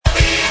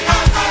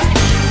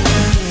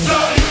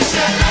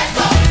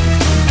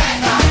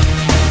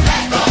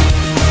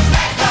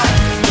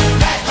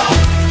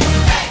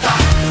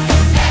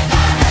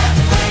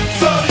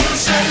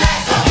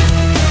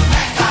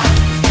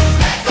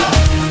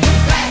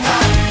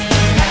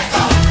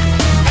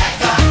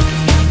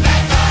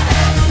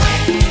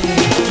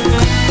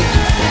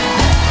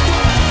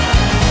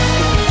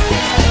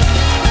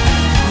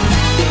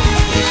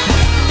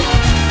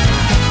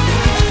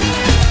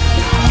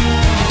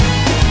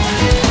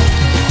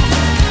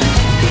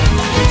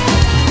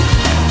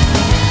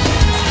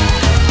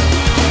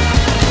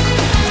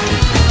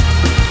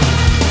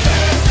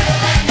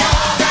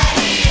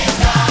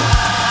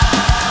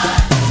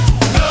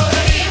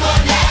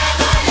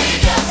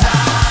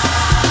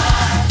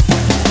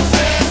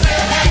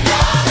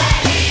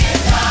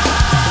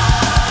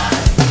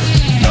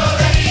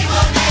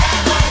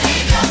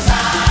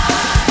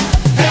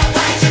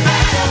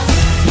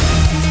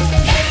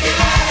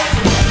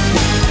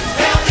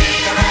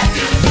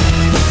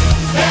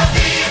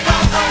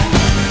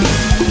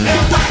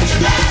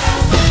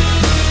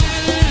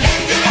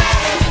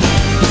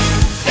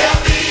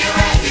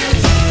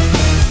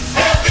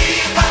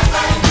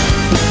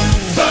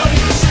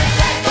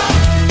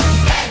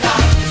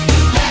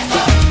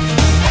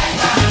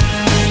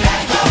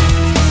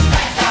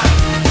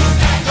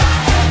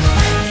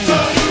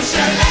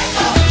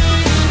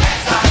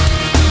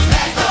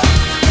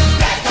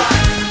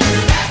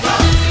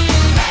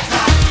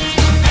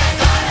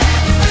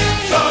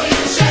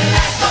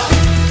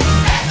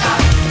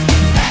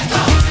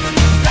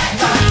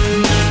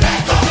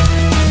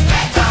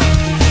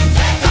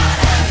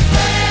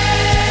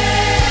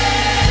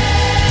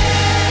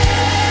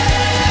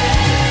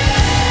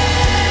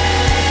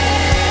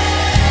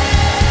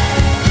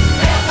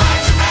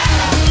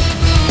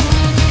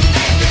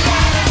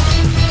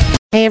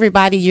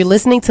everybody. You're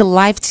listening to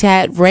Live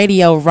Chat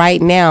Radio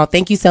right now.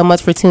 Thank you so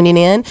much for tuning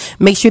in.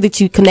 Make sure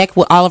that you connect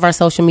with all of our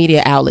social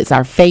media outlets,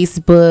 our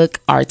Facebook,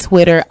 our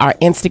Twitter, our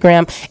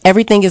Instagram.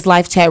 Everything is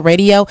Live Chat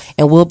Radio,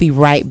 and we'll be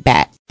right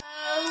back.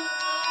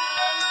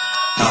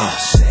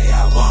 Say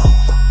I won't.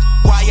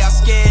 Why y'all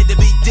scared to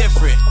be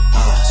different?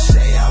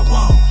 Say I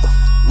won't.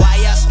 Why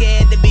y'all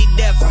scared to be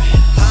different?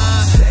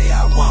 Say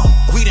I won't.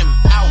 We them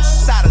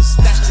outsiders,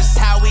 that's just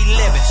how we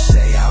live it.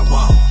 Say I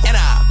won't. And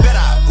I bet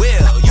I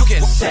will. You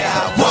can say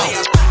I won't.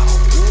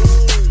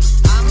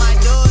 I might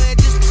do it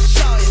just to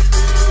show you.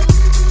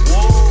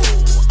 Whoa,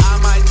 I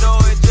might do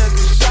it just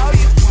to show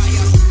you.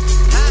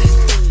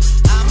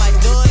 I might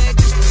do it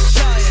just to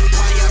show you.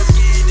 Why y'all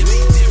scared to be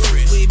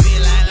different? We be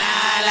like la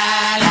la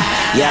la.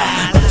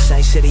 Yeah, from the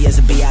same city as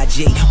a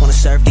B.I.G. Wanna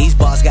serve these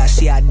bars, got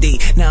C.I.D.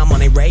 Now I'm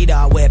on a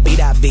radar where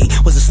B.I.B.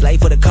 Was a slave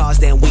for the cause,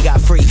 then we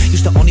got free.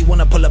 Used to only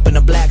wanna pull up in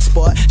a black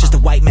sport. Just a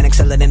white man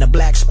excelling in a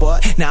black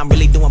sport. Now I'm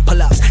really doing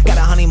pull-ups. Got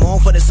a honeymoon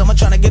for the summer,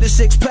 tryna get a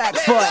six-pack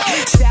for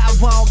it. Say I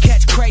won't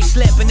catch Cray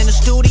slipping in the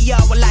studio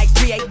at like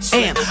 3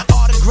 a.m.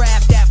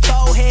 Autograph that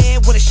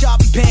forehead with a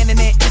Sharpie pen and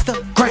then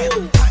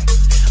Instagram.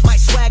 Might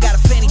swag out a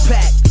fanny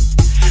pack.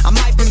 I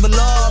might bring the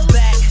law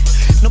back.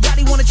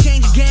 Nobody wanna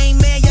change the game,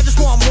 man. Y'all just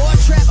want more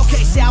trap.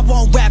 Okay, say I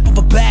won't rap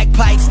over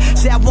bagpipes.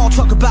 Say I won't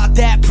talk about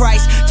that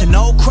price. To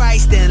know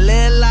Christ, then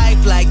live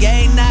life like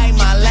a night,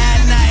 my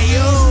last night.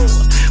 You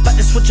about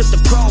to switch up the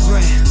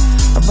program.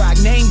 I rock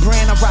name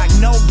brand, I rock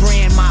no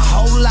brand. My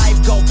whole life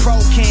go pro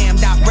cam.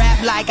 I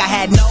rap like I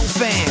had no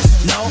fans.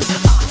 No,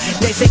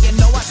 they say you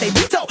know, I say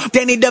veto.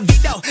 Danny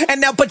DeVito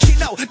and El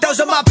Pacino. Those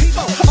are my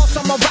people.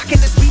 Also, I'm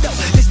rocking the speedo.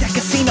 This that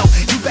casino.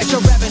 You bet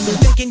your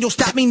revenue. Thinking you'll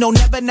stop me, no,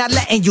 never, not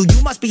letting you.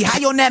 You must be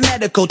high on that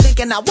medical.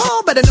 Thinking I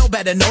won't, better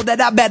know that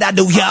I bet I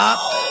do, y'all.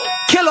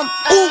 Kill 'em,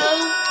 ooh.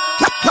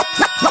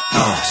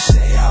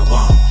 Say I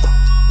won't.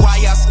 Why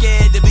y'all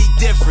scared to be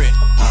different?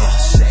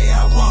 Say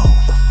I won't.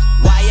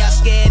 Why y'all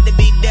scared to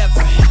be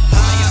different?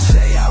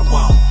 Say I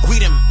won't. We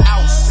them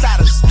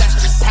outsiders, that's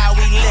just how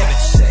we live it.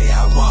 Say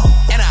I won't.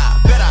 And I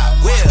bet I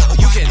will.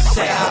 You can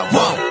say I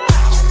won't.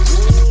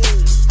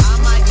 I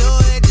might do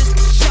it just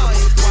to show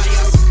you.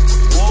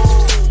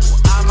 Whoa,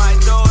 I might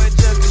do it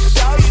just to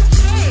show you.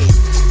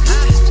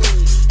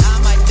 I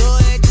might do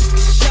it just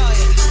to show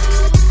you.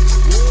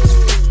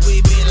 We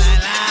be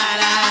like la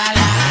la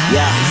la.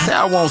 Yeah, say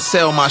I won't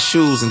sell my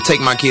shoes and take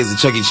my kids to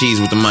Chuck E.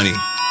 Cheese with the money.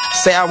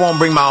 Say I won't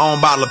bring my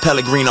own bottle of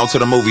Pellegrino to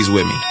the movies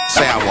with me.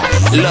 Say I won't.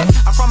 Look,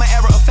 I'm from an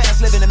era of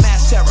fast living and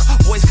mass terror.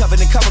 Boys covered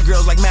in cover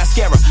girls like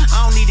mascara.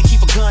 I don't need to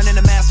keep a gun in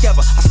a mask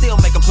ever. I still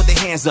make them put their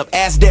hands up.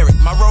 Ask Derek.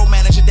 My road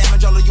manager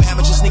damage all of you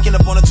amateurs sneaking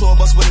up on a tour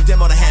bus with a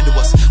demo to handle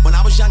us. When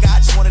I was younger, I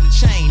just wanted a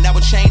chain. Now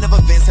a chain of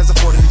events has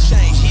afforded to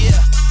change. Yeah.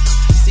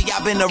 See,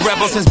 I've been a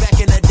rebel since back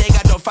in the day.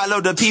 I don't follow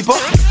the people.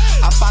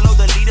 I follow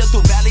the leader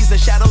through valleys and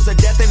shadows of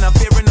death, and I'm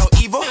fearing no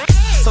evil.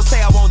 So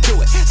say I won't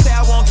do it. Say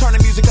I won't turn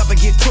the music up and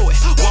get to it.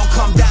 Won't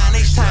come down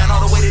H-Town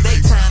all the way to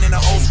Daytown in an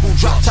old school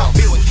drop top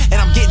Buick.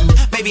 And I'm getting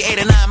maybe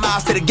 8 or 9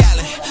 miles to the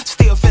gallon.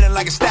 Still feeling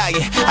like a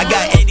stallion. I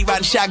got Andy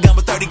riding shotgun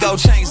with 30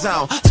 gold chains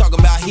on. Talking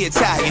about he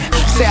Italian.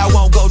 Say I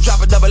won't go drop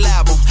a double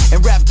album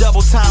and rap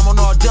double time on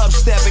all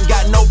dubstep. And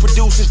got no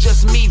producers,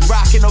 just me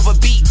rocking over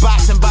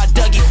beatboxing by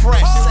Dougie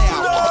Fresh. Say I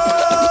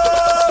won't.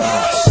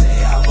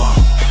 Say I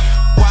won't.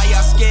 Why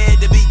y'all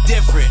scared to be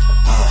different?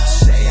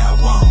 Say I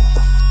won't.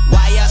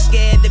 Why y'all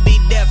scared to be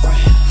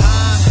different?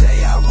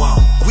 Say I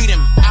won't. We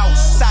them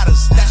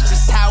outsiders, that's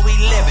just how we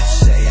live it.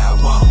 Say I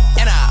won't.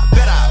 And I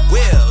bet I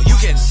will. You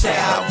can say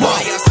I won't.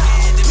 Why y'all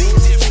scared to be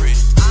different?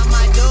 I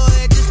might do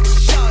it just to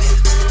show you.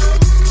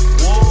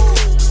 Whoa,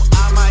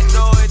 I might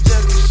do it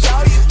just to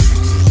show you.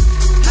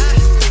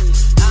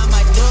 I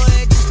might do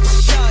it just to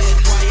show you.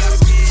 Why y'all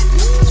scared?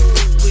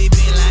 We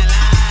be like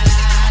la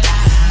la la.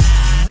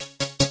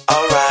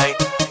 Alright,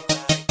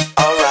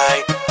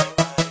 alright,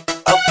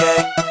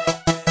 okay.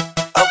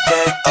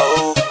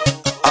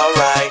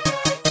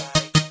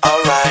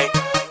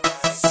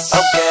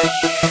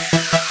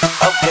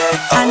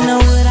 I know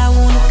what I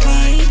wanna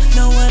be,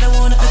 know what I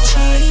wanna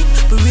achieve,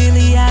 but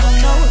really I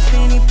don't know if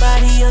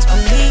anybody else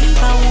believe.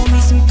 I want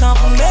me some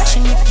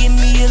confirmation to give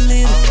me a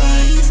little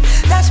peace.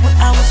 That's what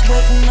I was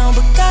waiting on,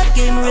 but God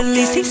gave me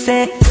release. He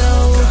said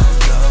go,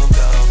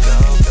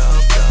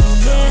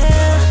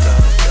 yeah,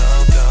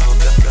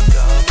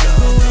 go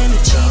and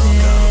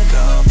achieve it.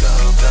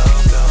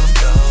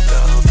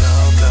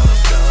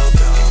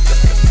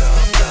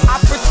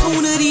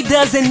 Opportunity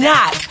doesn't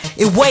knock,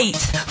 it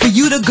waits for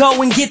you to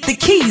go and get the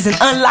keys and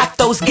unlock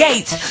those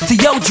gates to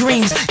your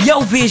dreams,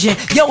 your vision,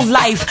 your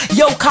life,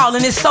 your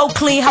calling. It's so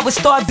clean how it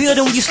start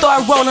building when you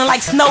start rolling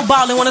like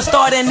snowballing. Wanna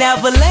start an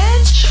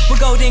avalanche? With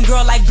golden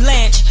girl like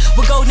Blanche,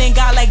 with golden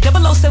guy like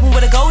 007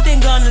 with a golden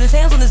gun and his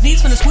hands on his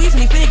knees finna squeeze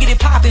and he finna get it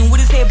popping with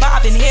his head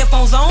bobbing,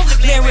 headphones on,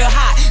 playing real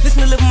hot.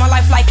 Listen to living my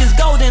life like it's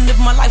golden,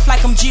 living my life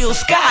like I'm Jill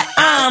Scott.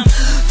 I'm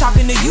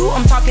talking to you,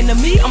 I'm talking to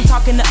me, I'm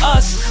talking to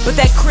us. But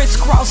that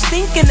crisscross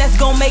thinking, that's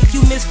gonna make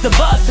you miss the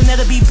bus, and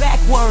that'll be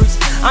backwards.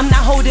 I'm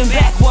not holding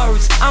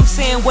backwards. I'm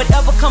saying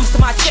whatever comes to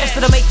my chest,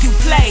 that'll make you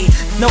play.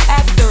 No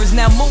actors,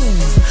 now move.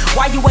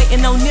 Why you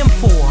waiting on them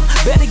for?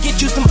 Better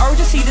get you some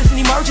urgency. This an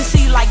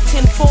emergency like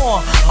 10-4.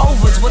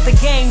 Over's what the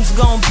game's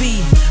gonna be.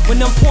 When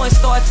them points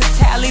start to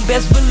tally,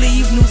 best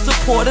believe new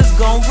supporters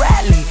gon'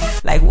 rally.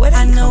 Like what?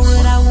 I know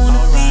what I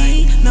wanna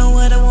be, know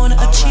what I wanna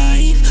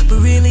achieve, but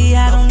really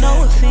I don't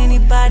know if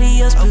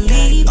anybody else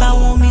believe. I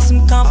want me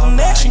some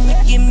confirmation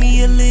to give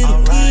me a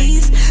little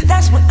peace.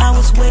 That's what I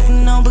was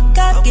waiting on, but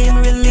God gave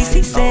me release.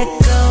 He said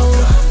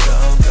go.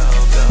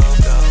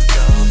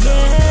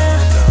 Yeah.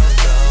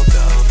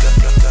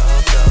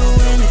 Go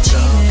and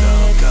achieve it.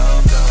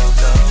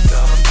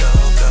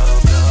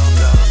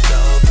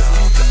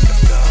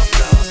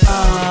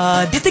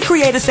 Did the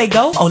creator say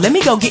go? Oh, let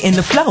me go get in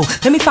the flow.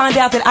 Let me find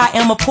out that I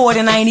am a poet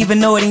and I ain't even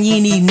know it, and you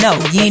ain't even know.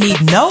 You ain't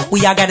even know?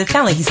 Well, y'all got a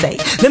talent, he say.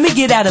 Let me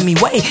get out of me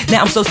way.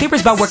 Now I'm so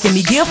serious about working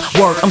me give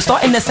work. I'm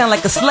starting to sound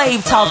like a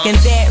slave talking.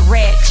 That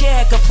rat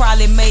check could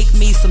probably make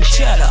me some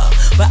cheddar,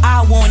 but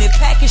I want it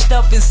packaged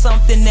up in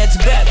something that's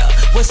better.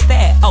 What's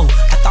that? Oh,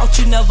 I thought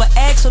you never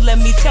asked, so let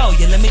me tell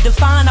you. Let me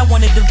define, I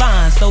want it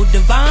divine. So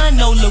divine,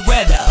 no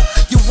Loretta.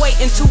 You're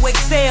waiting to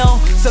excel,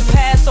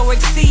 surpass or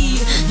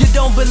exceed. You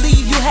don't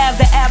believe you have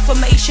the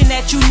affirmation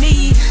that you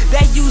need.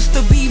 That used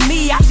to be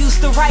me. I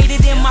used to write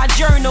it in my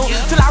journal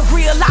till I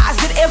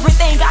realized that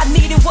everything I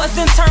needed was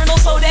internal.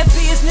 So that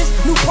business,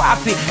 new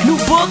profit, new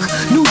book,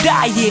 new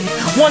diet.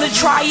 Wanna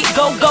try it?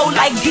 Go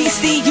like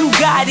DC, you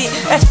got it.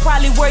 That's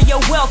probably where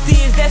your wealth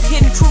is. That's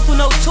hidden truth with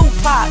no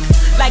Tupac.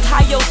 Like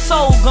how your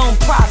soul gon'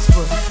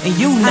 prosper and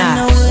you not. I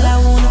know what I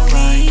wanna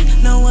be,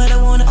 know what I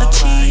wanna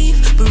achieve,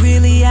 but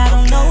really I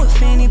don't know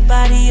if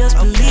anybody else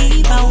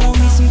believe. I want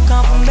me some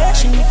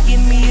confirmation to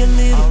give me a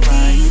little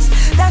peace.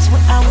 That's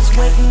what I was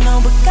waiting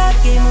on, but God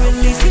gave me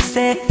release. He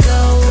said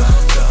go.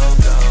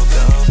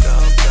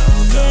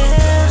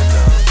 Yeah.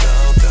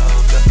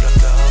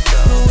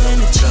 Go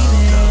and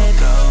achieve it.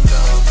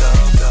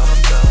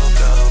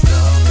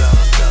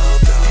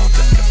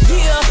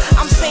 Yeah,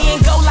 I'm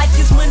saying go like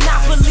it's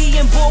Monopoly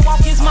and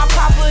Boardwalk is my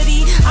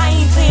property. I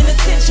ain't paying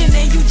attention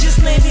and you just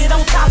landed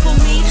on top of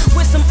me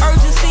with some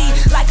urgency,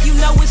 like you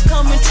know it's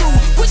coming true.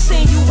 Quit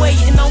saying you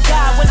waiting on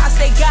God when I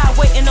say God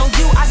waiting on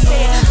you. I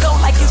said go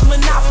like it's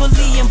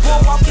Monopoly and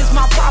Boardwalk is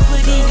my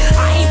property.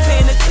 I ain't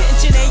paying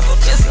attention and you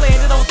just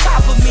landed on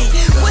top of me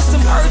with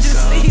some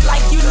urgency,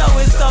 like you know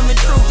it's coming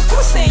true.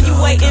 Quit saying you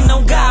waiting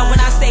on God when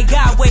I say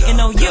God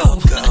waiting on you.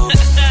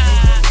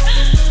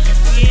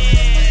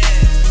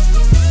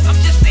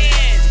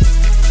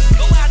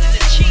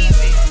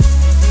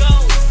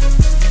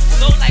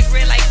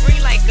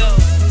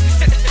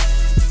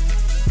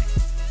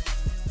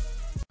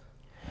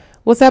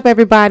 What's up,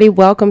 everybody?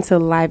 Welcome to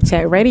Live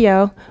Chat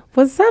Radio.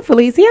 What's up,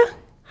 Felicia?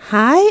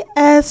 Hi,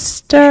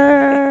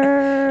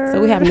 Esther. So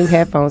we have new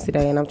headphones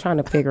today, and I'm trying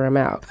to figure them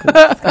out.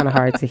 It's kind of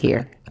hard to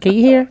hear. Can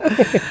you hear?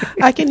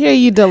 I can hear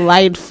you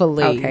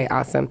delightfully. Okay,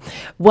 awesome.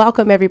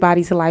 Welcome,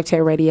 everybody, to Live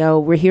Chat Radio.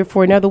 We're here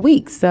for another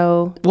week,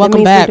 so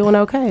welcome back. We're doing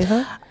okay,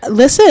 huh?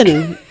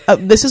 Listen,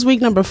 this is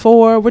week number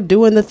 4. We're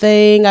doing the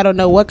thing. I don't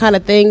know what kind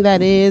of thing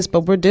that is,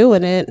 but we're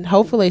doing it.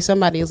 Hopefully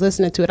somebody is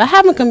listening to it. I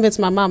haven't convinced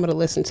my mama to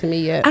listen to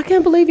me yet. I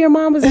can't believe your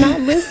mom is not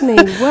listening.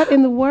 What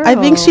in the world? I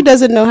think she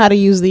doesn't know how to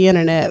use the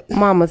internet.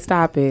 Mama,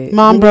 stop it.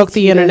 Mom broke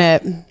the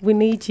internet. We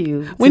need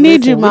you. We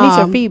need you, Mom. We need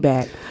your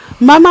feedback.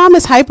 My mom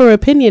is hyper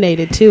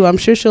opinionated too. I'm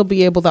sure she'll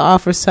be able to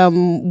offer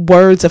some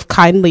words of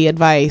kindly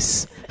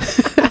advice.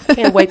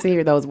 Can't wait to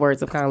hear those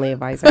words of kindly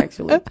advice,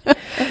 actually.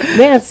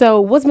 Man,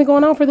 so what's been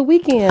going on for the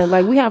weekend?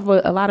 Like, we have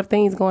a lot of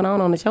things going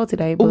on the show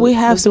today. But we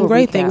have some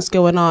great things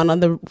going on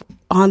the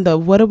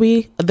what are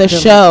we? The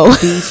show.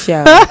 The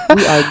show.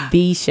 We are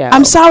the show.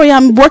 I'm sorry,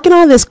 I'm working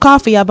on this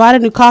coffee. I bought a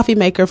new coffee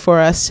maker for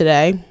us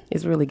today.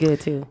 It's really good,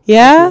 too.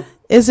 Yeah?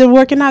 Is it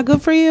working out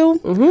good for you?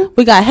 Mm-hmm.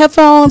 We got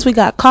headphones, we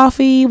got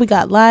coffee, we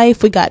got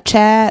life, we got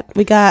chat,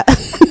 we got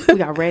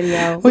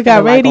radio. We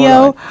got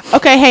radio.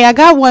 Okay, hey, I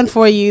got one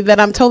for you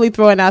that I'm totally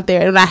throwing out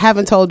there, and I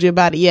haven't told you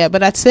about it yet.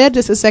 But I said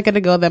just a second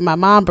ago that my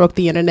mom broke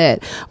the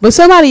internet, but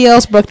somebody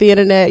else broke the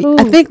internet. Ooh.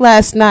 I think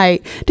last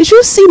night. Did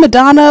you see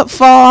Madonna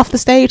fall off the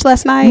stage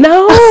last night?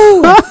 No.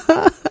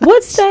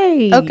 What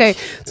stage? Okay,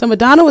 so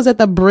Madonna was at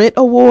the Brit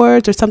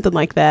Awards or something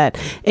like that,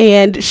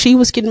 and she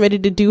was getting ready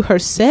to do her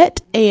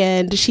set,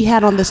 and she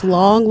had on this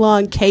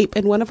long cape,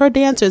 and one of her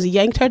dancers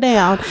yanked her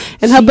down,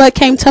 and her butt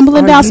came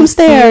tumbling down some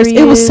stairs.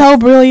 It was so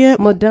brilliant.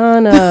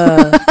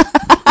 Madonna.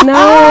 No,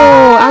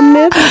 I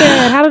missed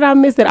it. How did I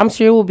miss it? I'm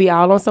sure it will be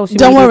all on social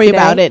media. Don't worry today.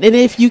 about it. And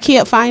if you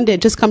can't find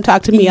it, just come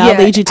talk to me. I'll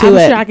lead you to I'm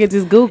it. Sure I can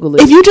just Google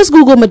it. If you just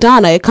Google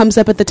Madonna, it comes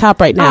up at the top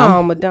right now.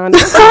 Oh, Madonna.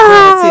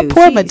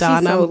 Poor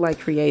Madonna. She's so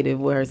creative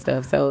with her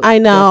stuff. So I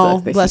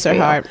know. Bless her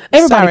heart.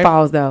 Everybody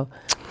falls though.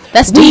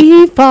 That's We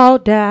deep. fall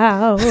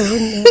down.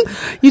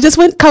 You just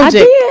went Kojic. I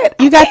did.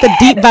 You got the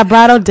deep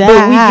vibrato down.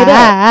 But we get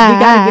up. We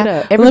gotta get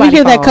up. Everybody Let me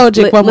hear that falls.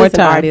 Kojic one more Listen,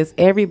 time. Artists,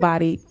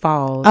 everybody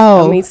falls.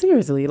 Oh. I mean,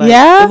 seriously. Like,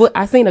 Yeah?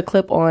 I seen a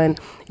clip on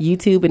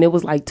YouTube, and it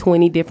was like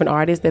 20 different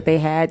artists that they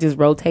had just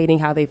rotating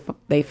how they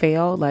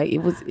fell. Like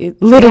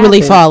it Literally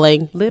happened.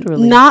 falling.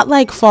 Literally. Not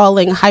like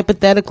falling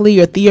hypothetically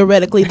or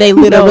theoretically. They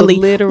literally,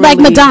 literally. like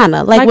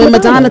Madonna. Like when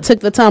Madonna took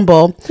the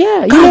tumble.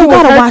 Yeah, you God, know you when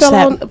gotta Kirk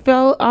watch that.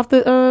 fell off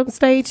the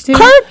stage too.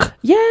 Kirk?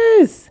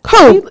 Yes.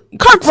 Who?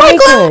 Kirk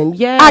Franklin?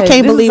 Yes. I can't This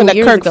is believe some that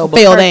years Kirk ago, but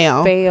fell Kirk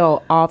down.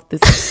 Fell off the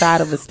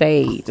side of the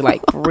stage,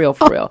 like for real,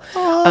 for real.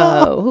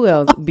 Who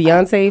else?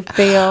 Beyonce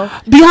fell.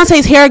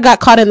 Beyonce's hair got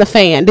caught in the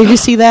fan. Did you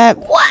see that?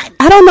 What?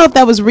 I don't know if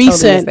that was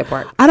recent. that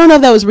part. I don't know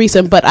if that was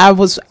recent, but I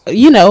was,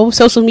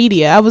 social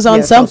media. I was on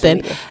Yeah, social something,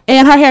 media.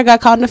 and her hair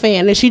got caught in the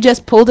fan, and she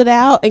just pulled it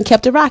out and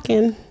kept it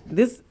rocking.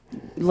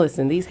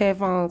 Listen, these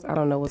headphones, I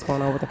don't know what's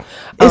going on with them.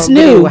 It's But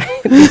new.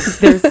 Anyway,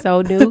 they're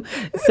so new.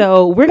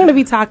 So we're going to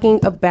be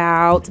talking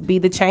about Be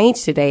the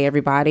Change today,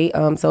 everybody.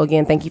 So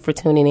again, thank you for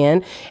tuning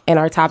in. And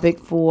our topic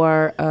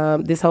for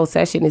this whole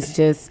session is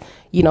just,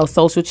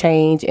 social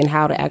change and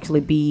how to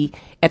actually be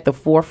at the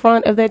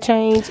forefront of that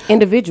change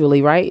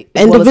individually, right?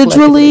 As well as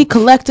Individually,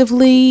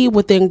 collectively,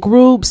 within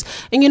groups.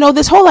 And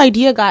this whole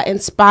idea got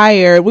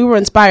inspired. We were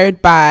inspired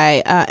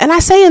by, and I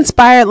say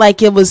inspired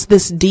like it was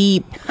this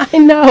deep I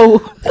know.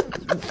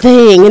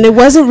 thing, and it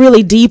wasn't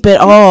really deep at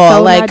all.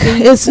 So like, not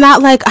deep. it's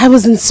not like I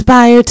was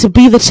inspired to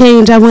be the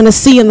change I want to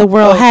see in the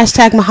world.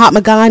 Hashtag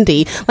Mahatma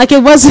Gandhi. Like,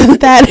 it wasn't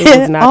that It was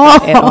at not all.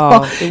 that at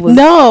all. It was-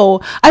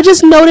 No, I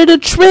just noted a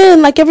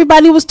trend. Like,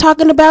 everybody was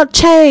talking about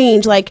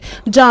change. Like,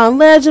 John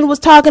Legend was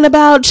talking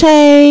about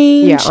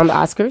change. Yeah, on the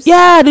Oscars.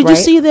 Yeah, did you right?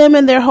 see them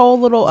in their whole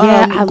little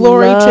I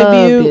glory loved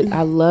tribute? it.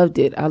 I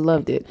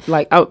loved it.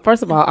 Like,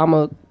 first of all, I'm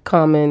a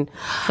common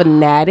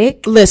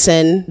fanatic.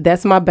 Listen,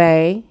 That's my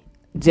bae.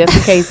 Just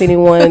in case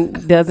anyone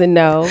doesn't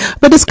know,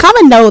 but it's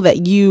common know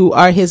that you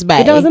are his bae.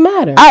 it doesn't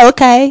matter. Oh,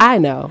 okay. I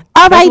know.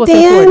 All That's right what's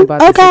then. important about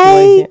this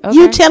Okay.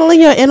 situation. You channeling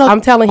your inner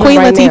I'm telling him Queen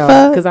right now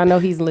Latifah. because I know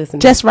he's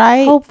listening. Just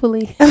right.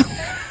 Hopefully.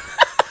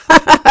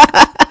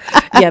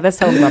 Yeah, that's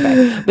totally my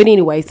bad. But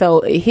anyway,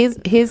 so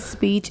his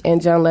speech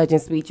and John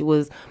Legend's speech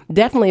was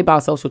definitely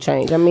about social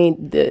change. I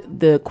mean,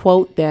 the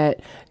quote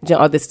that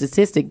or the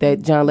statistic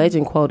that John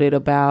Legend quoted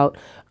about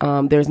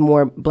there's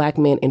more black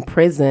men in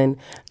prison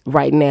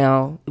right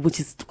now, which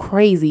is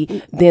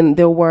crazy, than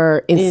there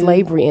were in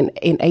slavery in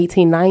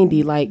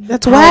 1890. Like,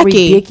 That's how wacky.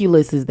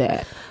 ridiculous is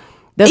that?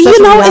 That's such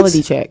a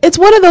reality check. It's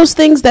one of those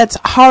things that's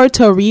hard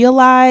to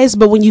realize,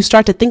 but when you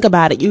start to think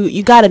about it,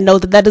 you got to know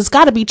that has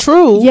got to be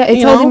true. Yeah, it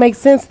you totally know? makes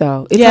sense,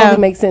 though. It Yeah.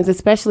 totally makes sense,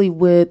 especially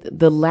with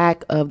the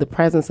lack of the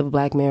presence of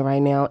black men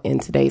right now in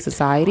today's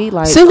society.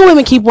 Like, Single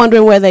women keep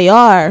wondering where they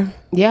are.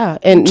 yeah,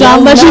 and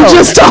John Legend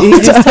just told he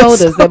just us.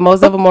 told us that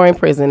most of them are in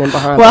prison and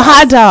behind. Well, bars.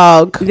 hot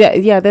dog.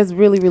 Yeah, that's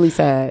really, really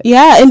sad.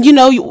 Yeah, and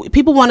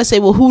people want to say,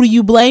 well, who do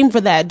you blame for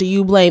that? Do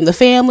you blame the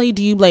family?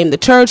 Do you blame the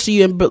church? Do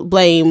you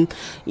blame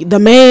the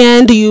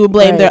man? Do you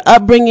blame Right. their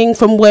upbringing?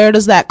 From where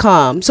does that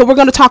come? So we're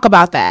going to talk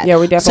about that. Yeah,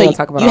 we're definitely gonna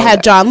talk about You all had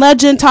that. John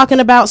Legend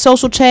talking about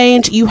social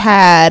change. You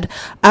had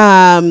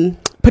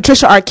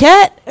Patricia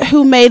Arquette,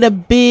 who made a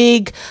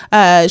big,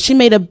 she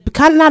made a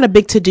kind of not a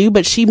big to do,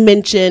 but she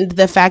mentioned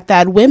the fact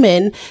that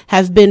women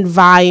have been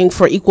vying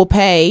for equal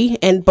pay,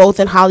 and both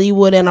in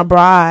Hollywood and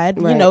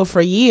abroad, Right.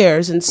 for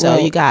years. And so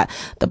Right. you got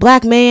the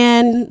black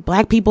man,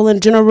 black people in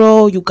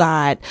general, you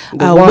got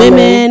The woman,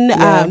 women,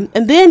 yeah.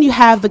 and then you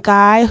have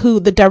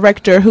the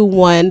director who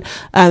won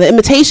the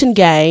Imitation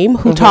Game,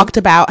 who talked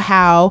about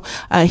how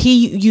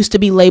he used to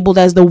be labeled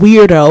as the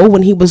weirdo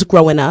when he was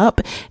growing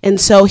up,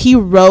 and so he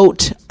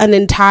wrote an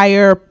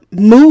entire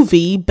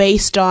movie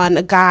based on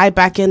a guy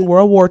back in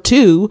World War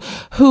II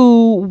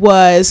who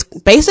was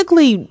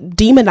basically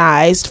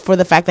demonized for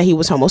the fact that he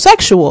was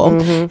homosexual.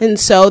 And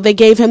so they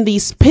gave him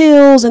these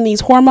pills and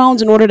these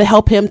hormones in order to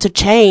help him to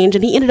change,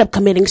 and he ended up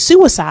committing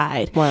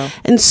suicide. Wow.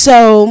 And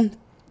so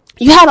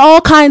you had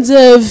all kinds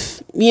of,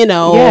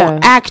 Yeah.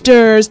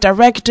 actors,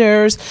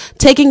 directors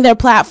taking their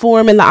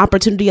platform and the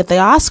opportunity at the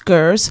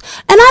Oscars.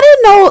 And I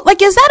didn't know,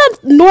 like, is that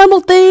a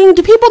normal thing?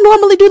 Do people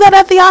normally do that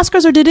at the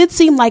Oscars, or did it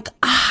seem like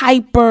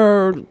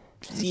hyper,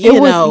 It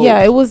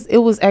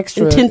was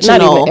extra. Not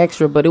intentional. even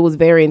extra, but it was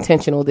very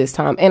intentional this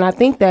time. And I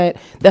think that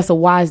that's a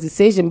wise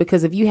decision,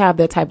 because if you have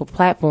that type of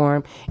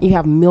platform, you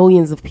have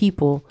millions of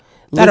people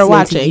That are listening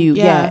watching, to you,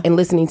 yeah. and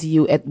listening to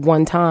you at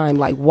one time.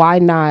 Like, why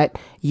not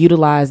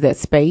utilize that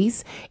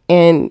space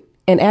and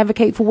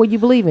advocate for what you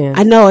believe in?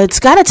 I know it's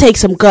got to take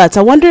some guts.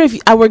 I wonder if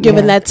I were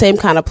given Yeah. that same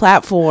kind of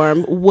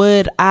platform,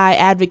 would I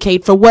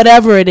advocate for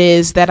whatever it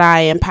is that I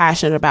am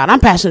passionate about? I'm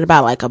passionate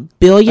about like a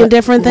billion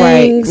different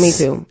things. Right, me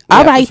too. All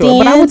Yeah, right, for sure.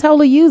 then. But I would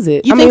totally use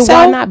it. You I think mean,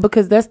 why so? not?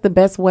 Because that's the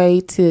best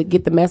way to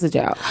get the message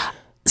out.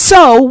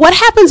 So what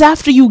happens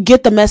after you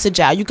get the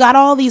message out? You got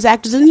all these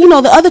actors, and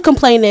the other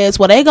complaint is,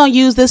 well, they're going to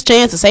use this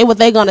chance to say what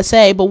they're going to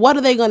say, but what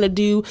are they going to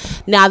do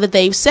now that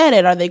they've said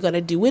it? Are they going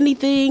to do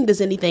anything?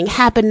 Does anything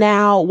happen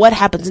now? What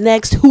happens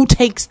next? Who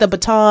takes the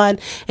baton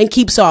and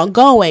keeps on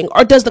going?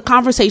 Or does the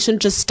conversation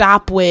just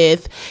stop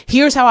with,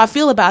 here's how I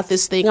feel about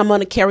this thing, I'm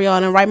going to carry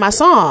on and write my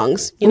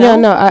songs?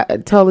 No, I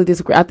totally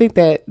disagree. I think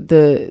that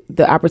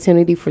the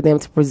opportunity for them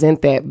to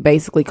present that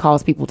basically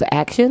calls people to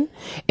action.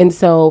 And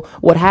so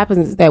what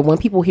happens is that when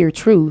people hear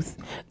truth,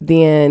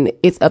 then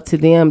it's up to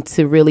them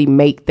to really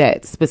make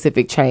that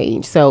specific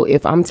change. So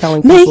if I'm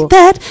telling people, make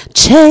that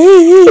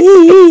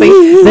change.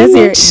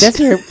 See, that's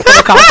your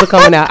Pentecostal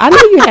coming out. I know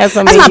you have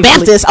some. That's not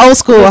Baptist, old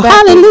school.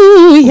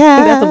 Hallelujah.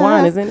 That's the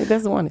one, isn't it?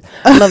 That's the one.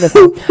 I love that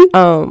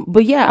song.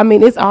 But yeah, I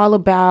mean, it's all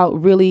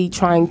about really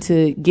trying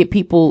to get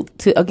people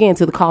to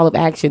the call of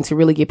action, to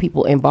really get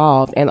people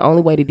involved. And the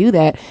only way to do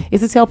that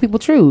is to tell people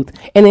truth.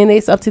 And then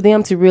it's up to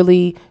them to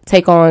really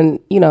take on,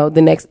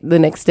 the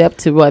next step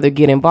to whether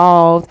get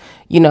involved,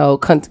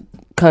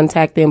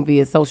 contact them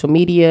via social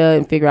media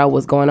and figure out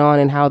what's going on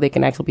and how they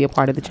can actually be a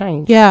part of the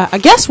change. Yeah, I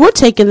guess we're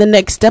taking the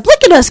next step.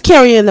 Look at us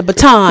carrying the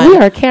baton. We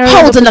are carrying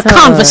holding the baton.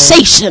 a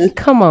conversation.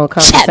 Come on,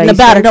 conversation. Chatting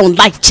about it on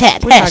Life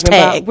Chat.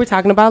 We're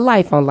talking about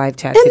life on Life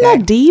Chat Isn't today.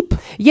 that deep?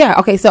 Yeah,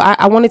 okay, so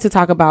I wanted to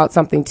talk about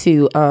something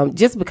too.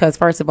 Just because,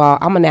 first of all,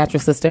 I'm a natural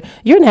sister.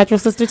 You're a natural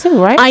sister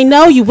too, right? I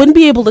know, you wouldn't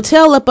be able to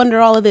tell up under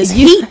all of this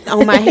heat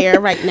on my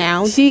hair right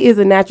now. She is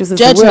a natural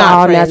sister. Judge We're not,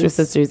 all friends. natural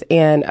sisters.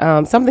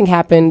 And something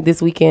happened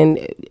this weekend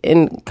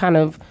in kind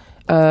of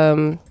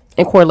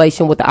in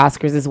correlation with the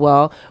Oscars as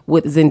well,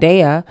 with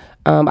Zendaya.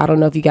 I don't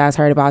know if you guys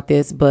heard about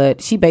this,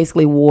 but she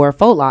basically wore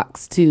faux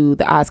locks to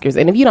the Oscars.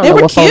 And if you don't know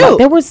what faux locks,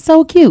 they were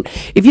so cute.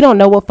 If you don't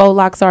know what faux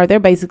locks are, they're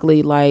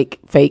basically like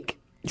fake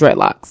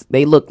dreadlocks.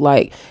 They look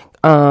like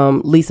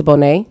Lisa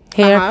Bonet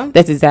hair.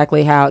 That's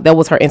exactly that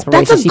was her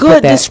inspiration. That's a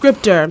good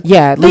descriptor.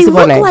 Yeah, Lisa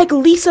Bonet. They look like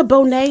Lisa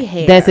Bonet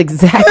hair. That's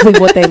exactly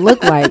what they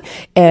look like.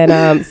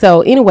 And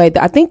so anyway,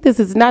 I think this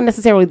is not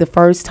necessarily the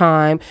first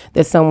time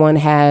that someone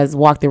has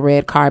walked the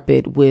red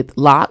carpet with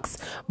locks,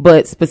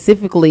 but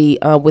specifically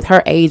with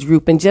her age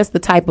group and just the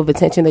type of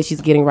attention that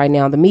she's getting right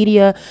now in the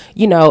media,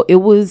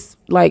 it was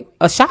like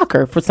a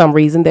shocker for some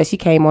reason that she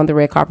came on the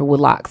red carpet with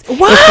locks.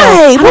 Why?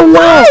 I don't know.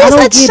 Why is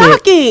that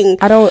shocking?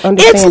 I don't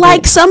understand. It's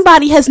like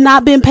somebody has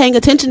not been paying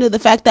attention to the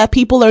fact that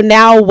people are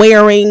now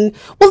wearing,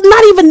 well,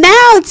 not even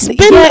now, it's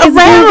been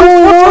around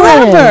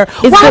forever.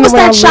 Why was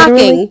that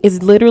shocking?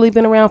 It's literally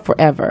been around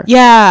forever.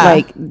 Yeah.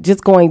 Like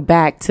just going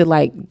back to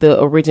like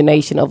the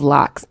origination of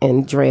locks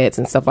and dreads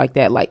and stuff like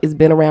that. Like it's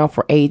been around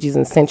for ages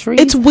and centuries.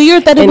 It's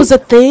weird that it was a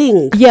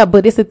thing. Yeah,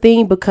 but it's a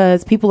thing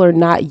because people are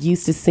not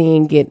used to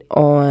seeing it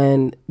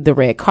on the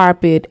red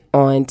carpet,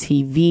 on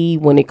TV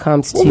when it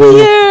comes to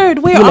weird.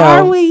 Where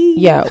are we?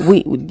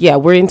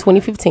 We're in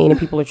 2015 and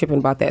people are tripping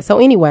about that. So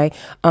anyway,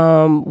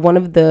 one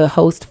of the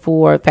hosts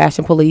for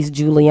Fashion Police,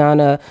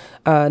 Juliana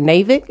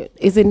Navik,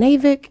 is it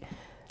Navik?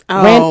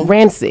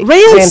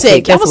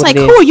 Rancic. I was like,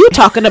 who are you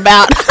talking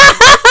about?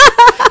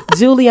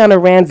 Juliana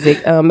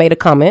Rancic made a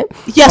comment.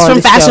 Yes,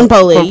 from Fashion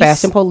Police. From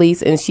Fashion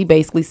Police, and she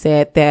basically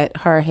said that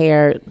her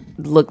hair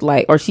looked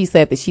like, or she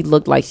said that she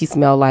looked like she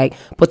smelled like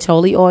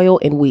patchouli oil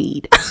and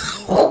weed.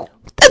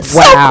 That's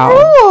so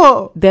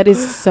cruel. That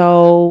is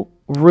so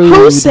rude.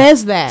 Who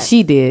says that?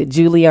 She did.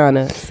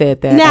 Juliana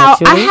said that. Now,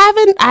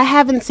 actually. I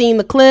haven't seen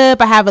the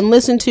clip. I haven't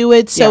listened to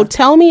it. So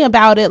tell me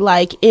about it,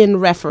 like in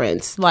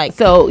reference. Like,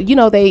 so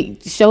they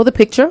show the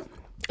picture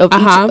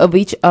of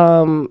each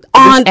on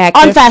actor.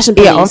 On Fashion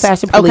Police. Yeah, on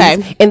Fashion Police.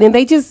 Okay. And then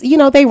they just,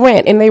 they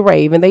rant and they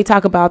rave and they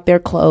talk about their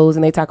clothes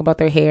and they talk about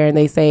their hair and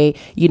they say,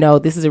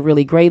 this is a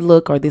really great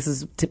look or this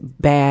is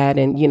bad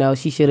and,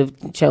 she should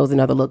have chose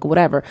another look or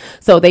whatever.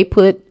 So they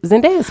put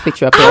Zendaya's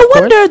picture up there. I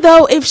wonder,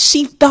 though, if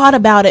she thought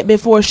about it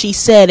before she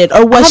said it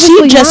or was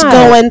Obviously she just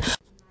going...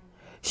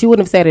 She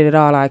wouldn't have said it at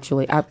all,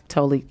 actually. I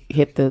totally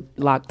hit the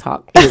lock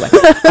talk. Anyway,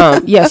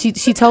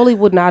 she totally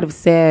would not have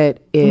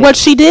said it. What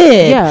she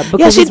did. Yeah,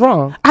 because it's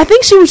wrong. I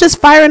think she was just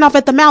firing off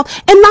at the mouth,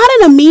 and not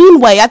in a mean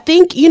way. I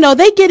think,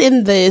 they get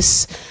in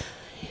this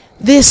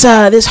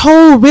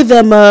whole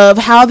rhythm of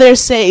how they're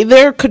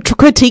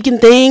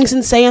critiquing things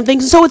and saying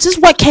things. So it's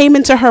just what came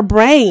into her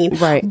brain.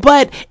 Right.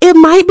 But it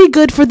might be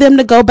good for them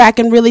to go back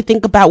and really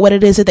think about what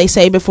it is that they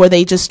say before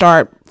they just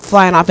start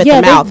flying off at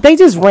the mouth. They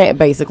just rant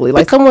basically.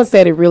 Like someone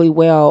said it really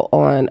well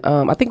on,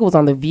 I think it was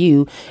on The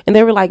View, and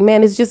they were like,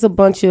 man, it's just a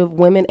bunch of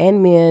women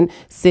and men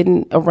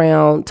sitting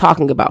around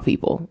talking about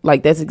people.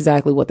 Like that's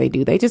exactly what they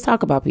do. They just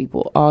talk about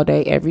people all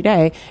day, every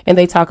day, and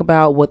they talk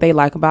about what they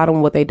like about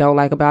them, what they don't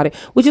like about it,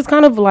 which is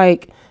kind of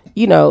like,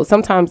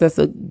 sometimes that's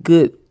a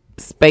good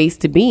space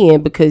to be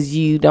in because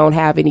you don't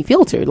have any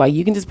filter. Like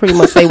you can just pretty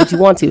much say what you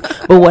want to.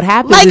 But what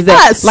happens is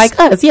that like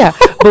us, yeah.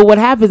 But what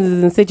happens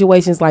is in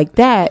situations like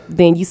that,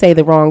 then you say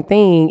the wrong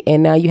thing,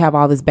 and now you have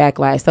all this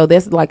backlash. So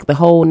that's like the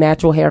whole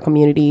natural hair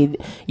community,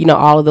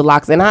 all of the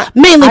locks, and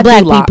mainly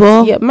black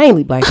people. Yeah,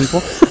 mainly black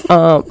people.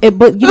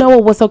 But you know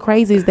what's so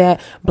crazy is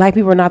that black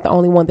people are not the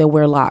only one that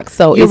wear locks.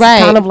 So it's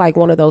kind of like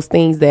one of those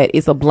things that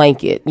it's a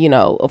blanket.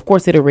 Of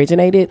course, it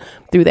originated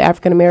through the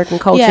African American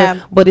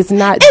culture, but it's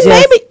not.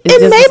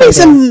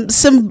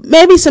 And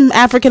maybe some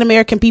African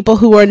American people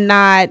who are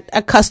not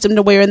accustomed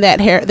to wearing their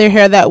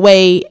hair that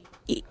way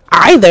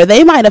either.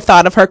 They might have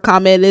thought of her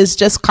comment as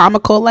just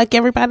comical like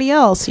everybody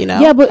else,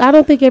 Yeah, but I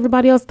don't think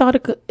everybody else thought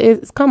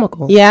it's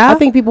comical. Yeah? I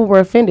think people were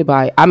offended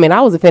by it. I mean,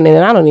 I was offended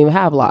and I don't even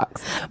have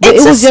locks. But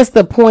it was just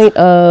the point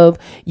of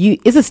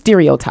it's a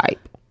stereotype.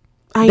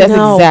 That's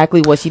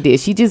exactly what she did.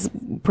 She just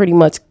pretty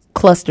much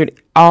clustered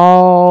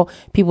all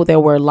people that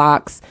wear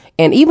locks,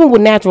 and even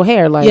with natural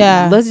hair,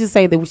 let's just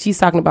say that she's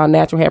talking about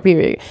natural hair,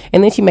 period.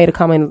 And then she made a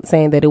comment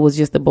saying that it was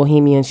just a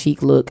bohemian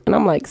chic look, and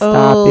I'm like,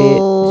 stop it,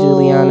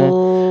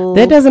 Juliana.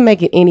 That doesn't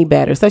make it any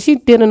better. So she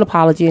did an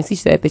apology, and she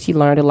said that she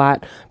learned a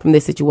lot from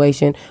this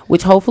situation,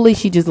 which hopefully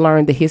she just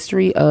learned the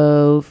history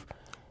of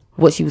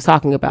what she was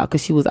talking about,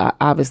 because she was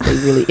obviously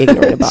really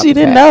ignorant about she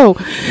didn't know.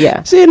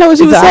 Yeah, she didn't know what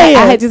she was saying.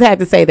 I just had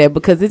to say that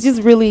because it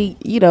just really,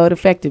 it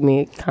affected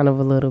me kind of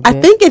a little bit.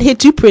 I think it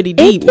hit you pretty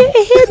deep.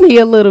 It hit me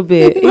a little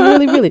bit. It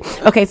really.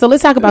 Okay, so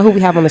let's talk about who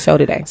we have on the show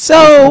today.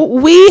 So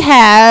we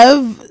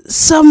have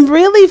some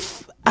really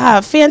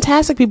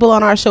fantastic people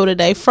on our show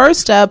today.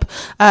 First up,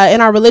 in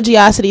our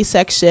religiosity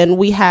section,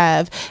 we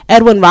have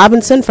Edwin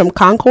Robinson from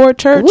Concord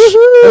Church.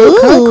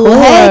 Concord.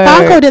 Hey,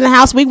 Concord in the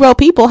house. We grow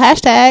people.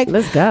 Hashtag.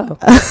 Let's go.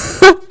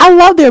 I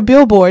love their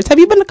billboards. Have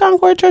you been to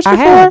Concord Church before?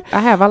 I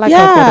have. I like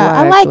Concord a lot.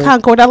 I like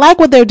Concord. I like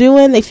what they're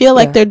doing. They feel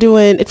like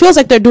it feels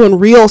like they're doing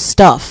real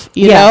stuff,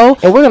 you know?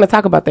 And we're going to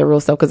talk about that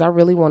real stuff because I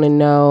really want to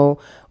know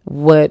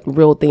what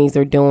real things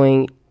they're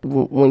doing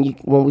when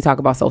we talk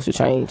about social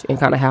change and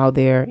kind of how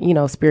they're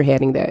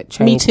spearheading that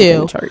change. Me too.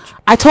 In the church.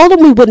 I told them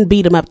we wouldn't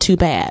beat them up too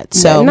bad,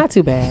 so not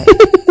too bad.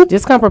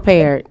 Just come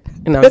prepared.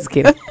 No, I'm just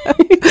kidding.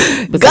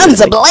 Guns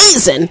a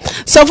blazing.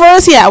 So for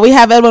us, we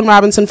have Edwin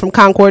Robinson from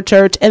Concord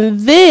Church, and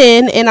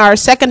then in our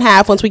second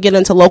half, once we get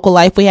into local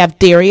life, we have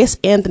Darius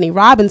Anthony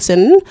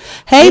Robinson.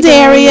 Hey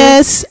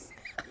Darius.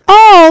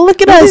 Oh,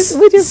 look at us.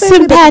 We just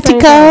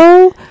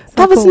simpatico.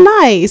 That was cool.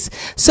 Nice.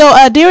 So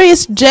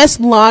Darius just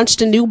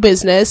launched a new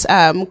business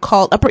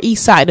called Upper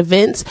East Side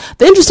Events.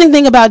 The interesting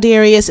thing about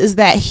Darius is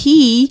that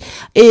he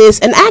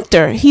is an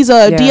actor. He's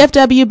a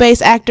DFW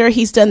based actor.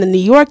 He's done the New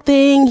York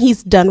thing.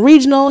 He's done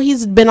regional.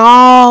 He's been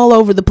all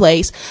over the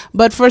place.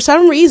 But for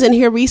some reason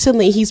here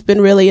recently, he's been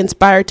really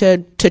inspired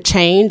to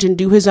change and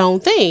do his own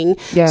thing.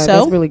 Yeah, so,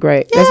 that's really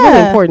great. Yeah. That's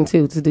really important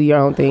too, to do your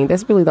own thing.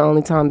 That's really the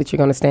only time that you're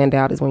going to stand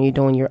out is when you're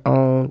doing your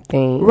own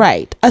thing.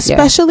 Right.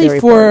 Especially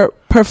for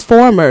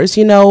performers.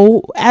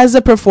 As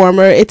a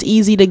performer, it's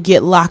easy to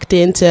get locked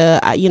into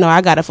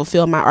I gotta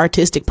fulfill my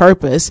artistic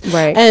purpose,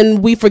 right?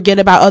 And we forget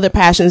about other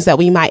passions that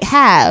we might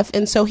have.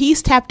 And so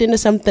he's tapped into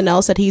something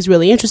else that he's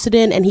really interested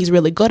in and he's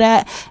really good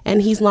at,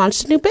 and he's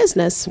launched a new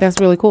business.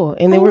 That's really cool.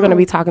 And then we're going to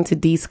be talking to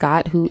D.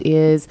 Scott, who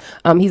is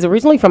he's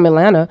originally from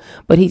Atlanta,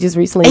 but he just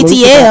recently moved to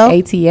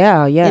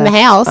ATL, in the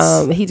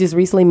house. He just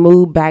recently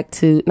moved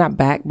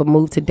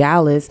moved to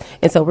Dallas,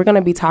 and so we're going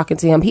to be talking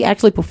to him. He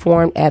actually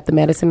performed at the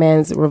Medicine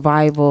Man's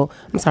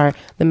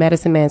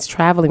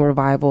Traveling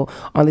Revival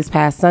on this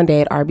past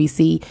Sunday at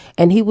RBC,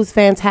 and he was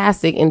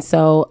fantastic. And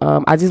so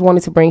I just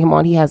wanted to bring him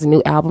on. He has a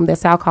new album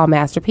that's out called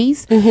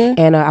Masterpiece,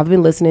 and I've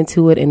been listening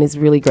to it, and it's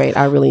really great.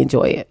 I really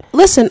enjoy it.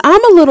 Listen,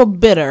 I'm a little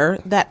bitter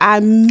that I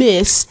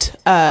missed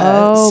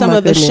some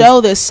of the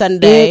show this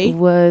Sunday. It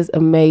was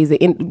amazing.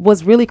 And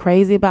what's really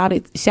crazy about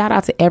it, shout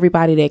out to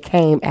everybody that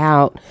came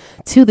out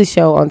to the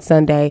show on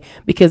Sunday,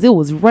 because it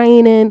was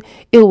raining,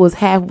 it was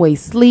halfway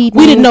sleeting.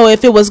 We didn't know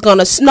if it was going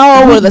to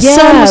snow or the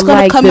sun was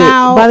going to come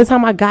out. By the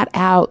time I got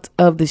out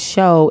of the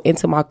show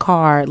into my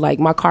car,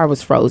 my car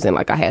was frozen.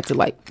 I had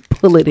to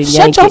pull it and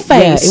yank it. Shut your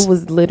face. Yeah, it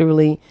was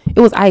literally,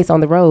 it was ice on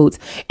the roads,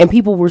 and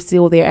people were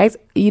still there.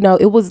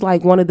 It was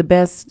one of the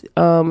best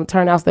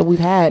turnouts that we've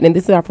had, and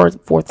this is our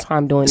fourth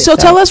time doing it. So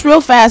tell us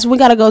real fast, we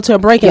got to go to a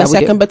break in a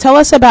second, but tell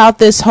us about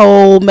this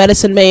whole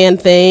Medicine Man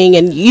thing.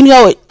 And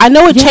I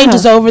know it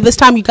changes over. This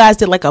time you guys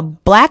did a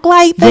black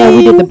light theme. Yeah,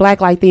 we did the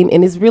black light theme,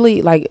 and it's really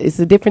it's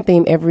a different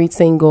theme every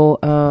single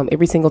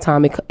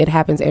time. It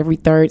happens every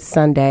third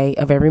Sunday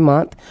of every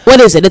month. What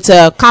is it? It's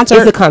a concert?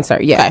 It's a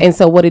concert, yeah. Okay. And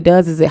so what it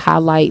does is it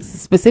highlights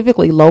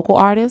specifically local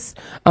artists.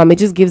 It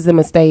just gives them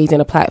a stage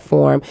and a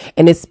platform,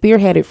 and it's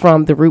spearheaded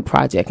from the Root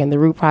Project. And the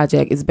Root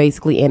Project is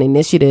basically an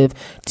initiative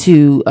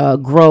to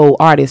grow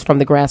artists from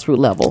the grassroots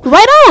level.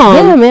 Right on.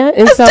 Yeah, man.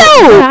 And That's dope.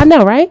 Yeah, I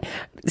know, right?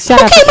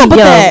 Shout out to Key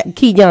Young.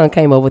 Key Young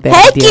came up with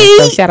that idea. Key.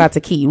 So shout out to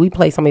Key. We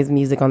play some of his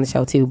music on the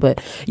show too.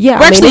 But yeah,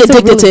 we're actually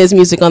addicted to his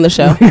music on the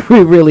show.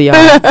 We really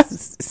are.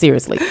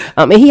 seriously.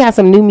 And he has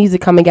some new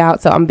music coming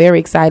out, so I'm very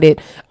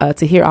excited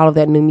to hear all of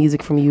that new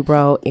music from you,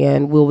 bro.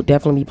 And we'll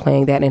definitely be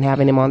playing that and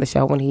having him on the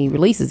show when he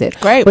releases it.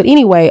 Great. But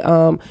anyway,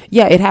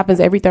 yeah, it happens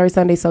every third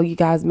Sunday, so you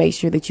guys make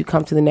sure that you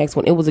come to the next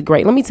one. It was a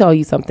great. Let me tell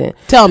you something.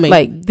 Tell me.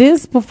 Like,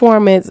 this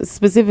performance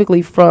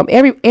specifically from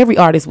every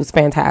artist was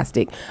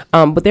fantastic.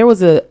 But there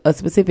was a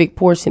specific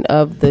portion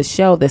of the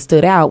show that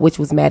stood out, which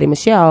was Maddie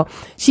Michelle.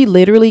 She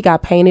literally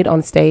got painted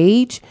on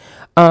stage.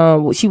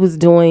 She was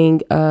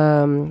doing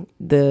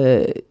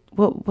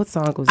what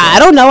song was that? I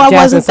don't know. I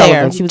Jasmine wasn't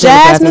Sullivan. there. She was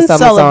Jasmine song.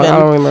 Sullivan, I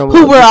don't remember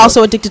who what we're it was.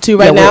 also addicted to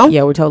right now.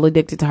 We're totally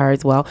addicted to her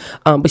as well.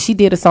 But she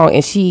did a song,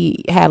 and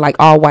she had like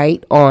all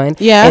white on.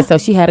 Yeah. And so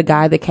she had a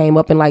guy that came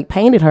up and like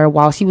painted her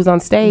while she was on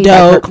stage. Dope.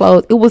 Like, her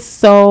clothes. It was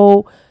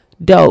so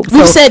dope.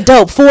 We've said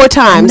dope 4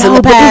 times in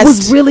the past. But it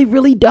was really,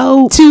 really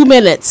dope. 2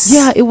 minutes.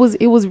 Yeah, it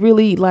was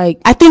really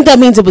like, I think that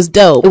means it was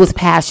dope. it was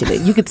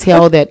passionate. You could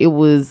tell that it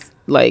was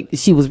like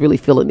she was really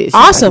feeling it. She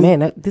was Awesome. like,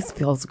 man, this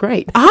feels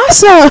great.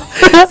 Awesome.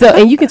 So,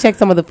 and you can check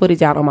some of the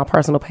footage out on my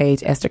personal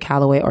page, Esther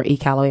Calloway or E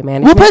Calloway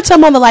Management. We'll put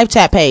some on the live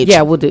chat page.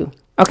 Yeah, we'll do.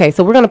 Okay,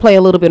 so we're going to play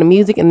a little bit of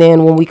music, and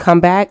then when we come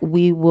back,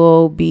 we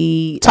will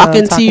be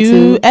Talking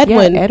to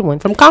Edwin. Yeah, Edwin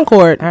from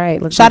Concord. All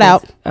right, let's shout do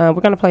out. this. We're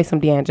going to play some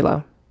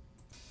D'Angelo.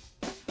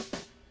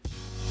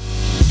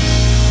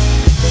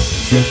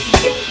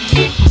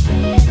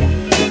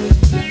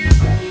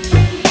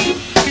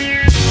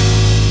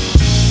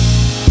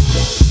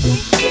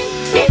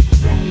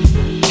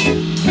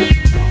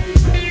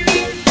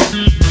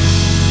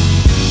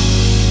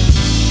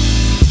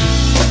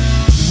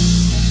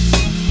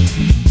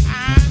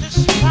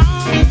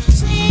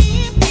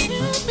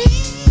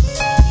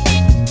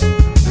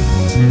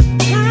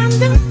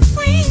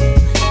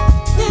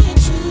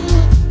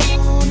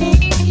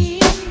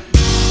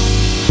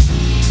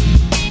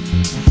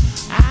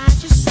 I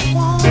just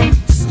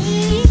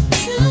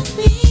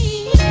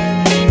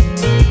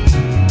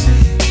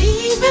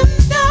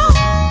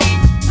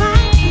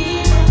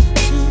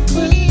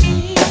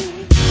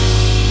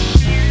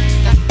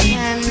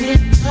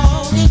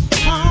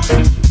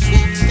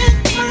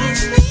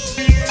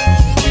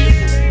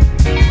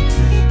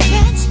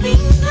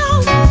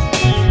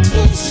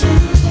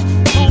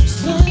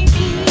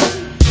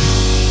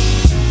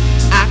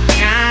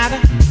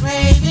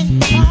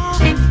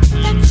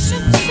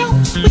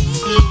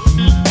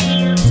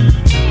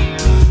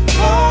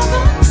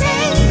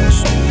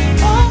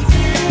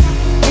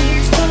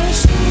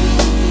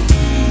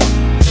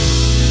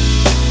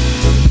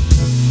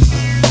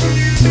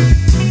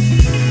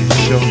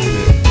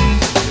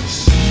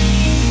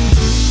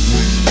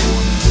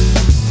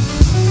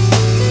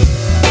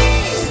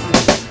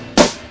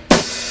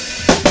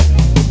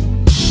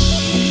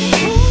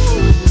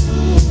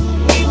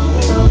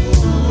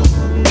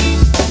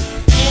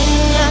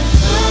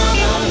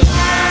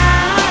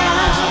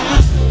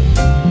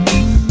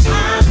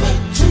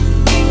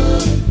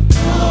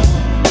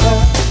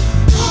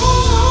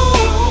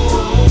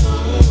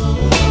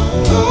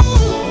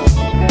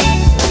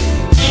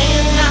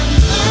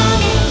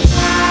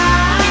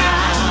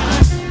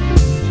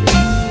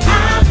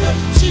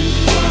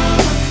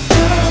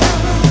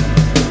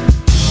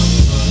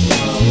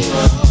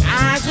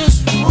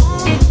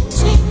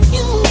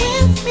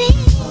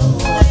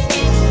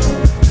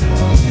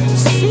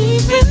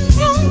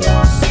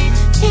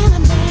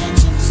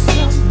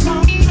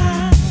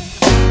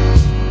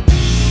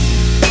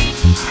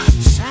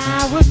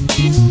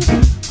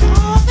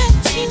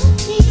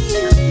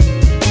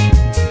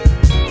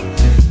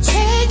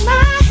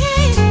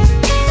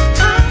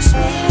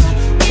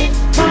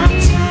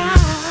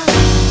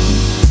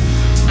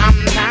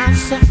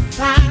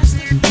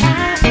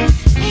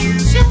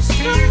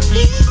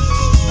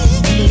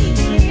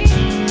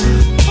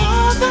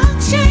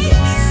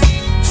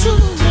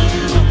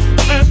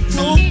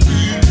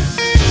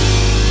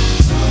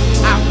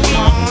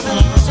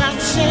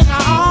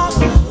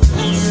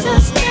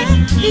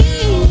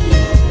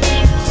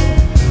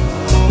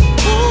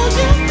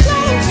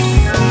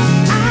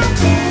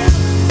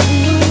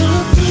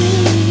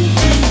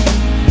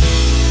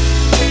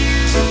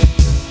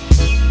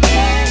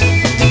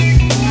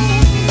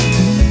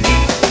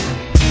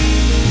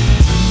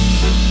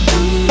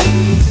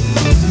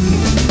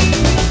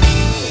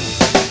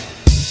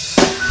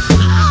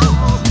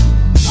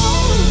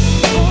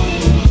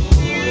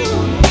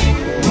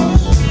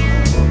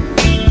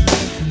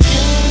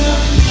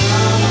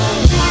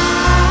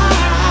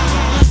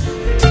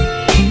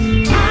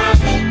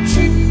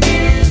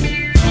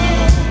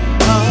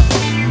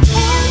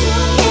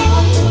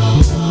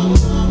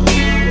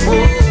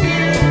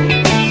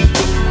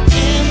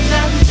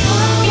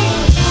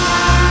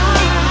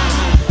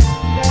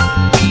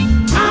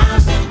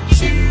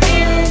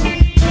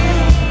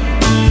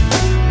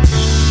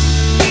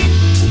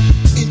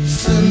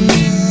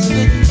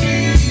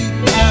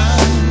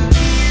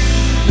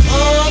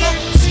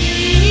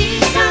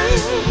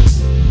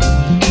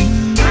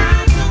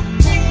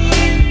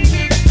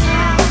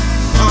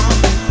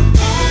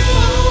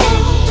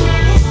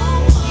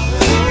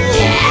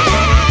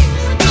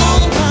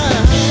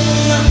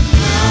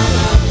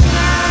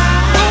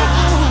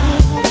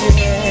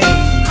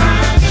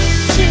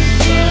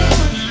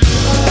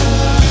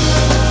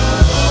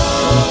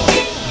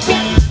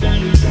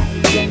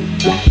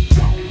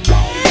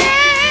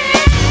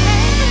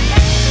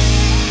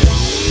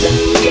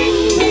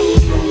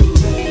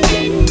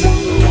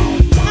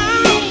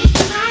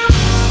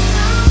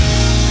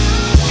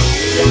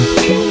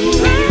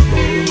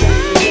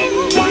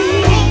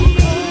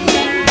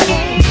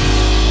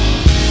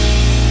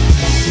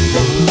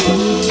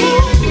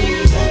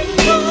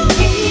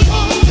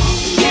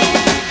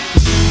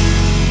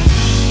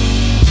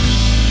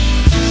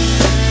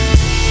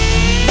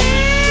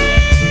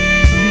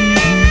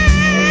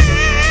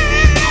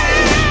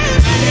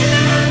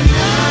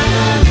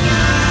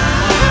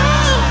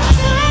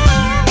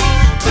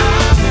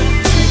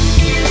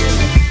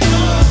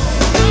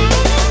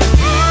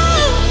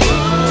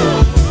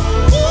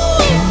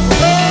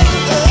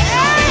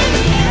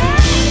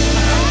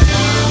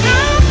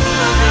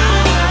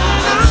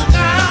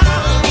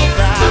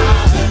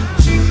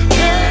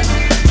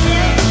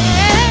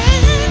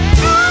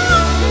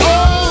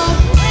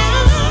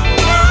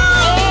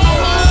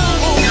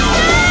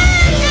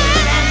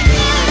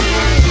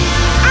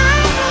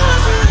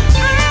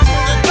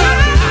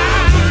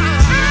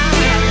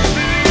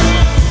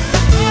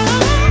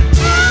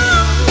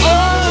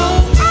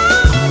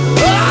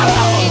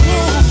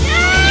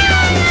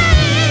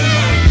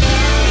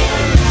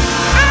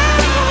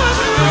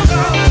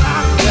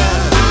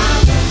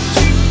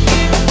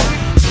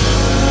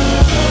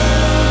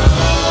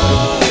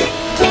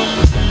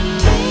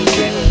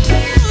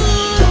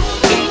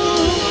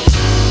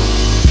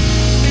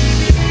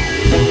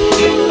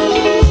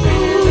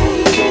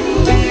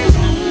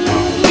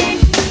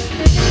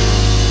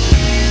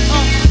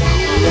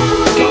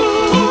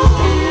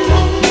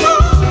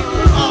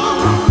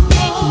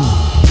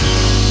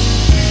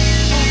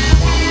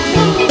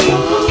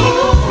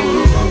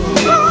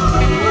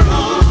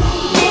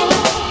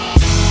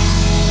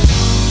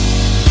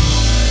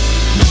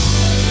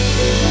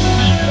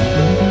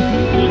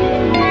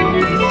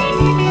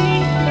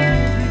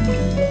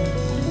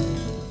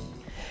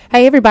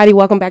Hey, everybody,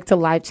 welcome back to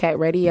Live Chat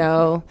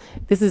Radio.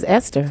 This is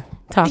Esther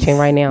talking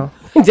right now,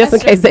 just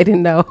in case they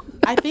didn't know.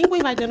 I think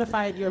we've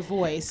identified your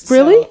voice.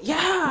 Really? So,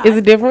 yeah. Is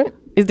it different?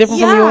 It's different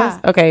from yours?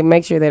 Okay,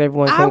 make sure that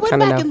everyone I can went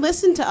kind of back know. and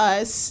listened to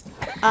us,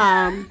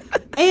 and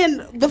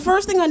the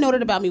first thing I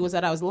noted about me was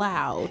that I was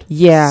loud.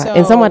 Yeah, So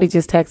and somebody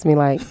just texted me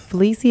like,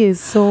 Felicia is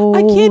so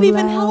I can't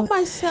even loud. help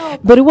myself.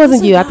 But it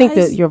wasn't Listen, you. I think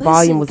guys, that your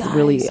volume was listen,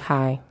 really guys.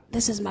 high.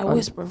 This is my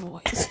whisper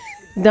voice.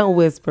 Don't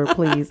whisper,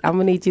 please. I'm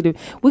going to need you to,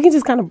 we can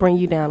just kind of bring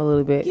you down a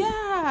little bit.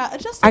 Yeah,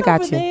 adjust I it got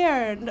over you.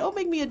 there. Don't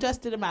make me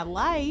adjust it in my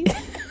life.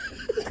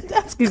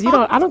 That's Because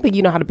I don't think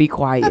you know how to be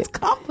quiet. That's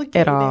complicated.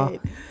 At all.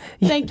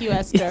 Thank you,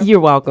 Esther. You're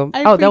welcome.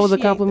 I Oh, that was a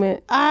appreciate compliment?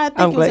 it. I think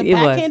I'm it was glad a it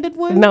was. backhanded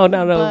one. No, it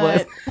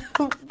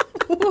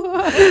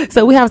was.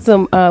 So we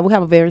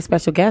have a very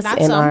special guest Not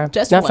in some, our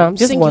just not one. some,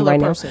 just Singular one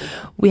right person.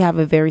 now. We have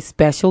a very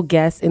special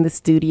guest in the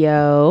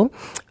studio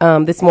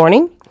this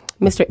morning,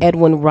 Mr.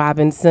 Edwin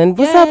Robinson.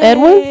 What's up,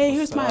 Edwin?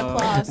 Here's my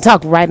applause.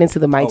 Talk right into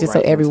the mic, just so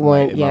right into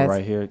everyone. the mic. Am I Yes.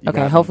 right here? You Okay.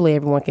 got me? Hopefully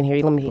everyone can hear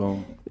you. Let me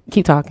Boom.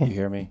 keep talking. You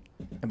hear me?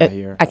 Am I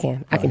here? I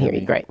can. I can hear you.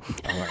 me? Great.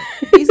 All right.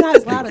 He's not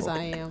as loud as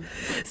I am.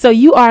 So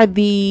you are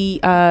the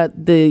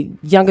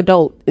young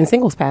adult and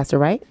singles pastor,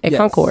 right? At Yes,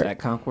 Concord. At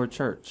Concord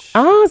Church.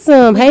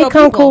 Awesome. Hey, grow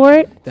people.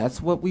 Concord.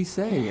 That's what we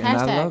say, and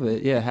Hashtag. I love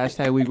it. Yeah,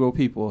 hashtag We Grow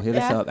People. Hit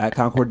us Yeah. up at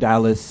Concord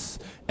Dallas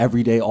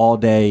every day, all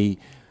day.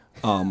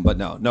 But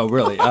no,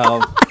 really.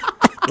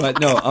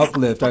 But no,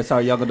 Uplift. That's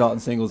our young adult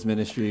and singles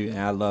ministry, and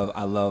I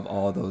love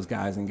all those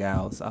guys and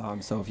gals.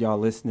 So if y'all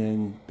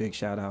listening, big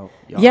shout out.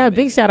 Y'all Yeah,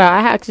 amazing. big shout out. I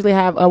actually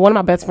have one of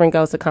my best friend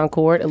goes to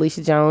Concord,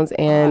 Alicia Jones,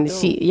 and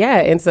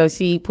and so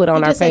she put on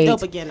You our just said page.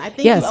 dope again. I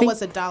think Yeah, you see? owe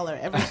us $1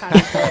 every time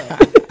you say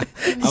it.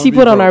 She be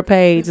put on broke. our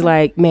page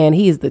like, man,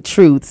 he is the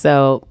truth.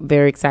 So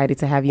very excited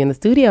to have you in the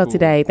studio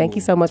today. Thank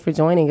you so much for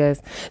joining us.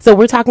 So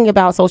we're talking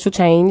about social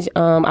change.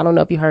 I don't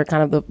know if you heard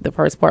kind of the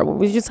first part, but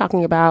we're just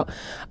talking about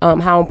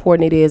how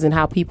important it is and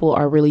how people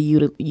are really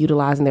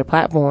utilizing their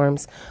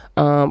platforms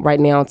right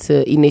now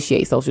to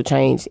initiate social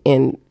change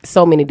in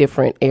so many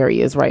different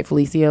areas, right,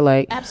 Felicia?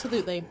 Like,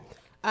 Absolutely.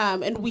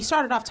 And we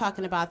started off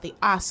talking about the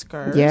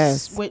Oscars.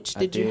 Yes. Which I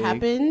did you dig.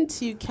 happen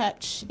to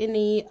catch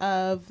any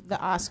of the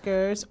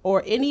Oscars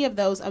or any of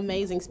those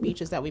amazing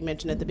speeches that we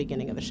mentioned at the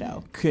beginning of the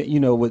show?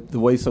 With the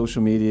way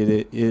social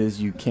media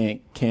is, you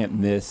can't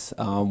miss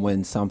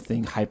when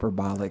something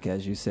hyperbolic,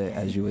 as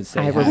you would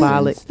say,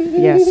 hyperbolic. happens.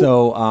 Yes.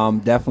 So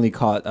definitely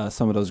caught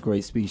some of those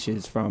great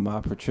speeches from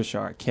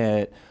Patricia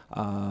Arquette,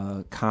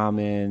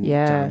 Common,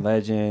 Yeah. John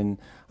Legend,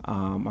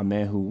 a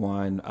man who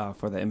won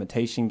for the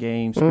Imitation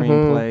Game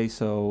screenplay.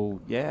 So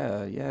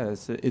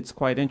it's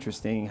quite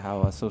interesting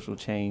how social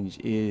change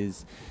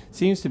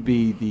seems to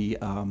be the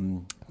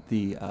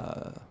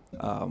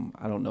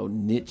I don't know,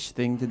 niche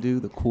thing to do,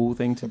 the cool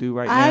thing to do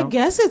right now. I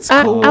guess it's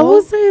cool. I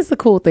would say it's a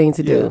cool thing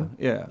to do.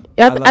 Yeah.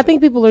 I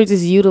think people are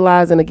just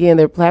utilizing, again,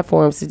 their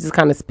platforms to just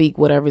kind of speak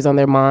whatever's on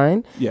their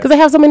mind. Yeah. Because they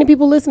have so many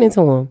people listening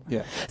to them.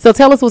 Yeah. So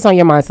tell us what's on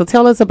your mind. So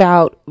tell us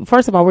about,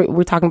 first of all,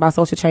 we're talking about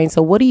social change.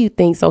 So what do you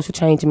think social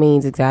change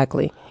means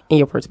exactly in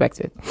your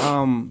perspective?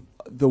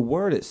 The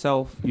word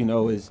itself,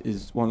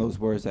 is one of those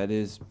words that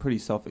is pretty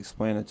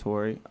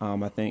self-explanatory.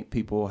 I think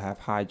people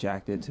have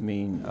hijacked it to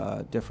mean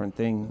different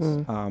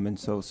things. And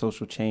so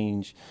social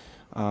change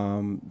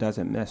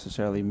doesn't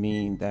necessarily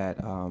mean that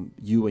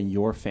you and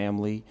your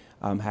family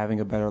having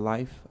a better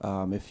life.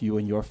 If you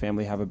and your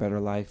family have a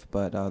better life,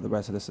 but the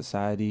rest of the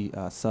society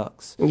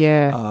sucks,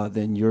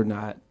 then you're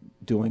not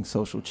doing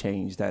social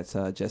change. That's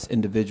just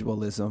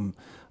individualism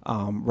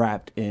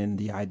wrapped in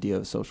the idea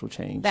of social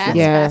change. That's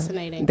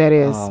fascinating. That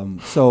is.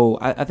 So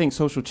I think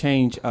social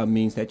change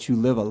means that you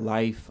live a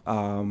life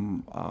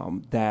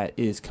that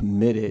is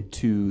committed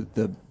to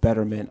the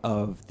betterment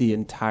of the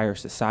entire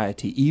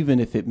society, even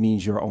if it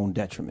means your own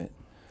detriment.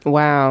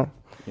 Wow.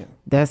 Yeah.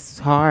 That's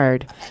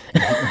hard.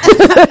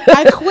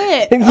 I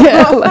quit.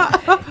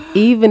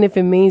 Even if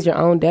it means your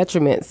own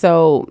detriment.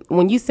 So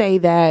when you say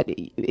that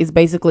it's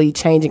basically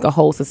changing a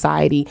whole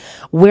society,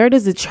 where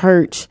does the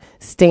church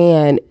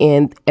stand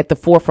at the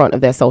forefront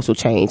of that social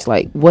change?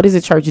 Like, what is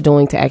the church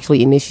doing to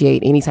actually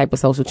initiate any type of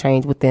social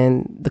change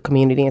within the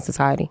community and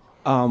society?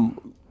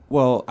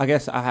 Well, I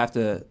guess I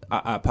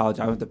apologize.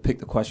 I have to pick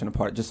the question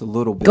apart just a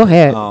little bit. Go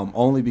ahead.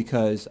 Only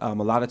because a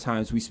lot of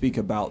times we speak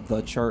about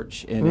the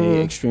church in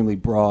a extremely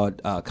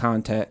broad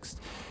context.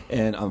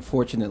 And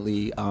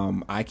unfortunately,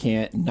 I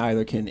can't,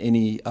 neither can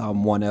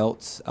anyone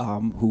else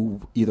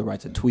who either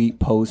writes a tweet,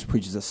 posts,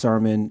 preaches a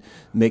sermon,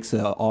 makes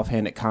an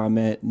offhanded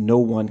comment. No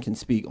one can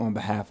speak on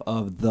behalf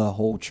of the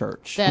whole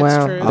church.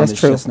 That's true. That's it's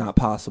true. just not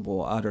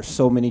possible. There's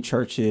so many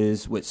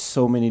churches with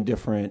so many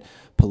different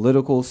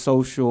political,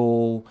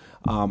 social,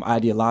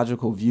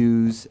 ideological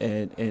views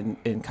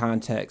and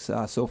contexts.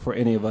 So for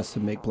any of us to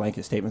make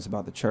blanket statements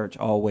about the church,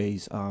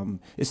 always,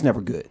 it's never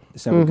good.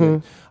 It's never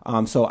good.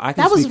 So I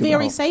can. That was speak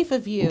very about, safe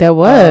of you. That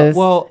was.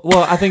 Well,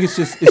 I think it's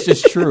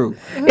just true.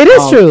 It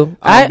is true.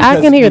 I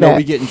Because, can hear that.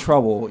 We get in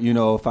trouble,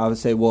 if I would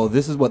say, well,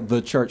 this is what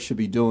the church should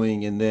be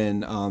doing, and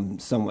then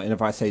and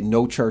if I say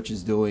no church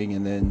is doing,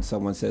 and then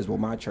someone says, well,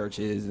 my church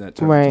is, and that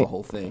church is the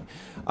whole thing.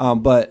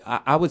 But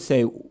I would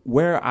say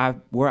what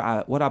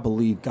I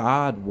believe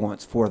God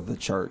wants for the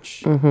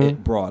church,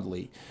 it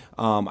broadly.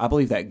 I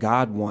believe that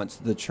God wants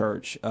the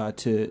church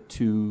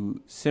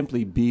to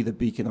simply be the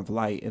beacon of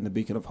light and the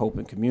beacon of hope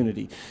and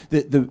community.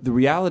 The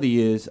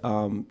reality is,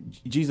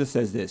 Jesus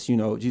says this.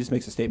 Jesus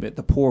makes a statement: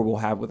 "The poor will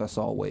have with us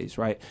always."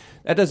 Right?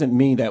 That doesn't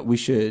mean that we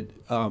should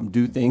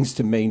do things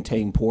to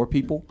maintain poor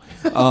people.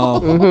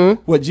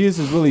 What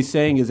Jesus is really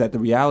saying is that the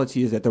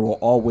reality is that there will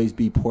always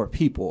be poor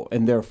people,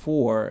 and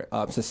therefore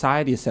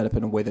society is set up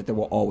in a way that there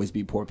will always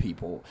be poor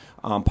people.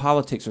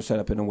 Politics are set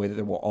up in a way that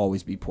there will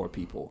always be poor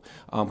people.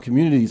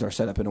 Communities are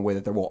set up in a way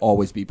that there will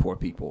always be poor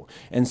people.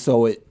 And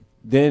so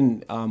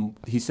then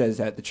he says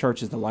that the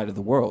church is the light of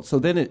the world. So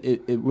then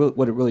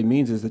what it really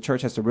means is the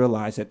church has to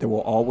realize that there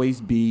will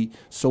always be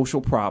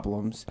social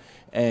problems,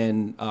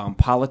 and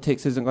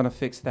politics isn't going to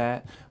fix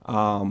that.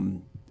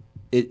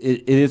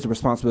 It is the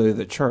responsibility of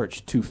the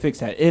church to fix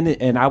that.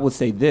 And I would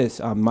say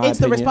this, my it's opinion,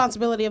 the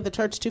responsibility of the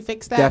church to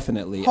fix that?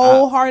 Definitely.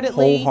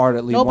 Wholeheartedly?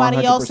 Nobody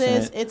 100%.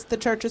 else's? It's the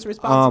church's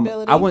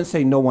responsibility? I wouldn't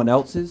say no one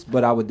else's,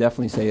 but I would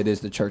definitely say it is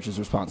the church's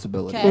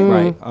responsibility. Okay.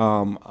 Right.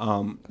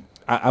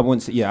 I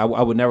wouldn't say, I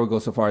would never go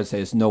so far as to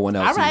say it's no one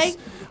else's.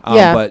 All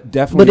right. But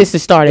definitely. But it's the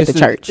start at the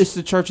church. It's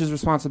the church's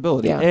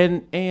responsibility. Yeah.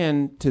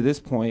 And to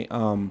this point,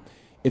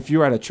 if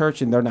you're at a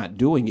church and they're not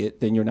doing it,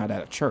 then you're not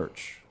at a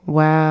church.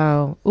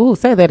 Wow. Ooh,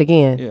 say that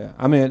again. Yeah.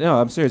 I mean,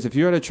 no, I'm serious. If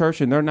you're at a church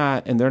and they're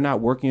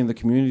not working in the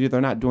community, they're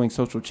not doing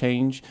social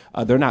change,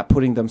 they're not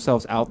putting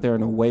themselves out there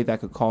in a way that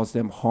could cause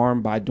them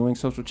harm by doing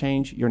social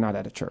change, you're not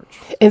at a church.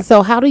 And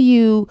so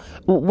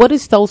what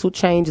does social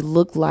change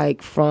look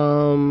like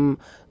from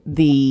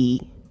the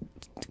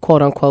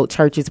quote unquote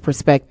church's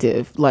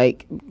perspective?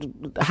 Like,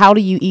 how do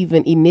you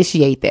even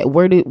initiate that?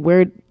 Where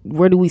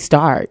do we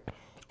start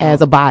as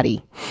a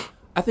body?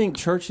 I think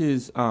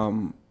churches,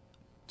 to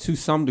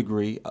some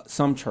degree,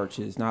 some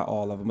churches, not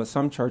all of them, but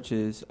some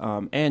churches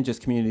and just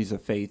communities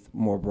of faith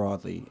more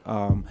broadly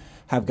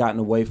have gotten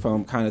away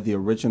from kind of the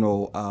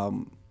original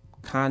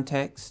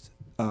context.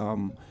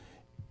 And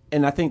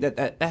I think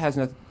that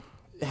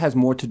has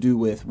more to do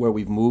with where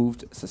we've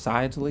moved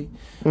societally.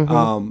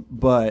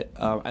 But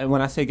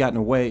when I say gotten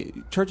away,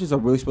 churches are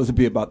really supposed to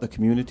be about the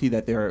community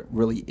that they're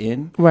really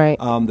in. Right.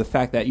 The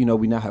fact that,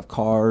 we now have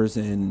cars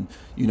and,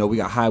 we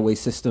got highway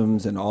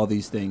systems and all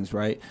these things,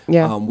 right?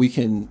 Yeah. We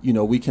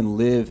can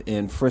live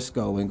in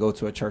Frisco and go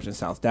to a church in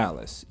South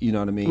Dallas. You know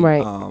what I mean?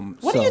 Right.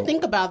 What do you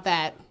think about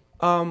that?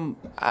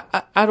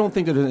 I don't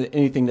think there's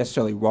anything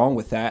necessarily wrong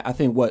with that. I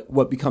think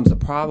what becomes a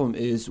problem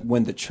is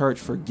when the church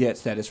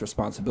forgets that its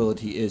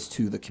responsibility is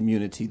to the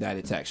community that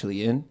it's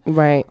actually in.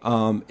 Right.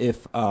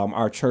 If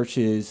our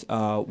churches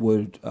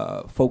would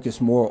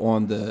focus more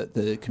on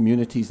the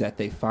communities that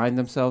they find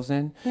themselves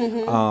in,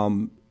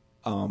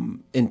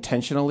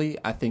 intentionally,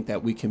 I think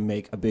that we can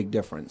make a big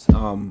difference.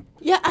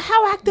 Yeah,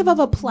 how active of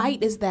a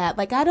plight is that?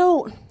 Like,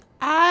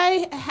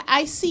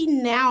 I see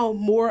now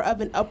more of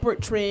an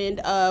upward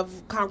trend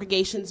of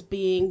congregations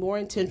being more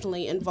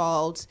intentionally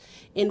involved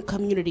in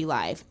community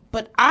life.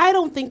 But I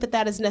don't think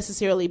that has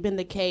necessarily been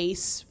the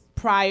case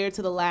prior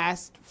to the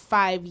last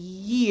 5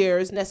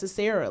 years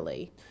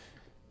necessarily.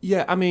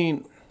 Yeah, I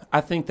mean, I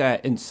think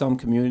that in some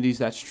communities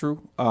that's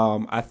true.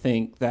 I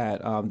think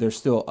that there's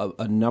still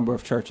a number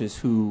of churches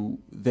who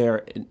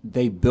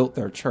they built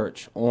their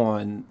church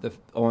on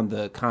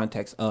the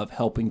context of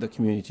helping the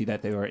community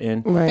that they are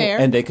in, right. Fair.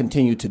 And they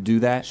continue to do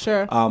that.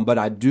 Sure. But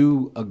I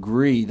do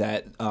agree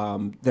that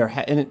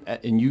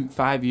in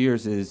 5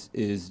 years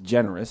is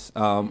generous.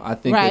 I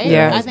think right. that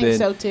there I has think been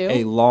so too.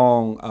 a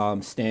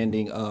long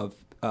standing of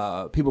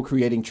people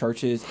creating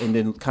churches and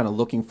then kind of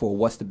looking for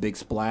what's the big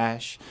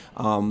splash.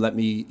 While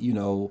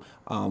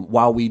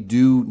we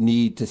do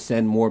need to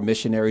send more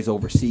missionaries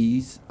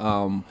overseas,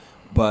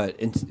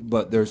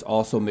 but there's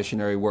also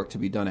missionary work to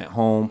be done at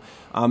home.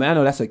 And I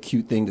know that's a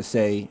cute thing to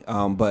say,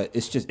 but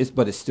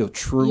it's still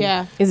true.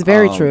 Yeah, it's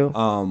very true.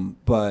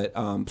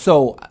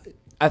 So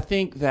I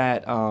think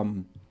that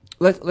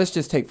let's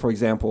just take, for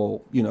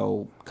example,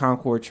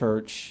 Concord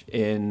Church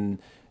in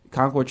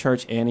Concord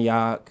Church,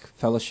 Antioch,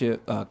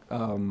 Fellowship.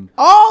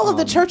 All of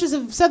the churches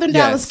of Southern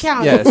Dallas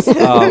County. Yes.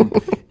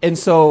 And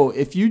so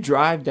if you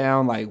drive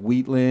down like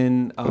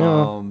Wheatland,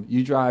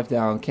 you drive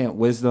down Camp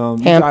Wisdom,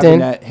 you drive in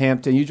that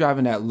Hampton, you drive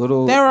in that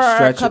little there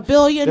are stretch. a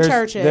kabillion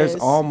churches.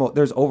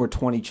 There's over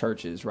 20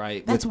 churches,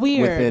 right? That's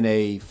weird. Within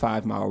a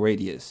 5-mile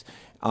radius.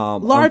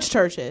 Large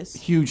churches.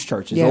 Huge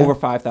churches, yeah. over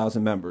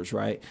 5,000 members,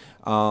 right?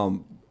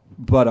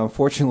 But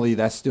unfortunately,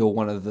 that's still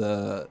one of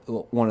the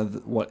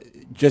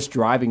just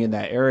driving in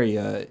that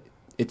area,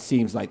 it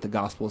seems like the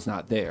gospel is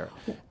not there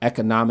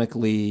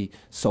economically,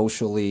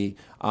 socially.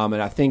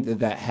 And I think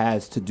that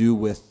has to do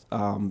with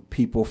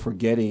people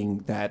forgetting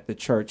that the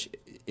church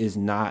is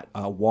not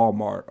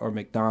Walmart or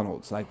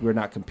McDonald's. Like, we're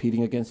not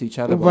competing against each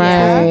other, but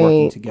Right. we're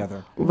working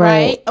together.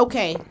 Right.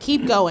 Okay.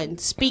 Keep going.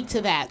 Speak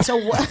to that.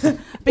 So,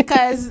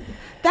 because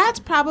that's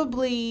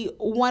probably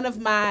one of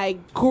my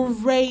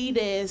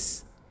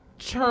greatest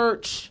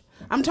church.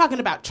 I'm talking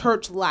about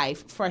church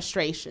life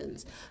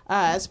frustrations,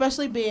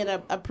 especially being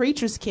a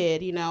preacher's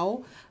kid. You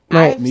know.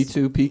 Right. Me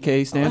too.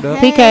 PK, stand up.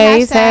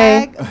 PKs,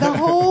 hey. The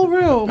whole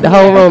room. The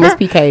whole room is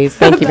PKs.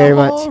 Thank you very The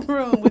much. whole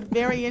room with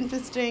very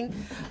interesting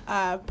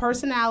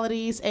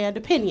personalities and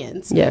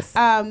opinions. Yes.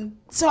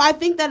 So I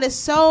think that is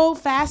so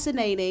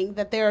fascinating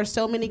that there are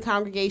so many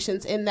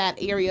congregations in that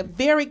area,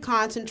 very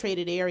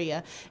concentrated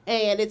area.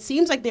 And it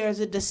seems like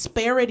there's a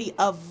disparity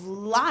of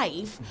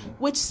life,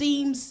 which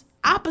seems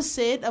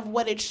opposite of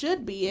what it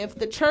should be if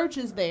the church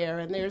is there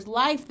and there's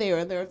life there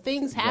and there are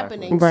things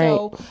happening. Right.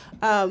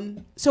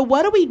 So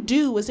what do we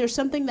do? Is there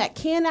something that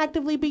can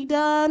actively be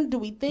done? Do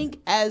we think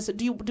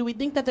do we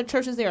think that the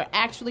churches there are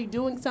actually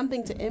doing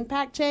something to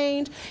impact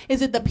change?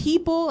 Is it the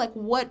people? Like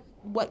what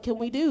can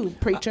we do,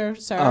 preacher,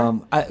 sir?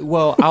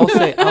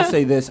 I'll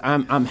say this.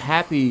 I'm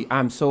happy.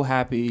 I'm so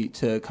happy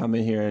to come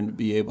in here and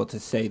be able to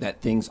say that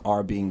things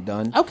are being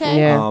done. Okay.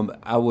 Yeah.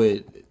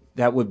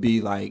 That would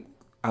be like,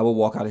 I would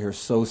walk out of here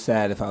so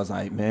sad if I was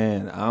like,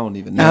 man, I don't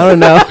even know. I don't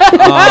know.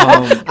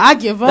 I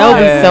give up. That would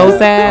be so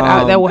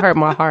sad. That would hurt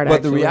my heart. But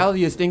actually. the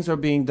reality is things are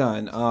being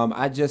done.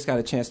 I just got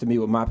a chance to meet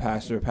with my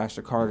pastor,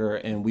 Pastor Carter,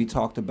 and we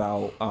talked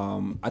about,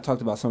 I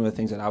talked about some of the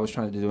things that I was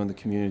trying to do in the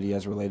community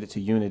as related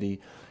to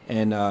unity.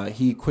 And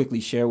he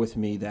quickly shared with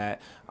me that,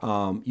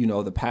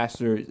 the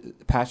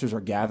pastors are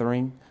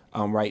gathering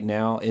right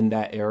now in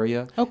that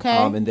area. Okay.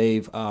 And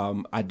they've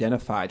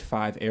identified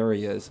 5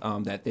 areas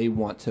that they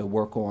want to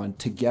work on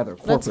together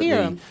Let's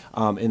hear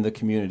corporately in the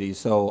community.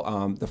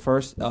 So the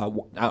first, I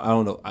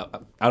don't know,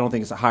 I don't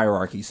think it's a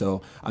hierarchy,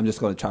 so I'm just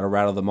going to try to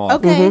rattle them off.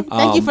 Okay.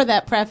 Thank you for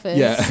that preface.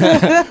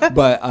 Yeah.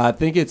 But I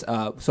think it's,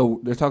 so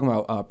they're talking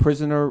about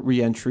prisoner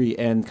reentry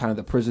and kind of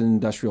the prison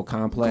industrial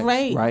complex.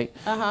 Great. Right?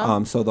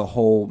 Uh-huh. So the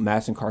whole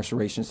mass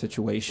incarceration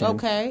situation.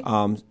 Okay.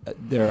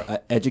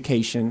 Their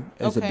education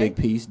is a Okay. big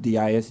piece.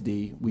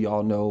 DISD. We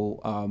all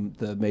know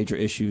the major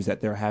issues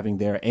that they're having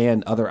there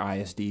and other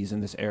ISDs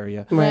in this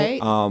area. Right.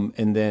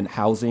 And then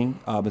housing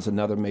is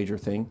another major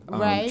thing.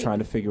 Right. Trying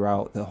to figure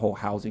out the whole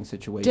housing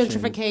situation.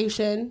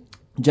 Gentrification,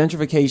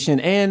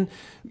 and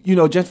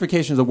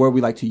gentrification is a word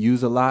we like to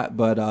use a lot,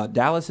 but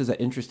Dallas is an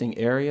interesting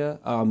area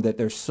that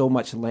there's so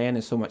much land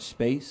and so much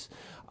space.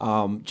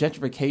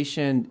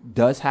 Gentrification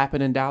does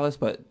happen in Dallas,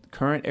 but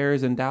current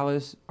areas in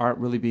Dallas aren't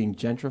really being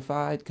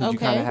gentrified because you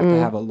kind of have to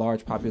have a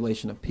large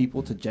population of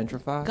people to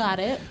gentrify. Got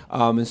it.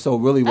 And so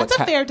really That's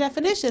a fair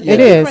definition. It Thank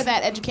you is. for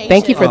that education.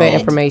 Thank you for that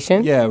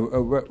information. Yeah,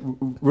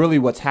 really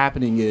what's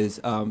happening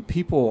is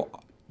people,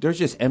 there's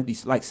just empty,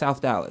 like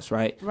South Dallas,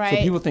 right? Right.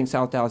 So people think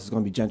South Dallas is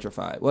going to be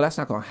gentrified. Well, that's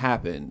not going to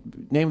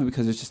happen, namely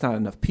because there's just not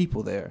enough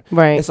people there.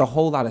 Right. It's a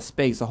whole lot of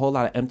space, a whole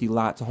lot of empty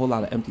lots, a whole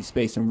lot of empty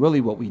space. And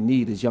really what we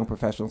need is young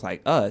professionals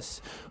like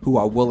us who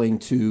are willing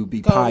to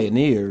be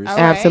pioneers. All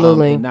right.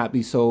 Absolutely. And not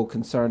be so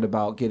concerned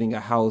about getting a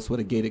house with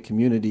a gated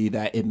community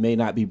that it may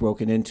not be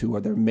broken into,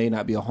 or there may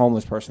not be a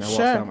homeless person that walks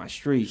down my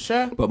street.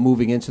 Sure. But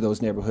moving into those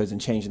neighborhoods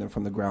and changing them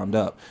from the ground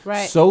up.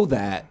 Right. So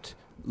that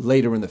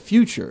later in the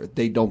future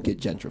they don't get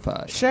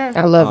gentrified. Sure.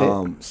 I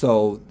love it.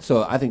 So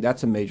I think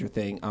that's a major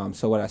thing.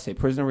 So what I say,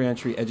 prisoner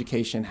reentry,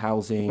 education,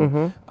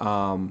 housing,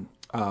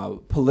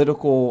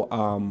 political,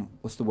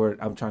 what's the word?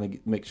 I'm trying to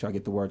make sure I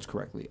get the words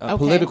correctly.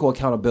 Political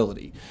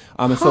accountability.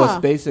 And so it's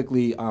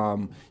basically,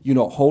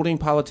 holding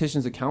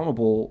politicians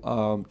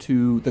accountable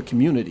to the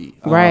community.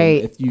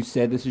 Right. If you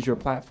said this is your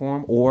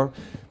platform, or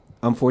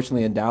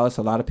unfortunately in Dallas,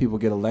 a lot of people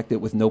get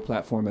elected with no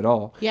platform at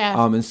all.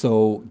 Yeah. And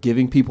so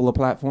giving people a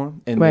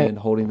platform and then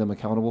holding them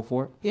accountable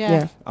for it.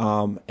 Yeah.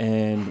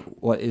 And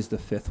what is the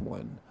 5th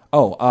one?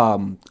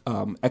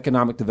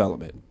 Economic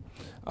development.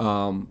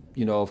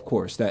 Of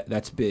course,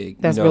 that's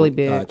big. That's really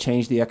big.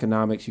 Change the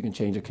economics, you can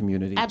change a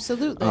community.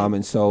 Absolutely.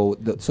 And so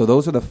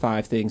those are the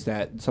 5 things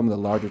that some of the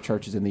larger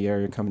churches in the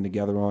area are coming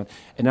together on.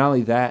 And not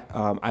only that,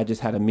 I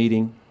just had a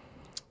meeting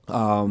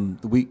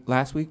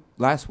last week,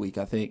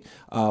 I think,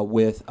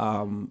 with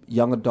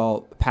young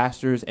adult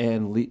pastors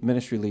and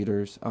ministry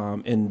leaders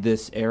in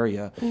this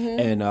area,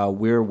 and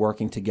we're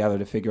working together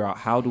to figure out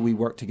how do we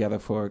work together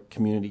for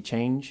community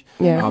change,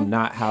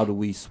 not how do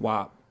we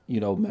swap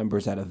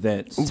members at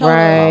events.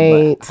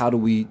 Right. But how do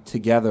we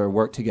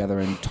work together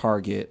and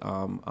target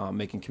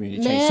making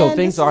community change? Man, So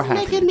things this are is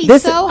happening. making me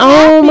This- so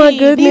oh, happy. my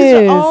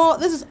goodness.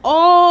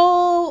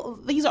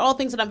 These are all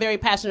things that I'm very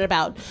passionate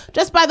about.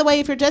 Just by the way,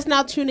 if you're just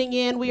now tuning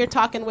in, we are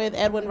talking with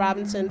Edwin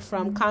Robinson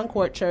from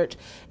Concord Church.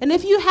 And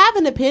if you have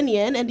an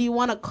opinion and you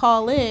want to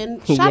call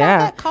in, shout out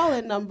that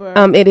call-in number.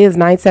 It is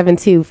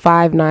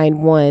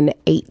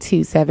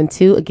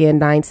 972-591-8272. Again,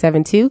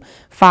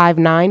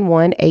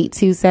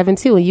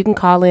 972-591-8272. And you can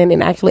call in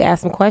and actually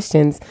ask some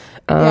questions.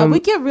 We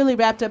get really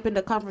wrapped up in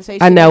the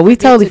conversation. I know. We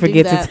totally do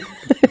forget that. to.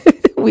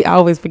 We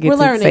always forget We're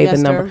to learning, say the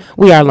Esther. number.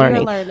 We are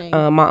learning. learning.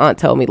 My aunt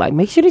told me, like,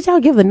 make sure that y'all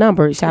give the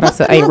number. Shout out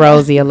to Aunt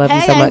Rosie. I love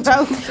you so much.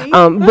 Rosie.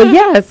 But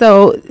yeah,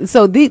 so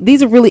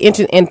these are really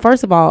interesting. And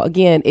first of all,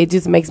 again, it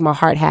just makes my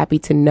heart happy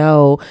to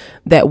know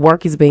that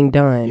work is being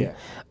done. Yeah.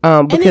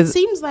 And it Because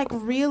seems like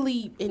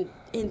really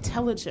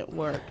intelligent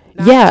work.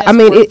 Not yeah, just I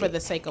mean, work for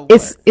the sake of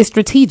work. it's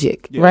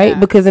strategic, right?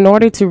 Because in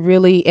order to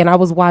really, and I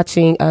was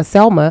watching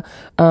Selma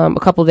a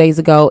couple of days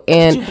ago,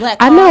 and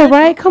I know,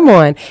 right? Come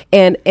on,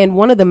 and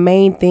one of the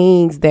main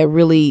things that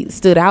really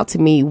stood out to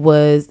me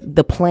was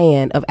the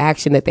plan of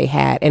action that they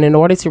had. And in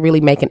order to really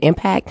make an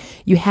impact,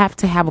 you have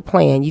to have a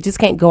plan. You just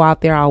can't go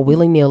out there all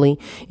willy nilly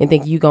and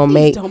think you're gonna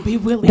make. Don't be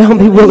willy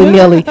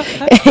nilly,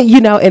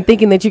 and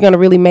thinking that you're gonna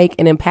really make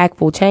an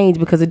impactful change,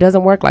 because it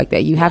doesn't work like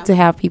that. You have to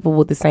have people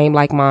with the same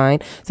like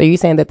mind. So you're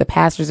saying that the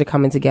pastors are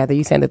coming together.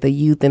 You're saying that the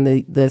youth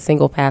and the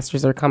single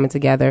pastors are coming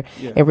together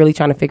and really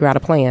trying to figure out a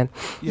plan.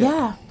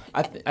 Yeah.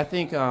 I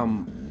think,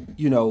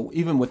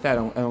 even with that,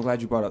 I'm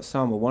glad you brought up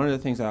Selma. One of the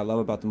things that I love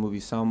about the movie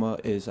Selma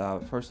is,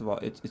 first of all,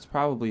 it's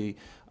probably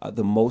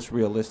the most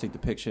realistic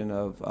depiction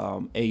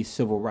of a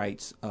civil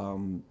rights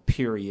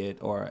period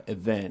or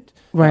event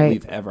that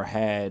we've ever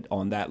had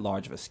on that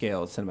large of a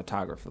scale,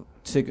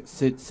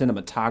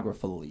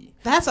 cinematographically.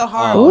 That's a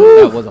hard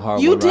word. That was a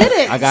hard You word. did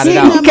it. I got it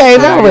out. You came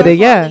out with it,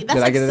 yeah.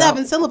 That's like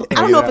 7 syllables. I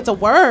don't know if it's a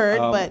word,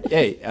 but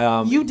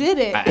you did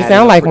it. It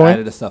sounded like one. I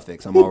added a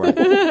suffix. I'm all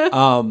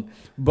right.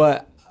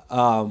 But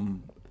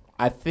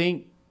I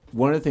think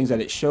one of the things that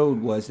it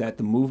showed was that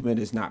the movement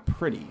is not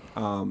pretty,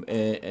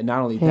 and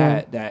not only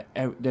that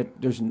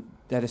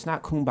it's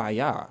not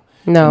kumbaya.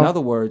 No. In other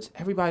words,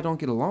 everybody don't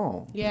get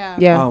along.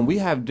 Yeah. We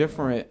have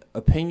different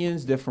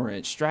opinions,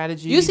 different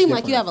strategies. You seem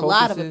like you have different a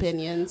lot of focuses.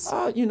 opinions.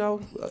 You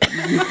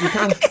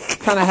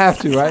kind of have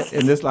to, right,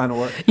 in this line of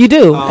work. You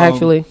do,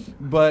 actually.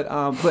 But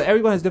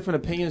everyone has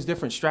different opinions,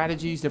 different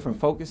strategies,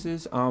 different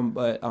focuses.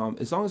 But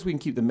as long as we can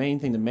keep the main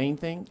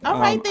thing. All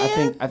right,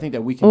 then. I think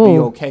that we can be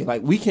okay.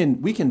 Like we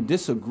can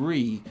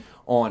disagree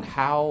on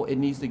how it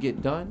needs to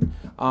get done,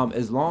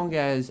 as long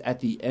as at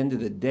the end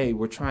of the day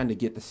we're trying to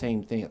get the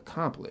same thing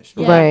accomplished.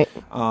 Right.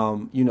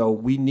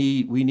 We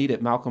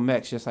needed Malcolm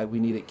X just like we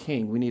needed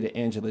King. We needed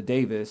Angela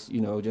Davis,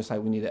 just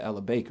like we needed Ella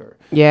Baker.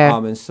 Yeah.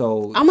 And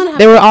so I'm gonna have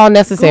they were all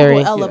necessary.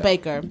 Google Ella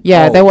Baker.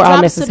 Yeah, they were all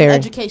Drop necessary. some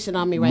education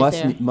on me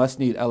there. Must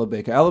need Ella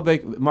Baker. Ella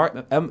Baker.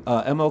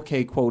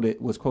 MLK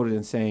was quoted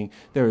in saying,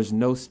 "There is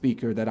no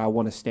speaker that I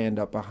want to stand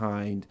up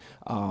behind."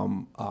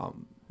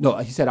 No,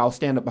 he said, "I'll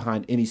stand up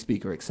behind any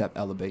speaker except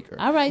Ella Baker."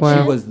 All right,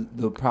 Wow. She was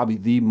probably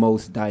the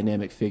most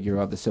dynamic figure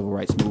of the civil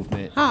rights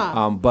movement.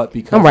 Huh. But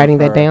because I'm writing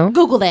of that her- down.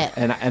 Google that.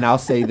 And I'll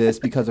say this,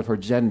 because of her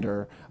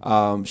gender,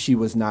 she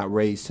was not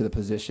raised to the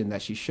position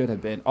that she should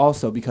have been.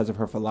 Also, because of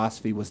her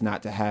philosophy was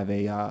not to have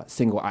a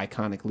single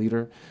iconic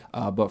leader,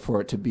 but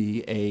for it to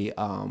be a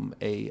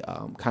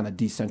kind of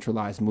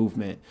decentralized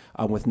movement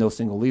with no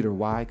single leader.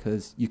 Why?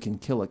 Because you can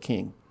kill a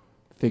king.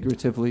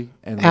 Figuratively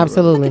and literally.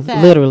 Absolutely, Look at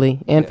that. literally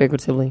and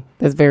figuratively.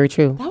 That's very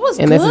true. That was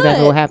and good. that's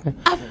exactly what happened.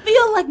 I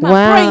feel like my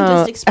Wow. brain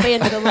just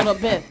expanded a little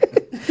bit.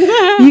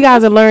 You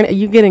guys are learning.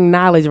 You're getting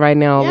knowledge right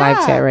now on Yeah.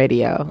 Live Chat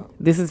Radio.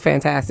 This is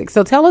fantastic.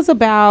 So tell us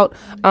about.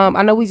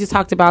 I know we just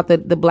talked about the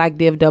Black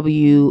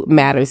DFW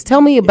matters.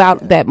 Tell me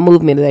about that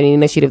movement, that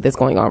initiative that's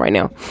going on right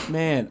now.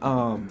 Man,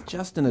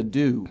 Justin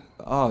Adu.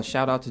 Oh,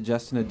 shout out to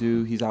Justin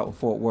Adu. He's out in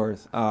Fort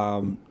Worth.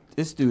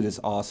 This dude is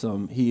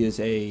awesome. He is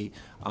a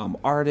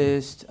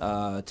artist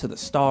to the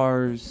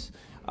stars.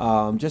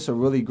 Just a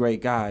really great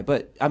guy.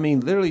 But I mean,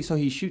 literally, so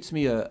he shoots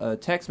me a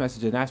text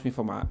message and asks me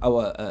for my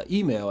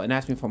email and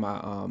asked me for my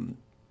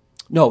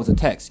no, it was a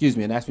text. Excuse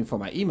me, and asked me for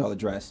my email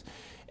address.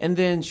 And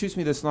then shoots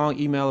me this long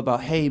email about,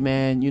 hey,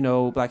 man,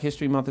 Black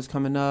History Month is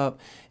coming up.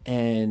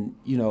 And,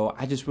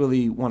 I just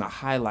really want to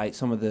highlight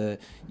some of the,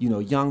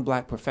 young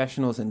black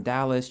professionals in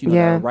Dallas, that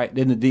are right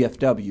in the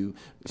DFW,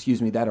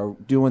 that are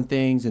doing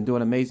things and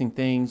doing amazing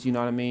things. You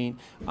know what I mean?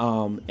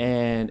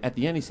 And at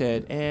the end, he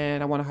said,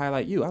 and I want to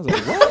highlight you. I was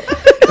like, what?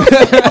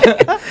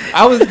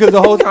 Because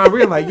the whole time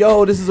reading, like,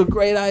 yo, this is a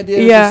great idea.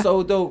 This is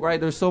so dope, right?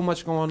 There's so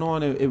much going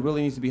on. It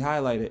really needs to be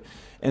highlighted.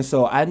 And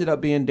so I ended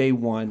up being day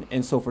one.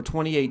 And so for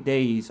 28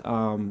 days,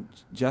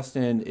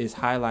 Justin is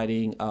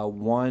highlighting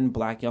one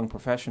black young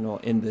professional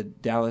in the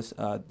Dallas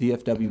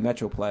DFW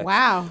Metroplex.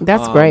 Wow.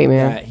 That's great,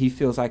 man. That he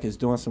feels like is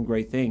doing some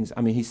great things.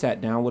 I mean, he sat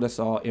down with us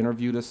all,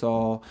 interviewed us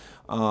all.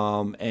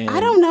 And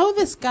I don't know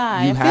this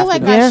guy. you I have feel to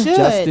like know I should.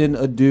 Justin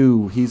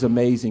Adu. He's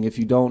amazing. If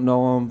you don't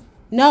know him,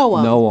 know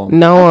him. know him.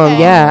 No, Okay.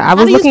 yeah. I How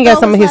was do you looking at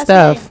spell some of his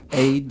last stuff.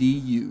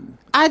 ADU.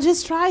 I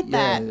just tried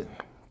that. Yeah.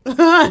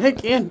 I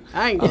can't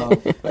find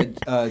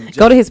it.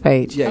 Go to his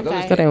page. Yeah,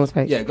 Okay. Go to Edwin's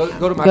page. Yeah, go to my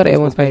Go to Facebook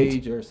Edwin's page.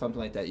 page or something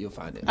like that. You'll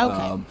find it.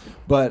 Okay.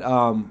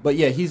 But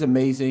yeah, he's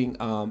amazing.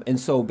 And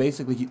so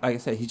basically, like I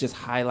said, he's just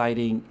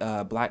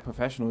highlighting black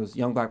professionals,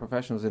 young black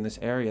professionals in this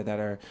area that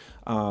are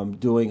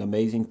doing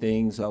amazing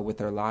things with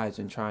their lives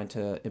and trying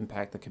to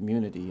impact the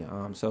community.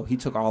 So he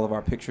took all of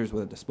our pictures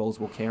with a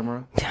disposable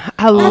camera.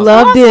 I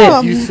loved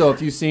awesome. it.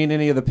 If you've seen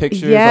any of the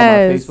pictures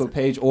Yes. on my Facebook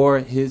page or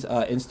his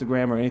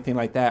Instagram or anything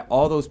like that,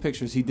 all those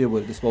pictures he did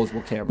with a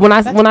disposable camera. When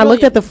I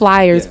looked at the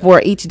flyers Yeah.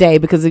 for each day,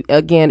 because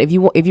again, if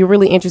you're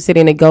really interested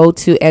in it, go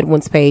to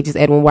Edwin's page. It's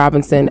Edwin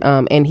Robinson,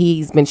 and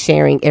he's been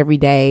sharing every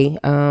day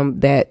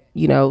that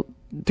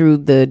through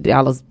the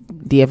Dallas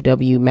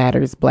DFW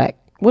Matters Black.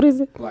 What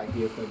is it? Black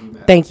DFW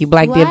Matters. Thank you,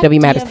 Black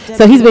DFW Matters. DFW.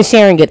 So he's been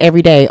sharing it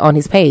every day on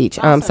his page.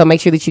 Awesome. So make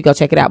sure that you go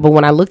check it out. But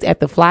when I looked at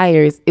the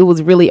flyers, it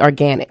was really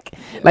organic.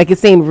 Like it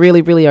seemed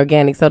really, really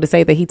organic. So to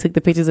say that he took the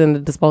pictures in the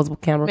disposable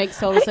camera Makes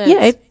total sense.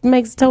 Yeah, it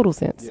makes total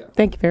sense. Yeah.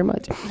 Thank you very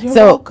much. You're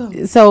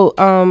welcome. So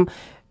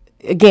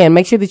again,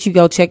 make sure that you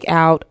go check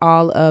out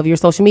all of your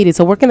social media.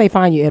 So where can they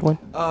find you, Edwin?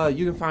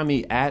 You can find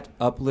me at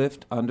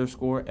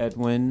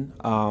uplift_Edwin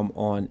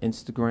on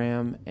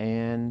Instagram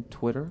and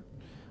Twitter.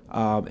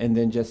 And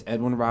then just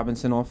Edwin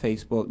Robinson on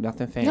Facebook.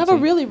 Nothing fancy. You have a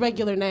really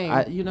regular name.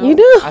 You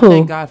do. I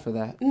thank God for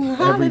that.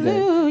 Every day.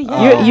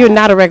 Hallelujah. You're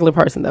not a regular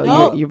person though.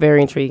 No. You're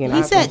very intriguing.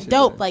 He said appreciate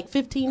dope that. like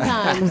 15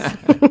 times.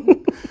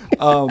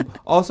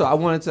 Also, I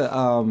wanted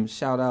to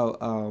shout out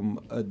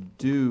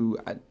Adu.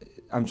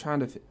 I'm trying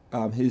to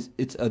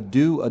it's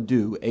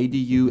Adu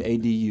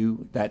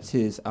ADU. That's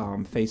his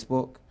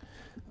Facebook.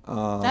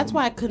 That's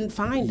why I couldn't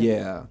find him.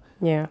 Yeah.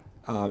 Yeah.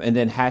 And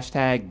then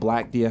hashtag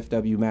Black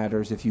DFW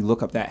Matters. If you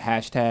look up that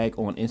hashtag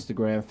on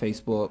Instagram,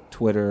 Facebook,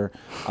 Twitter,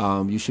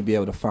 you should be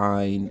able to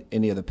find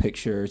any of the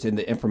pictures and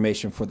the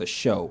information for the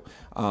show.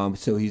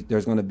 So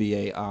there's going to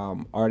be a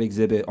art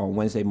exhibit on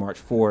Wednesday,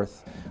 March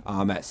 4th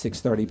at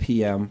 6:30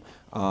 p.m.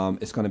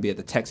 It's going to be at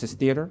the Texas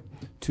Theater,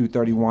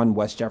 231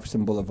 West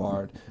Jefferson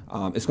Boulevard.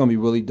 It's going to be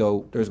really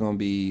dope. There's going to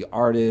be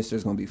artists.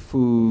 There's going to be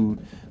food.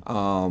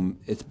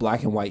 It's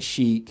black and white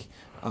chic.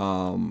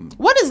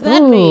 What does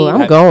that Ooh, mean?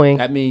 I'm going.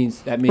 That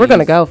means We're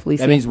gonna go,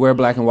 Felicia. That means wear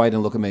black and white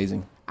and look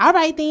amazing. All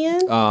right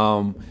then.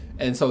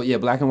 And so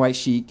black and white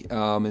chic.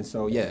 And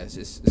so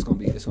it's gonna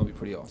be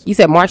pretty awesome. You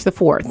said March the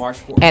 4th. March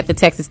 4th At the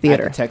Texas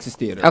Theater. At the Texas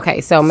Theater.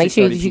 Okay, so make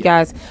sure that 6:30 you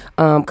guys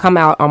come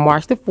out on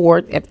March the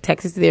 4th at the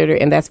Texas Theater,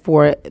 and that's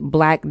for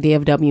Black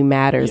DFW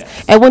Matters.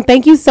 Yes. Edwin,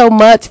 thank you so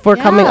much for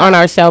coming Yeah. on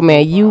our show,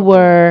 man. You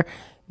were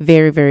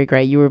very, very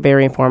great. You were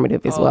very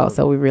informative as well,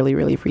 so we really,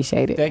 really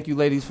appreciate it. Thank you,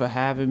 ladies, for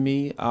having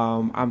me.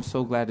 I'm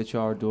so glad that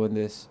y'all are doing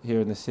this here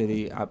in the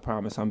city. I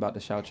promise I'm about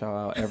to shout y'all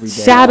out every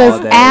day. Shout all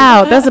us day.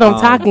 out. That's what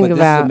I'm talking but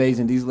about. This is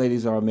amazing. These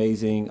ladies are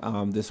amazing.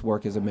 This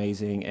work is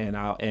amazing,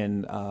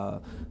 and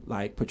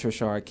like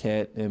Patricia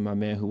Arquette and my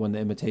man who won the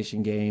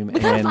Imitation Game. We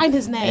gotta find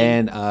his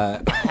name.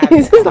 And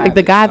This is like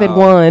the guy that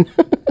won.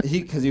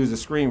 Because he was a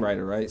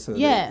screenwriter, right? So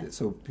Yeah.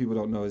 so people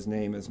don't know his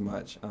name as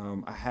much.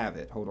 I have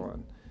it. Hold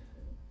on.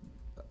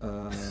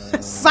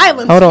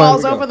 Silence Hold on.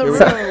 falls Here we over the go.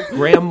 room.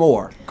 Graham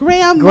Moore.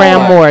 Graham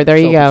Graham Moore. Moore. There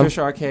you So go.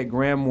 Patricia Arquette,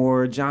 Graham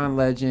Moore, John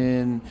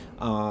Legend,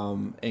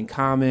 and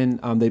Common.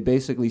 They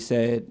basically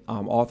said,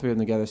 all three of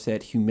them together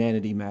said,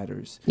 humanity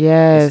matters.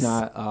 Yes. It's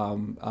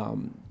not.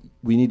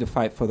 We need to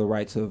fight for the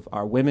rights of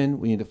our women.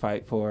 We need to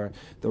fight for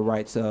the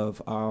rights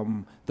of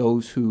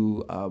those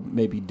who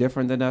may be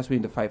different than us. We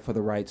need to fight for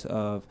the rights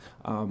of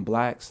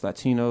blacks,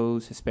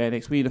 Latinos,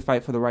 Hispanics. We need to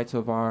fight for the rights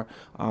of our,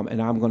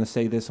 and I'm going to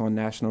say this on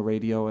national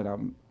radio,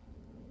 and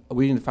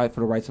we need to fight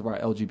for the rights of our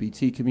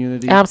LGBT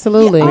community.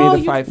 Absolutely. Yeah. We Oh,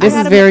 need to fight for, This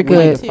is very We need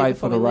good. to fight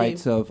for the Before we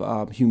rights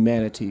of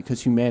humanity,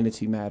 because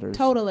humanity matters.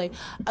 Totally.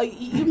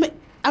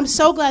 I'm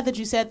so glad that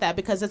you said that,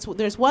 because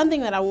there's one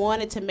thing that I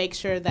wanted to make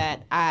sure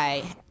that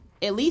I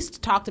at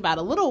least talked about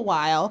a little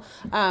while.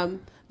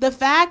 The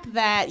fact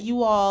that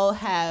you all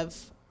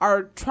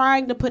are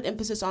trying to put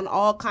emphasis on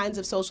all kinds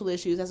of social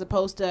issues as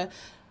opposed to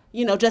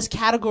just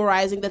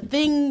categorizing the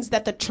things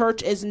that the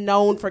church is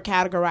known for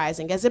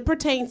categorizing as it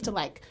pertains to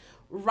like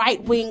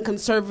right-wing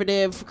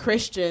conservative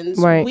Christians.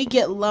 Right. We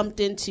get lumped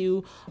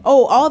into,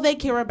 all they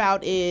care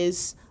about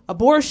is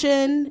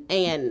abortion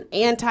and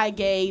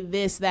anti-gay,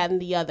 this, that, and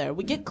the other.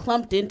 We get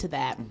clumped into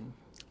that.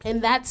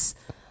 And that's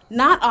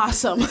not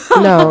awesome.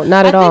 No,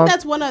 not at all. I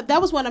think that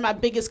was one of my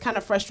biggest kind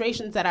of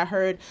frustrations that I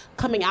heard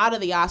coming out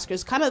of the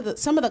Oscars. Kind of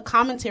some of the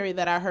commentary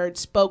that I heard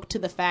spoke to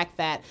the fact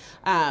that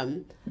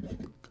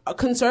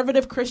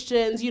conservative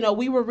Christians,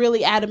 we were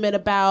really adamant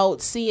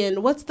about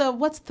seeing what's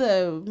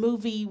the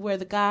movie where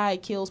the guy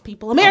kills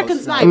people? American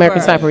Sniper.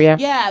 American Sniper, yeah.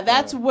 Yeah,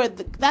 that's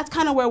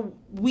kind of where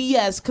we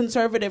as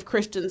conservative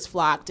Christians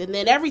flocked, and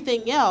then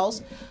everything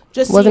else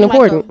just Wasn't seemed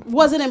like important.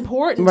 wasn't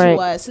important Right.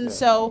 to us, and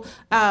so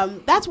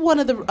that's one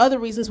of the other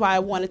reasons why I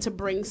wanted to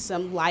bring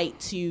some light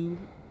to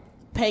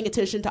paying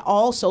attention to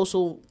all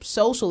social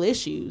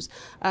issues,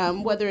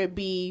 whether it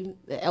be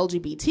the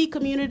LGBT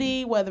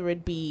community, whether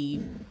it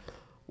be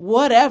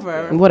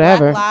whatever,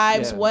 Whatever. Black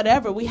lives, Yeah.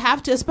 whatever. We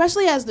have to,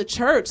 especially as the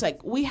church,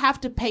 like we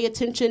have to pay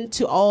attention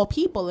to all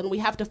people, and we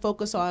have to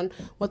focus on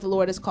what the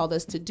Lord has called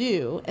us to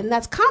do. And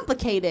that's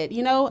complicated,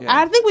 you know. Yeah.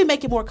 I think we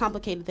make it more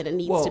complicated than it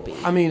needs to be.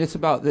 I mean, it's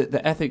about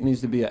the ethic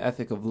needs to be an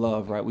ethic of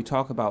love, right? We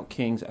talk about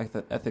King's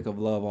ethic of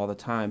love all the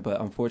time,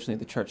 but unfortunately,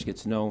 the church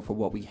gets known for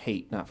what we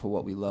hate, not for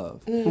what we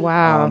love.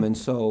 Wow. And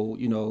so,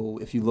 you know,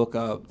 if you look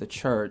up the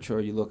church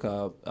or you look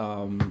up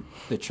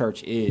the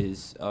church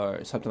is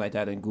or something like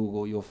that in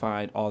Google, you'll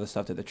find all the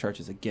stuff that the church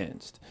is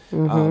against,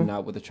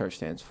 not what the church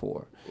stands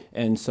for.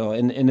 And so,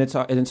 and it's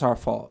our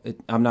fault.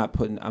 I'm not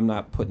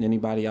putting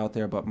anybody out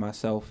there but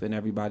myself and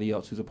everybody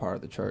else who's a part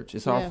of the church.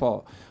 It's our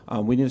fault.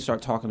 We need to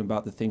start talking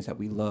about the things that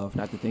we love,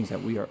 not the things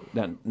that we are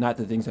not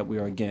the things that we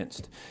are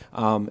against.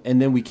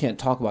 And then we can't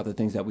talk about the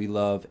things that we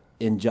love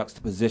in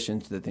juxtaposition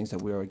to the things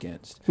that we're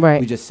against. Right.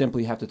 We just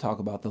simply have to talk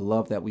about the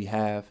love that we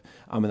have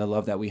and the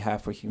love that we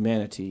have for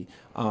humanity.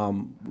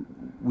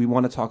 We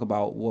want to talk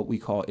about what we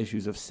call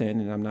issues of sin,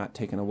 and I'm not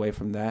taking away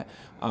from that.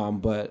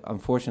 But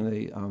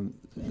unfortunately,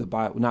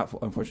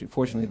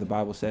 fortunately, the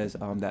Bible says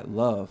that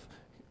love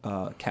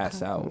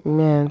casts out.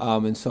 Man.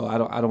 And so I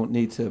don't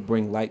need to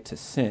bring light to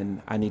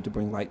sin. I need to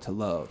bring light to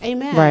love.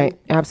 Amen. Right.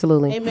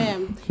 Absolutely.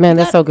 Amen. Man,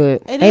 that's so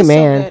good. It is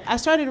Amen. so good. I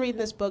started reading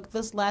this book,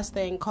 this last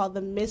thing called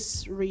The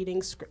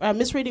Misreading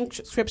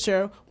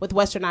Scripture with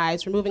Western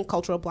Eyes, Removing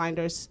Cultural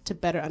Blinders to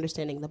Better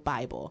Understanding the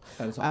Bible.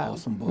 That is an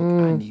awesome book.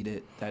 I need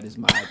it. That is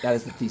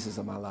the thesis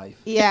of my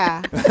life.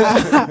 Yeah.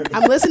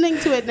 I'm listening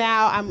to it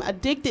now. I'm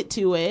addicted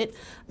to it.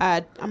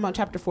 I'm on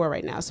chapter 4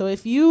 right now. So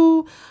if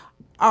you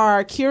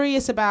are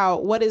curious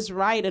about what is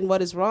right and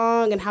what is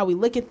wrong and how we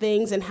look at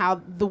things and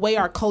how the way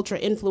our culture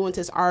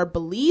influences our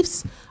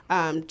beliefs,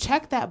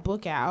 check that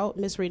book out,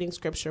 Misreading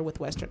Scripture with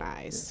Western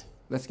Eyes.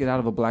 Let's get out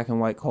of a black and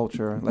white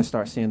culture. Let's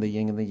start seeing the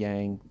yin and the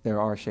yang.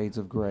 There are shades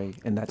of gray,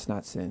 and that's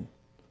not sin.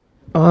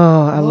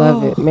 Oh, I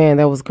love it. Man,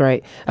 that was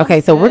great. Okay,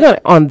 so we're going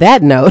to, on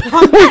that note,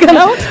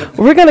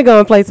 we're going to go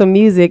and play some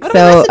music.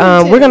 So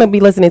we're going to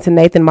be listening to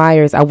Nathan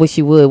Myers, I Wish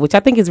You Would, which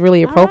I think is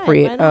really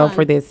appropriate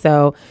for this.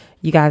 So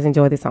you guys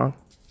enjoy this song.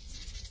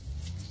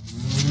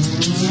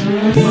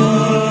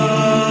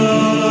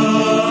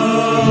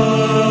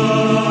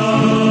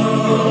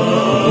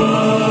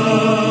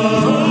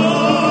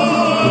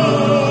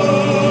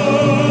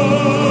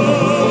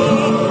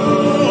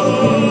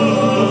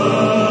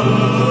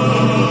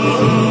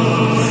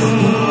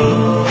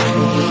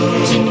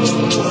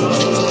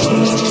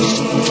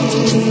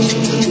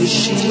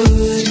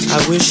 I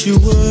wish you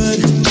would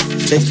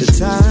take the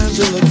time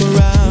to look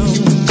around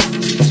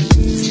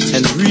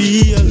and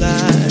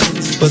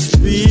realize what's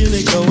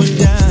really going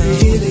down.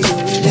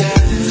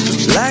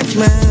 Black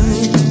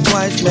man,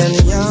 white man,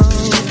 young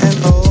and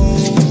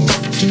old.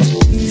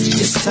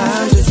 It's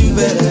time to do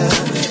better.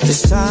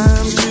 It's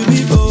time to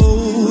be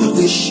bold. I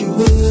wish you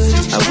would.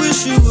 I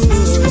wish you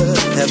would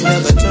have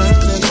never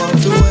turned and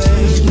walked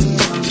away.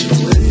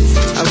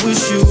 I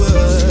wish you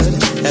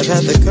would have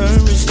had the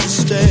courage to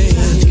stay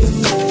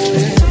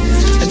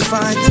and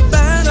fight the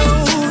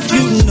battle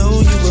you know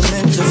you were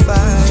meant to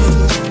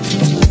fight.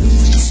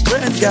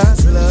 Spread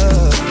God's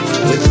love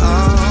with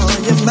all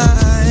your might.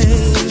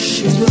 I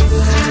wish you would.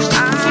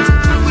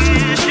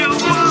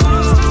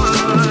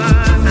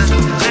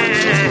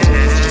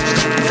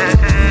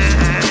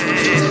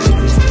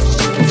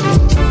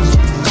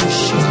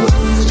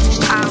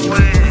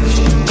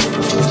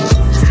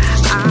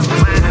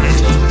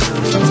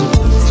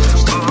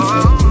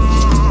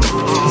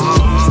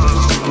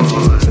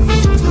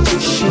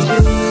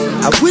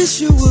 I wish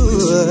you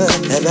would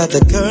have had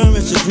the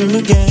courage to dream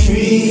again.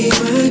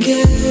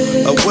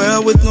 A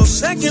world with no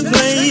second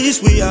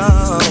place, we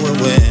all will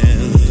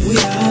win.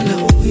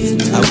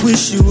 I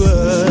wish you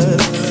would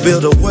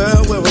build a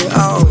world where we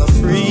all are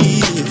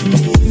free,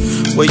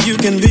 where you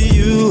can be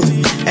you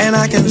and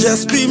I can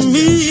just be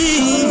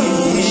me.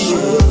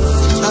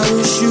 I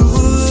wish you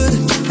would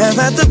have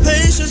had the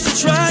patience to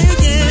try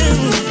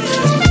again.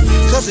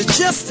 'Cause it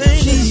just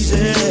ain't easy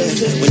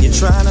when you're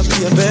trying to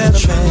be a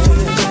better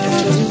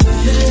man.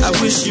 I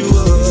wish you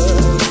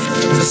would,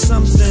 for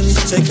something,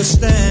 take a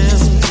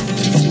stand.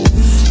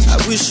 I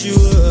wish you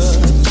would,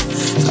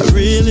 I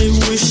really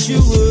wish you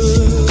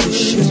would.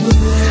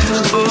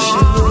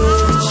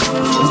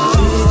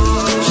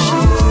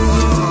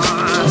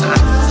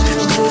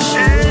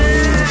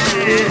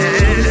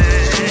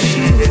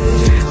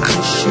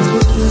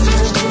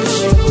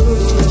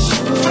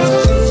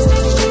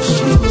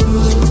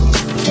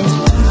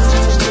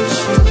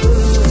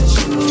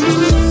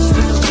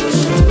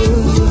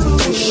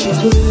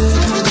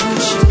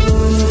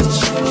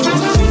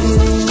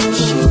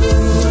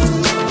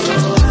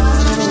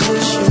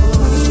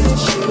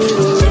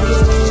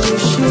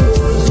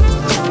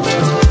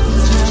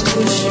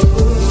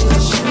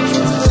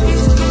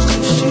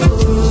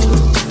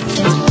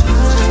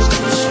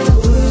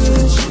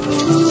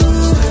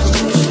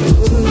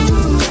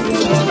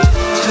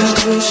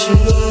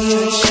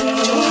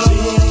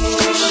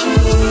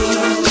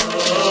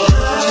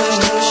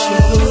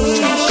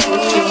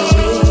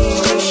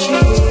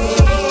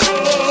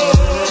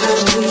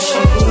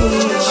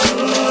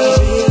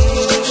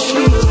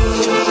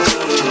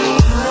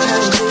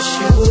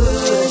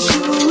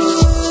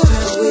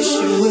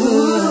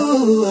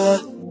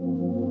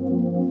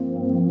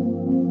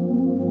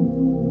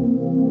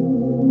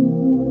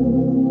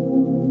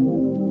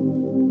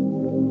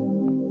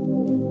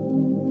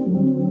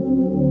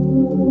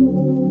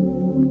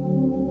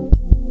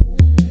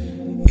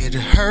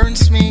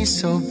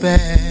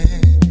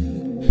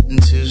 bad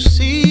to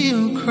see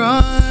you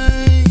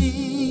cry,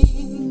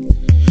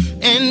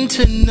 and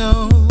to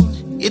know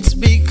it's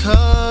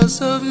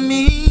because of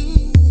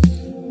me.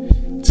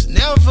 It's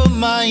never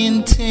my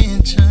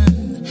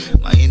intention.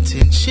 My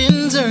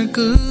intentions are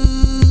good,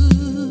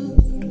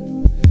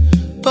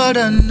 but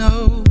I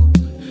know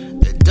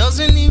that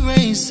doesn't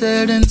erase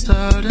it, and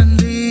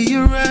suddenly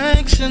your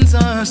actions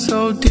are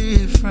so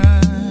different.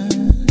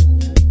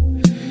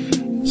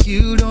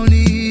 You don't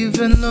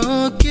even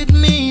look at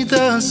me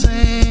the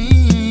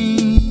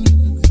same.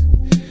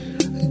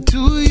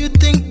 Do you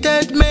think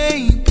that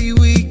maybe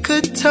we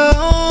could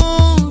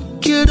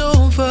talk it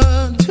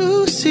over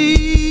to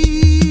see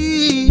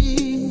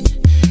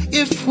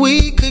if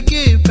we could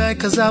get back?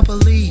 'Cause I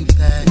believe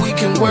that we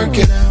can work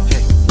it out.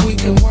 We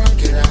can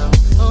work it out.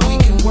 We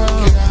can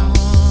work it out.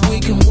 We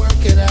can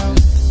work it out.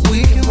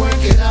 We can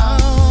work it out.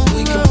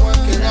 We can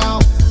work it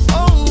out.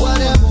 Oh,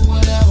 whatever,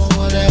 whatever,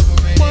 whatever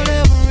it is.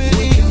 Whatever it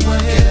we can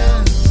work it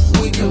out.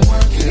 We can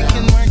work it out. We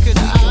can work it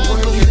out.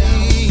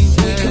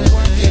 We can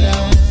work it out. We can work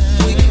it out.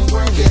 We can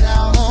work it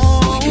out.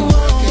 We can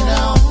work it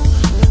out.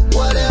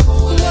 Whatever,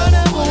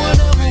 whatever,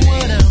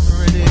 whatever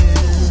it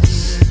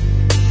is.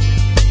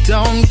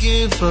 Don't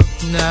give up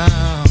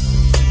now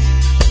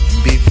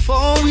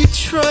before we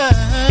try.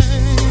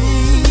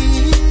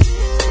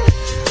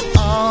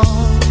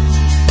 All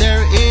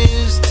there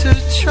is to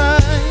try.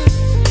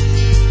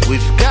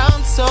 We've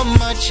got so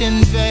much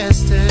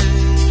invested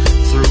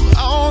through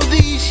all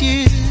these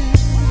years,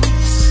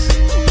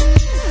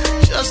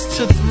 just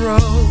to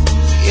throw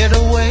it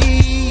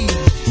away,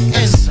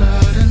 and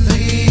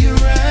suddenly your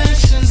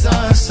actions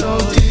are so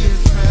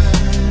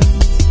different.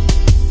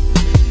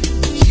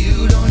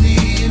 You don't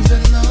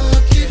even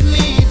look at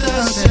me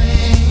the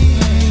same.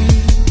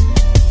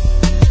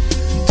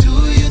 Do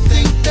you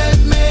think that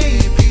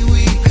maybe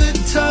we could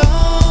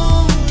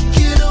talk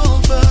it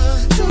over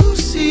to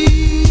see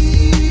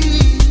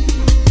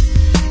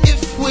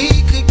if we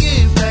could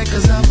get back?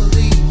 'Cause I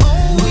believe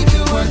we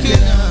can work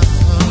it out.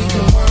 We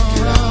can work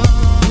it out.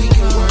 We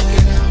can work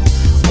it out.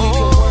 We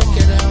can work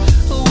it out.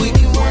 We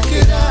can work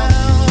it out.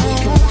 We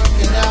can work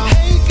it out.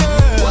 Hey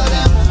girl,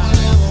 whatever,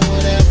 whatever,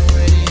 whatever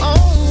it is.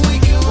 Oh, we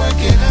can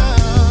work it out.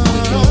 We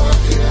can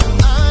work it out.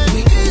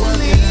 We can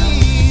work it out.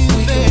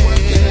 We can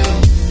work it out.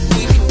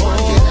 We can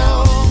work it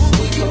out.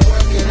 We can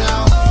work it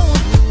out.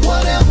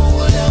 Whatever,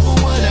 whatever,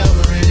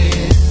 whatever it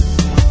is.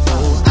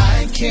 Oh,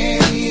 I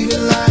can't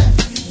even lie.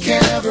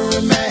 Can't ever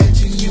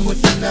imagine you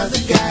with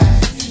another guy.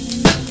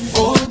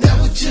 Oh, that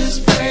would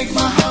just break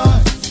my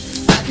heart.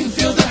 I can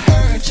feel the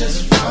hurt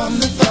just from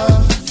the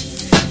thought.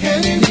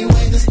 And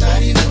anyway, that's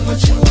not even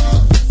what you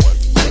want.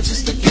 You're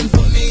just looking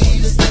for me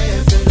to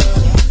step it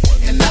up,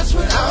 and that's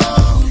what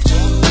I'll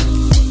do,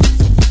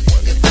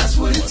 if that's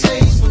what it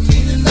takes for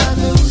me to not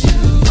lose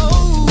you.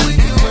 Oh, we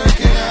can work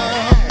it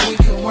out. We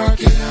can work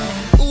it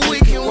out. We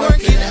can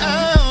work it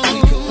out. We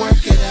can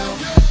work it out.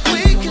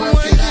 We can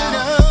work it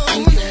out.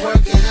 We can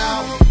work it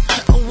out.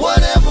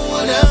 Whatever,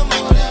 whatever,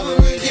 whatever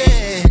it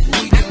is.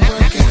 We can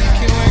work it out. We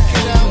can work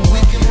it out.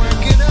 We can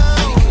work it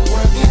out.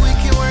 We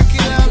can work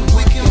it out.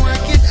 We can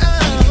work it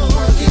out. We can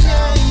work it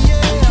out. Yeah,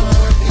 yeah. We can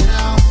work it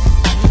out.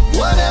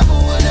 Whatever,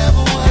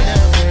 whatever,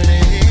 whatever it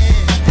is.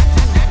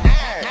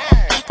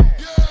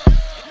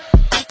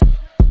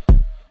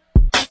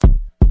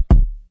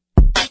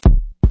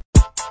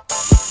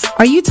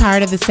 Are you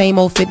tired of the same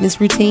old fitness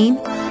routine?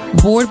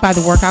 Bored by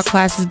the workout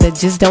classes that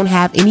just don't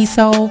have any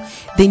soul?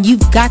 Then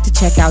you've got to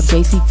check out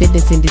JC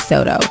Fitness in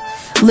DeSoto.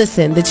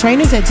 Listen, the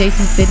trainers at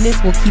JC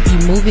Fitness will keep you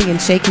moving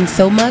and shaking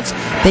so much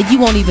that you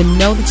won't even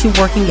know that you're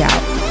working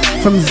out.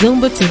 From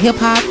Zumba to hip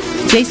hop,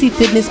 JC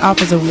Fitness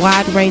offers a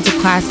wide range of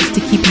classes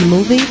to keep you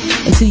moving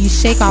until you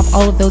shake off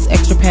all of those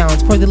extra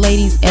pounds for the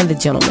ladies and the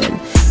gentlemen.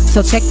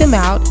 So check them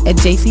out at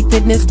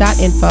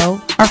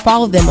jcfitness.info or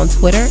follow them on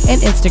Twitter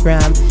and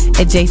Instagram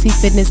at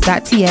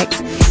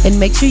jcfitness.tx, and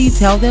make sure you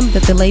tell them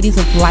that the ladies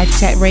of Life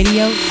Chat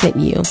Radio sent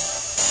you.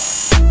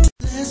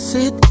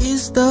 Blessed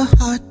is the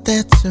heart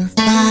that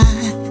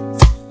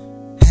survives,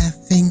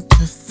 having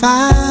to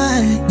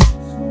fight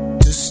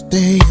to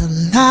stay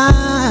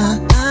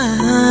alive.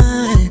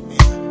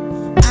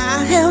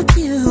 I have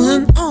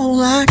given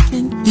all I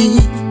can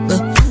give,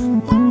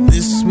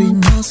 this we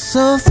must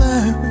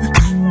suffer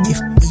if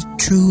we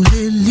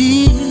truly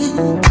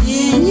live.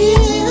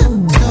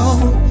 So,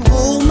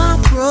 oh my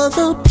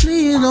brother,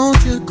 please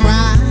don't you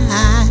cry.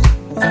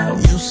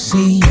 You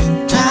see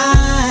in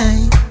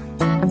time,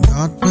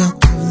 God will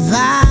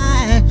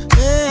provide.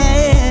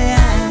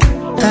 Yeah.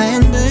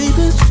 And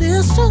baby,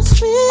 feel so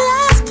sweet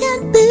as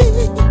can be.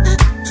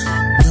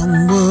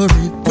 Don't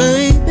worry,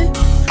 baby,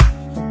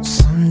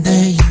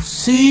 someday you'll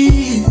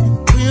see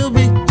we'll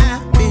be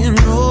happy and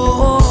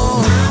roll.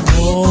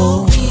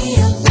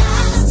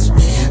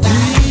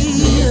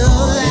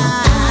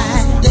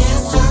 Realize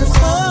there's so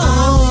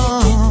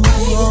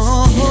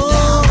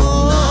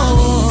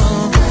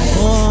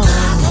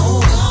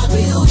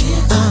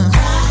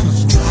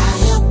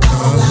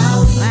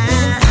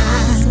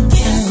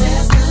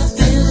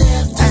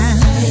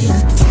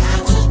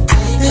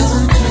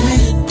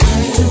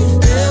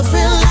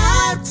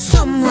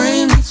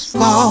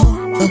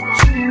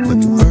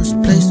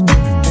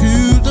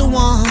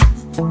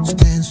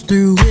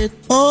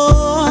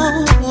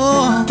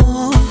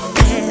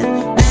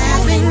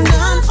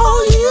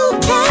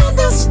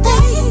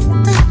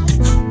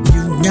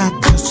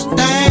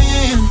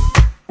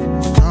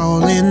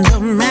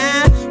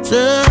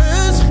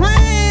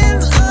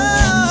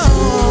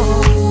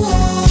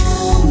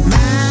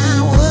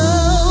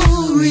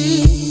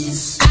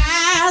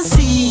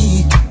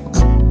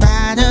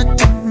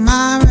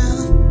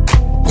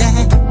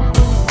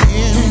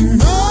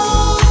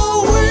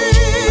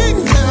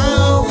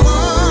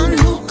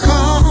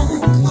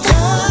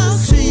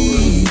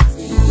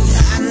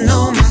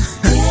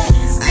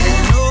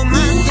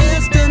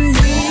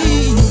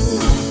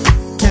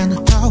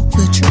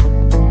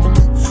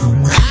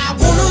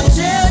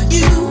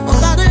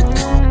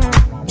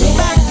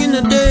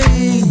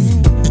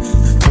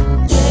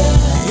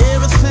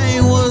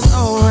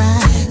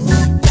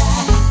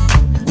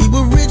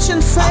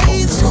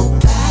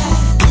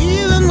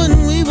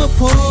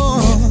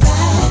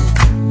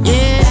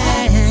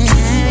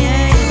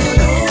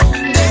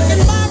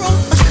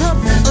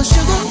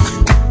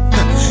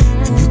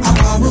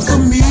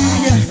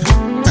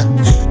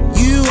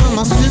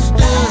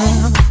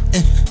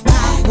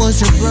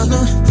was your brother.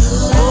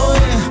 Oh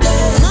yeah,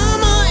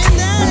 mama and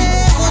daddy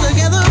were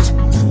together.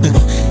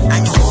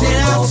 I can sit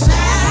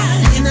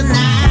outside in the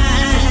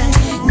night,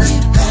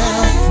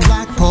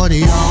 black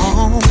party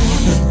on.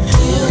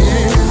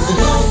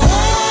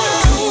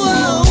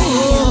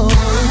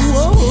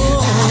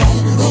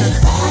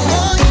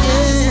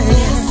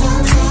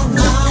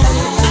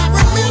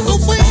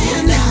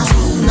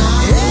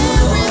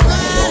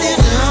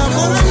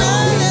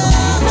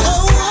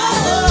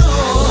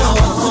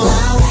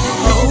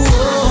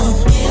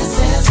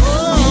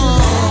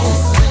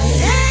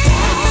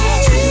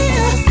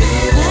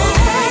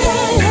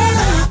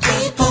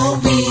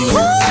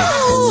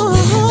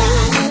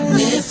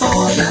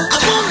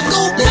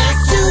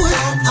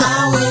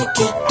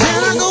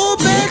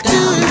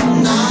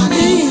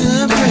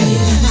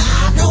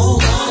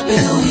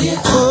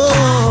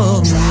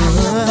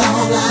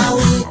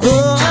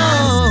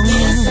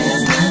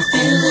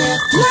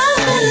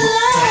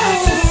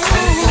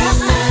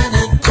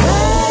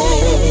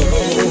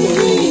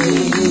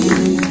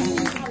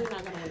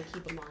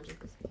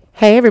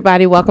 Hey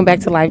everybody, welcome back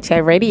to Live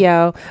Chat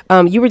Radio.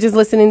 You were just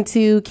listening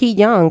to Keith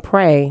Young,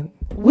 Pray.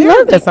 We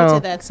love that song. To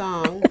that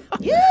song.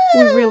 Yeah.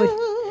 We really,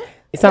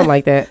 something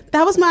like that.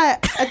 That was my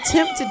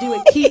attempt to do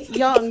a Keith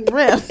Young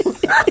riff.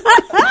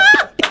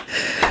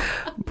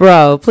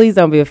 Bro, please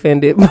don't be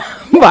offended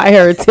by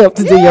her attempt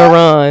to do your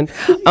run.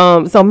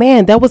 So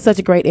man, that was such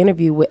a great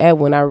interview with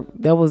Edwin.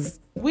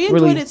 We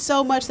enjoyed it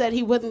so much that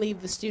he wouldn't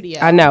leave the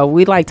studio. I know.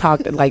 We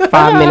talked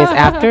 5 minutes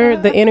after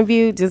the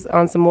interview just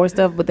on some more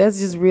stuff. But that's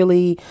just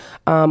really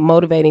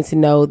motivating to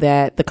know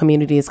that the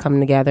community is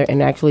coming together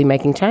and actually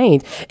making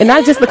change. And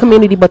not just the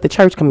community, but the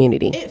church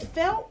community. It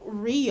felt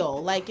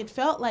real. It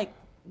felt like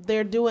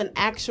they're doing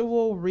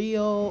actual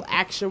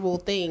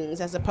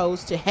things as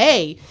opposed to,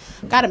 hey,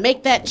 got to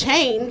make that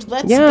change.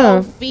 Let's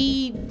go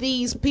feed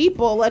these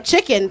people a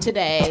chicken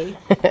today.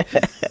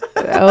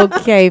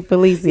 Okay,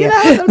 Felicia.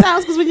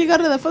 Sometimes because when you go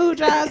to the food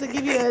drives, they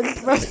give you a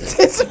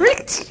rotisserie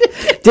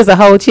chicken. Just a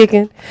whole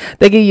chicken.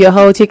 They give you a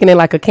whole chicken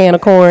and a can of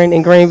corn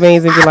and green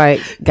beans and be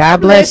like, God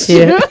bless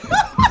you.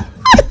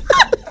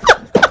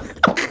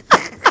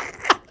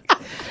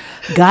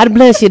 God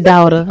bless you,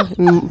 daughter,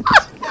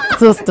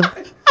 sister.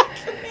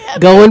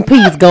 Go in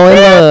peace, go in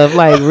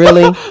love.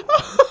 Really.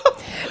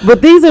 But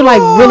these are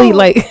really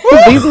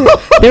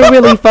they're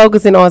really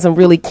focusing on some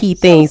really key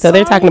things. So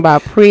they're talking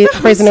about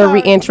prisoner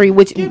reentry,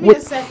 which give me a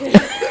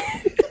second.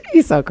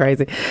 He's so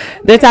crazy.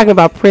 They're talking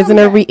about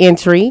prisoner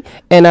reentry,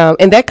 and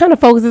that kind of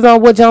focuses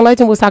on what John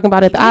Legend was talking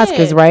about at the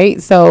Oscars,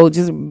 right? So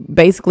just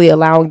basically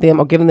allowing them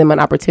or giving them an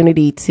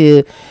opportunity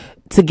to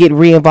get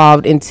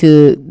re-involved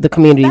into the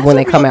community when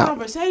they come out.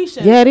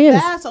 Conversation. Yeah, it is.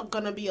 That's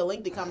going to be a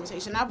lengthy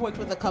conversation. I've worked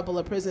with a couple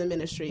of prison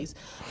ministries,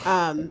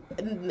 and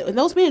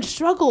those men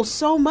struggle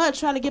so much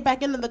trying to get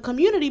back into the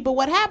community. But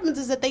what happens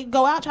is that they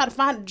go out, try to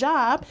find a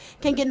job,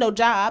 can't get no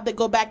job. They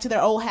go back to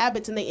their old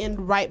habits, and they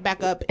end right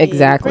back up in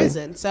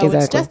prison. So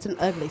it's just an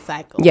ugly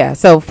cycle. Yeah.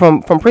 So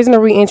from prisoner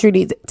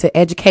reentry to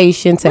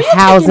education to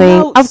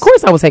housing. Of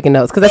course, I was taking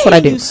notes because that's what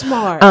I do. You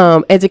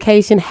smart.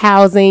 Education,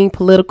 housing,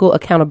 political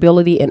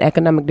accountability, and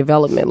economic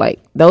development.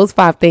 Those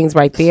 5 things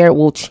right there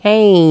will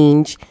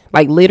change,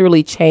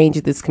 literally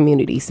change this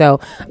community.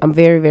 So I'm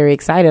very, very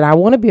excited. I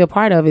want to be a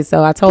part of it.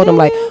 So I told them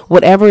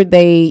whatever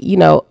they,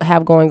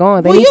 have going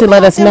on, they need to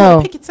let us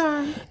know.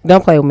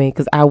 Don't play with me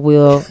because I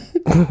will.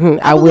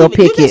 I will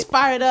pick it. You just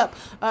fired up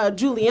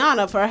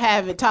Juliana for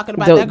talking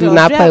about that girl's Do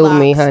not play with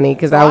me, dreadlocks. honey,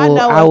 because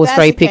I will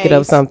straight pick it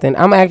up something.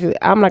 I'm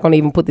not going to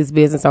even put this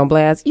business on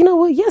blast. You know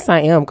what? Yes,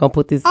 I am going to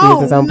put this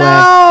business on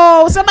blast.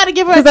 Oh, no. Somebody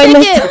give her a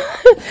ticket.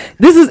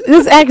 This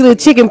is actually a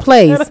chicken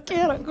place.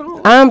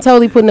 I'm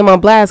totally putting them on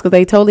blast because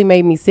they totally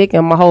made me sick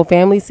and my whole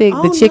family sick.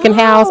 The chicken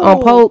house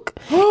on Polk.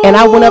 And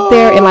I went up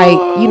there and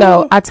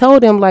I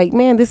told them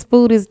man, this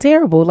food is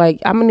terrible. I'm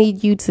going to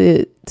need you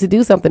to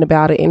do something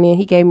about it. And then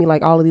he gave me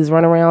all of these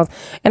runarounds.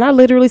 And I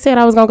literally said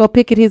I was going to go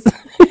picket his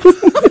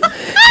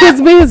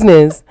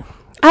business.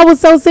 I was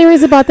so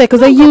serious about that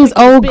because they use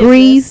old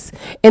grease.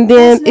 And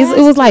then it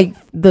was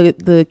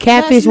the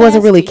catfish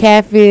wasn't really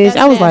catfish.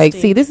 I was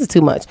see, this is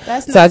too much.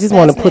 So I just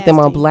want to put them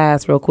on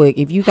blast real quick.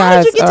 If you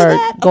guys are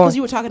going, because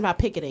you were talking about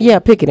picketing. Yeah,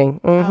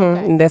 picketing.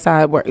 Okay. And that's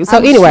how it works. So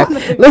anyway,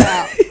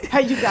 how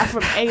you got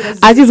from A to Z.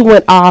 I just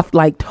went off,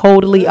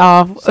 totally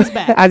off. She's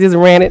back. I just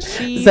ran it.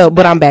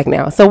 But I'm back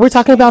now. So we're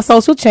talking about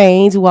social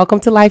change. Welcome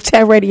to Live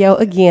Chat Radio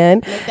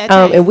again.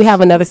 And we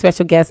have another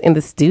special guest in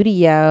the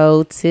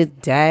studio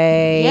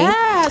today.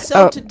 Yeah.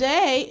 So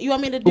today, you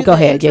want me to do Go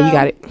ahead. Intro? Yeah, you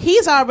got it.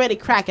 He's already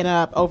cracking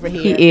up over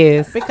here. He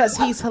is. Because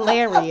he's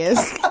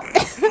hilarious.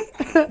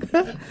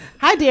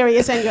 Hi,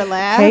 Darius, and your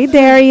laugh. Hey,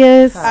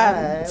 Darius.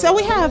 So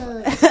we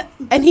have,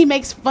 and he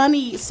makes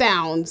funny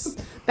sounds.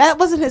 That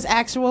wasn't his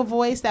actual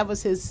voice. That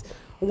was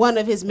one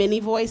of his many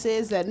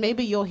voices that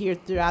maybe you'll hear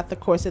throughout the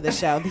course of the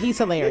show. He's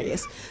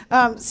hilarious.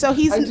 So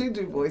he's. I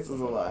do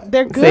voices a lot.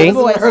 They're good voices.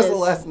 I was in rehearsal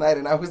last night,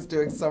 and I was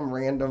doing some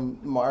random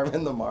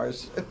Marvin the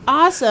Martian.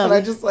 Awesome. And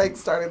I just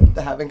started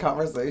having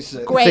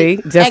conversation.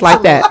 Great. See, just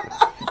like that.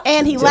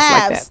 And he Just like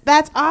laughs. that.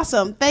 That's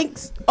awesome.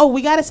 Thanks. Oh,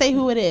 we got to say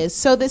who it is.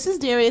 So this is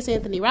Darius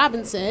Anthony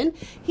Robinson.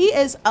 He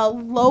is a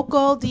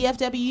local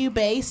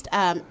DFW-based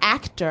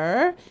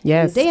actor,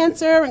 Yes. and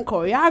dancer, and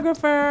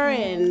choreographer,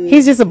 and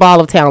He's just a ball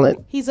of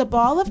talent. he's a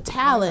ball of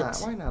talent.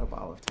 Why not a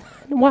ball of talent?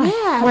 Why?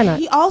 Yeah, Why not?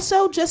 he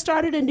also just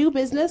started a new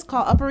business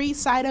called Upper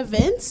East Side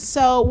Events.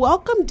 So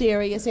welcome,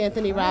 Darius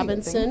Anthony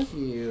Robinson. Thank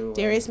you.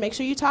 Darius, make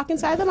sure you talk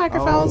inside the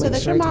microphone so make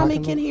that sure your I mommy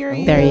talk in can the- hear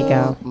you. There you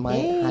go.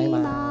 Hi,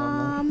 Mom.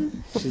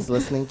 Mom. She's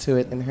listening to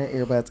it in her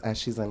earbuds as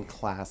she's in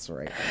class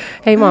right now.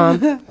 Hey, Mom.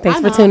 Thanks Hi,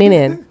 for Mom. tuning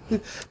in.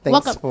 Thanks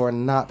Welcome. for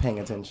not paying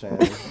attention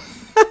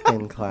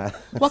in class.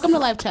 Welcome to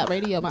Live Chat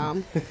Radio,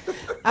 Mom.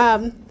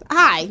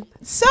 Hi.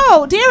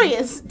 So,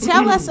 Darius,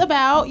 tell us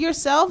about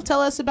yourself.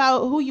 Tell us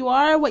about who you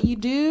are, what you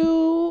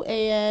do,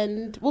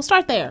 and we'll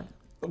start there.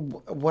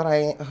 Who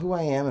I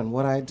am and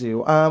what I do.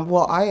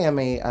 Well, I am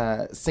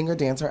a singer,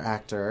 dancer,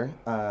 actor.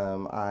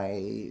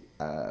 I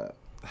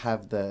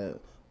have the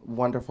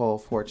wonderful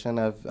fortune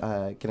of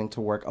getting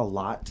to work a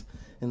lot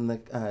in the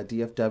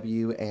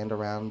DFW and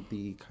around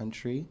the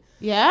country.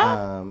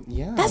 Yeah?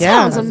 Yeah. That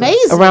Yeah. sounds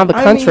amazing. Around the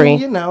country. I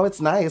mean,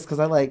 it's nice because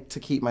I like to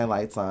keep my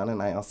lights on,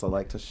 and I also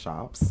like to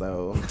shop.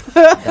 So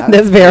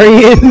That's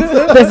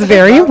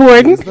very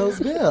important. pays those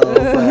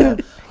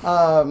bills.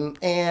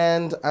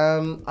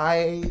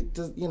 I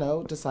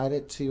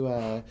decided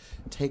to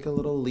take a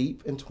little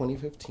leap in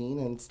 2015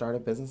 and start a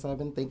business I've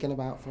been thinking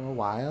about for a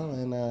while,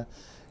 and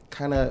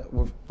kind of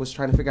was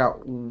trying to figure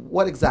out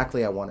what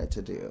exactly I wanted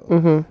to do.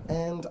 Mm-hmm.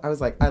 And I was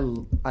like,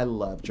 I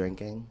love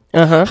drinking.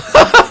 Uh-huh.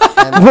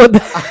 And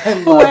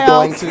I love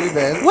going to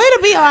events. Way to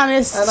be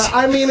honest. And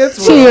I mean,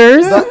 it's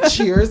Cheers.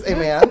 Cheers,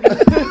 amen.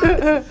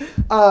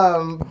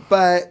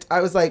 But I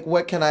was like,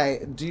 what can I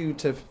do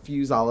to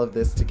fuse all of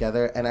this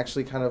together and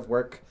actually kind of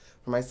work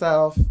for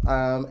myself?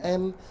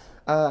 And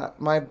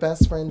my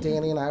best friend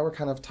Danny and I were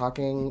kind of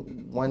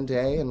talking one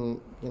day, and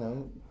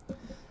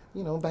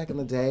back in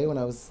the day when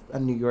I was a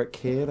New York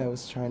kid, I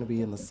was trying to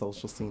be in the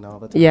social scene all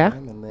the time. Yeah.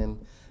 And then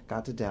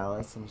got to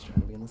Dallas and was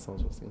trying to be in the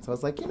social scene. So I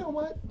was like, you know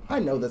what? I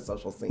know the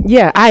social scene.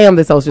 Yeah, I am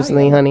the social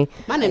scene, honey.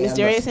 My name is And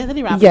Darius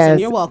Anthony Robinson. Yes.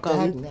 You're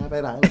welcome.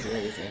 Dagnabbit, I'm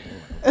Darius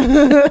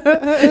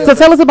Anthony. So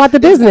tell us about the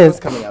It's business.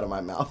 coming out of my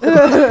mouth.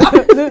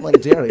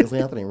 Like Darius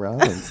Anthony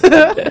Robinson.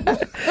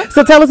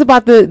 So tell us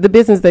about the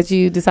business that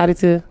you decided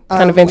to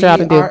kind of venture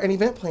out and do. We are an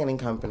event planning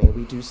company.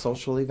 We do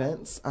social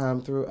events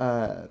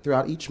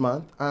throughout each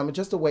month.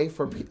 Just a way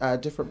for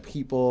different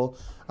people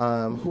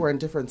who are in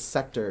different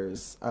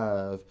sectors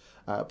of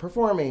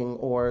performing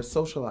or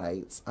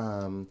socialites.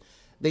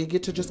 They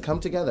get to just come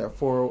together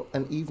for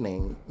an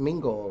evening,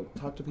 mingle,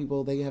 talk to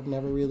people they have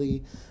never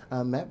really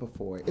met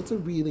before. It's a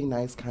really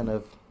nice kind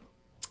of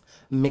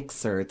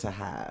mixer to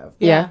have.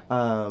 Yeah.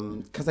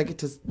 Because I get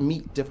to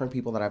meet different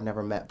people that I've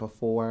never met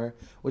before,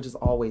 which is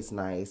always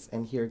nice,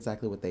 and hear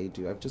exactly what they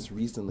do. I've just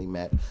recently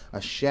met a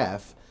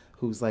chef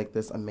who's like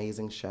this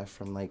amazing chef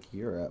from like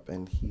Europe,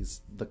 and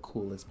he's the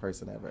coolest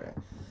person ever.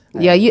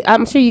 Yeah,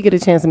 I'm sure you get a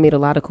chance to meet a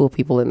lot of cool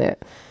people in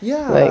that.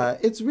 Yeah,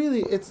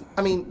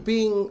 I mean,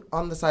 being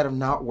on the side of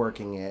not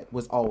working it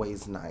was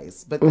always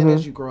nice. But then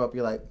as you grow up,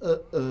 you're like,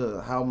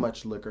 how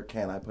much liquor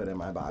can I put in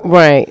my body?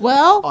 Right.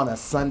 Well, On a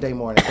Sunday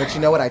morning. But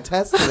you know what? I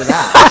tested it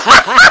out.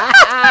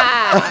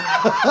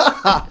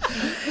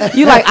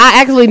 You like,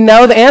 I actually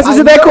know the answer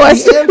to that know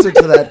question. The answer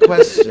to that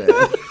question.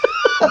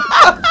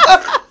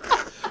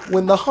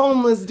 When the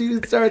homeless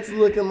dude starts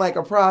looking like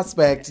a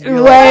prospect,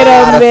 you're Wait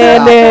like, a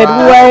minute,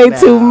 way now.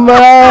 too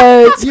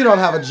much. You don't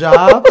have a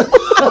job.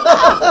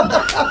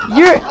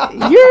 You're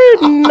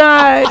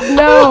not.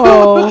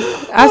 No,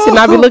 I should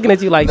not be looking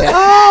at you like that.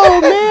 oh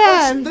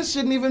man, This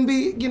shouldn't even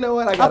be. You know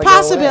what? I a gotta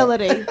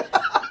possibility.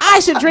 I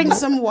should drink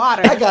some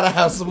water. I gotta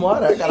have some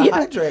water. I gotta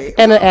hydrate.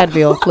 And an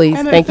Advil, please.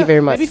 Thank you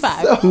very much. Maybe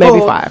 5. Maybe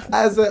 5.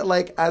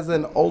 As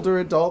an older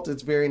adult,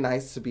 it's very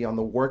nice to be on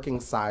the working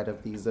side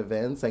of these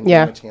events and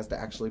Yeah. get a chance to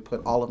actually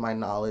put all of my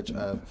knowledge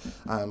of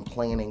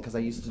planning, because I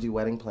used to do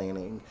wedding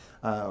planning,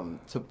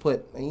 to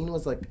put, and it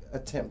was like a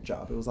temp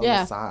job. It was on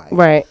Yeah. the side.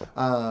 Right.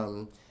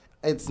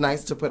 It's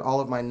nice to put all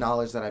of my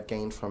knowledge that I've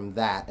gained from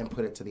that and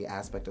put it to the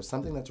aspect of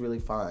something that's really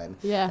fun.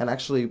 Yeah. And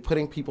actually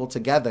putting people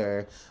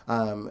together,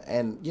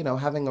 and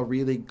having a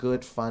really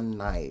good, fun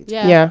night.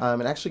 Yeah. Yeah.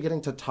 And actually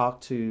getting to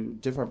talk to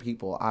different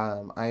people.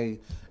 I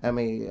am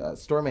a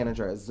store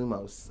manager at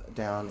Zumos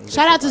down in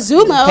Shout out to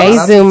Bishop Park. Zumos. Hey, Shout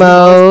out to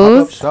Zumos.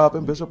 Pop-up shop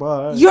in Bishop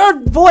Park. Your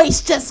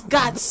voice just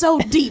got so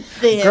deep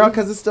then. Girl,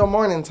 because it's still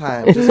morning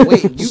time. Just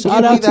wait. You give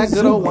Shout me out to that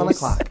good old 1 Zumos.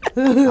 o'clock.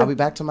 I'll be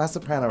back to my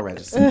soprano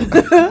register.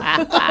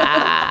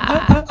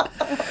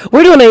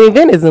 We're doing an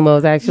event at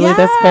Zumos, actually.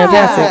 That's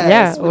fantastic.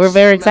 Yes, Yeah, which we're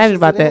very excited meshes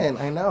about it that. in.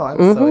 I know. I'm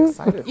so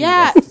excited. For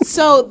Yeah, you guys to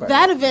so see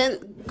that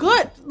event,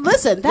 good.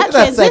 Listen, that Look at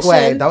that transition,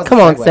 segue. That was Come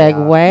a on, segue.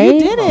 y'all. segue. you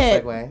did Come on,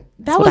 it. segue.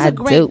 That was what I a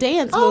great do.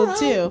 dance move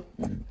too.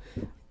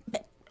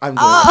 I'm doing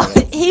Oh,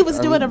 it. he was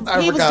doing a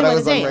I he was forgot I doing a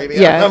was on dance.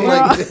 radio. Yeah. I'm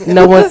like,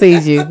 No one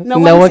sees you. No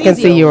one can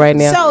sees see you right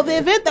now. So the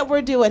event that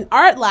we're doing,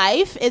 Art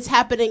Life, is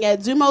happening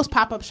at Zumo's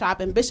pop-up shop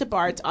in Bishop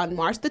Arts on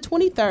March the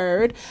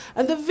 23rd.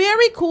 And the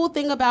very cool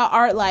thing about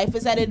Art Life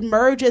is that it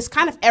merges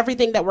kind of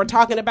everything that we're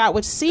talking about,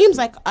 which seems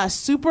like a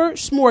super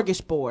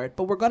smorgasbord,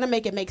 but we're going to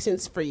make it make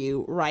sense for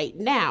you right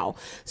now.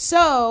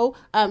 So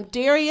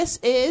Darius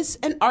is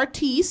an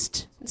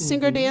artiste,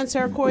 singer,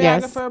 dancer,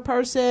 choreographer,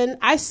 person.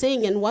 I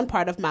sing in one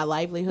part of my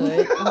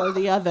livelihood or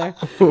the other.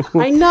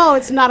 I know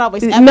it's not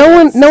always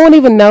evidence. No one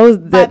even knows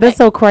that. That's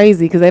so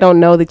crazy because they don't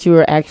know that you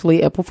are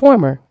actually a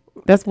performer.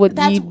 That's what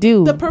you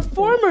do. The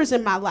performers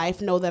in my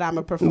life know that I'm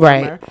a performer.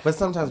 Right. but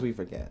sometimes we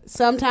forget.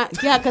 Sometimes,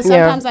 because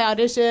sometimes I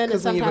audition and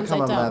Because when you sometimes I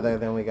become don't. a mother,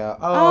 then we go,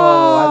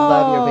 oh, I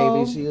love your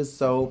baby. She is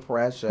so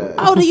precious.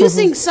 Oh, do you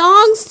sing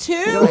songs too?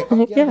 You're like, oh,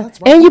 yeah, Yeah.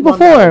 that's right. And you won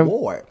that perform.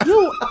 award.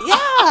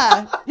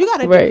 You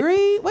got a Right.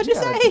 degree. What'd you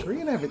Got a say?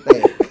 degree and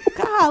everything.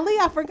 Golly,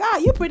 I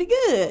forgot. You pretty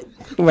good.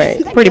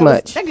 Right. That Pretty girl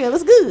much. That girl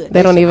is good.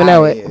 They don't even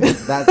know it.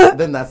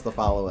 Then that's the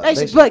follow up. They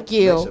should book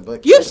you. They should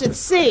book You should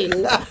sing.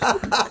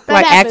 That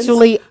Like, happens.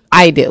 actually,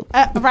 I do.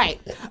 Right.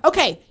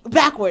 Okay.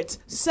 Backwards.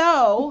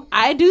 So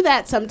I do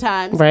that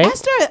sometimes. Right.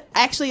 Esther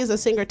actually is a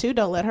singer too.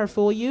 Don't let her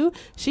fool you.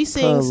 She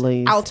sings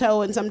Please.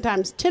 alto and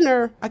sometimes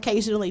tenor,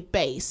 occasionally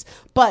bass.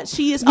 But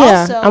she is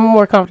Yeah, also. I'm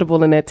more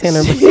comfortable in that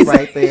tenor.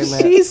 right there in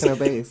that She's- tenor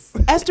bass.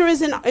 Esther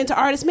is into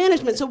artist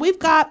management. So we've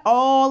got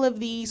all of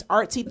these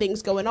artsy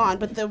things going on.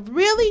 But the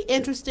really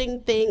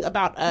interesting thing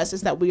about us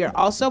is that we are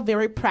also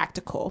very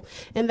practical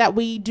and that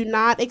we do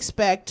not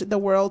expect the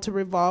world to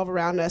revolve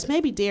around us.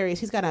 Maybe Darius,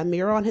 he's got a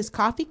mirror on his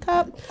coffee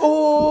cup.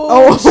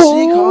 Oh, she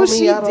called me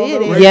she out on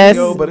did the it. radio,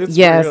 Yes, but it's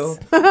yes.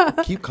 real.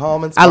 Keep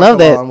calm and I love sparkle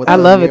that. on with I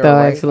the love it, mirror though,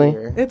 right actually.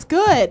 here. It's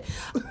good.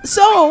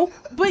 So,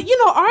 but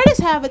artists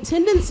have a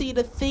tendency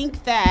to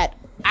think that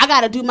I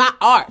got to do my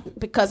art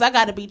because I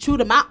got to be true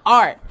to my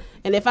art.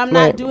 And if I'm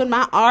not Right. doing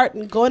my art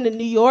and going to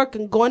New York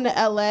and going to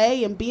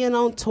LA and being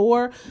on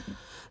tour,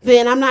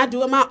 then I'm not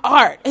doing my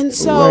art. And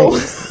so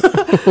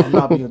I'm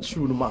not being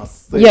true to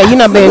myself. Yeah, you're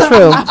not being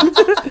true.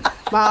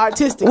 my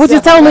artistic Which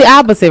is self- totally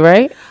opposite,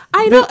 right?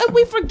 I know, and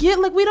we forget,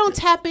 like, we don't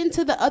tap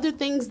into the other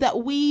things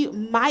that we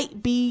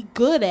might be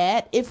good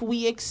at if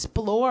we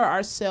explore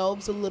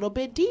ourselves a little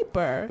bit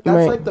deeper. That's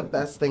Right. like the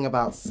best thing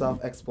about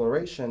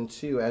self-exploration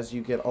too. As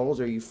you get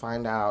older, you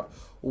find out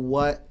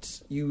what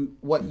you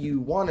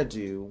want to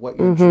do, what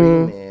your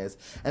dream is,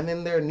 and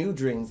then there are new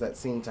dreams that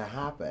seem to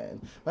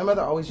happen. My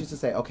mother always used to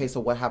say, "Okay, so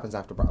what happens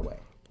after Broadway?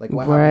 Like,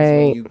 what happens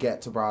when Right. you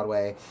get to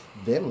Broadway?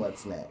 Then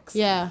what's next?"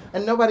 Yeah.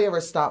 And nobody ever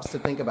stops to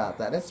think about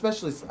that.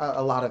 Especially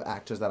a lot of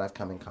actors that I've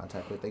come in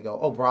contact with, they go,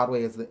 "Oh,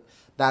 Broadway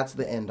that's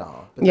the end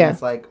all." But Yeah. then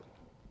it's like,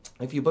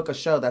 if you book a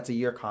show, that's a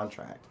year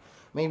contract,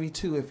 maybe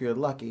 2 if you're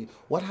lucky.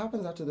 What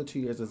happens after the 2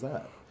 years is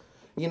up?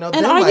 And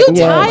then, are like, you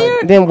Yeah.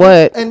 tired? Then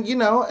what? And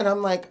and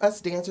I'm like, us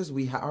dancers,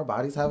 our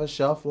bodies have a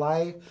shelf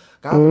life.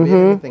 God forbid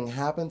anything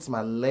happens to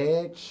my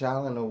leg,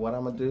 child, I know what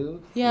I'm gonna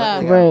do. Yeah.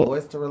 Luckily, I have Right.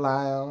 voice to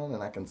rely on,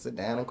 and I can sit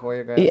down and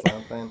choreograph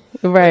something.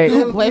 Right.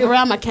 Then, Wave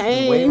around my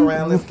cane. Wave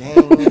around this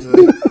cane.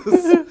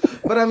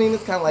 But I mean,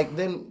 it's kind of like,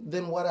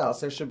 then what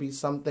else? There should be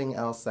something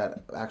else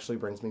that actually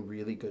brings me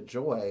really good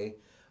joy,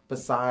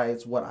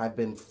 besides what I've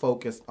been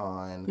focused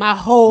on My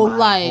whole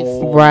life.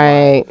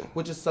 Right.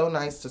 which is so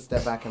nice to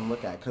step back and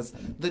look at, because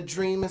the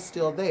dream is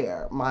still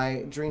there.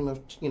 My dream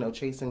of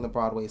chasing the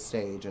Broadway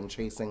stage and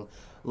chasing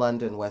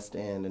London West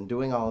End and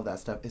doing all of that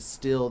stuff is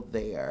still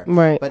there.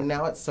 Right. But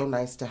now it's so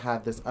nice to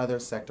have this other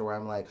sector where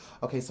I'm like,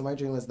 okay, so my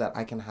dream is that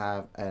I can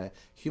have a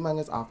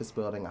humongous office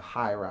building, a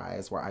high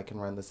rise, where I can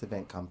run this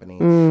event company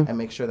and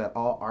make sure that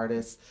all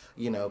artists,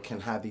 can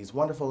have these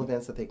wonderful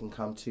events that they can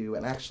come to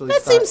and actually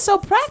That start- seems so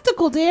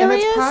practical, and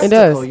Darius. it's practical,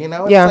 does.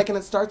 It's Yeah. like, and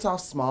it starts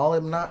off small.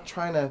 I'm not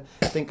trying to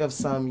think of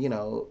some,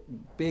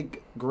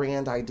 big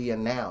grand idea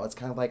now. It's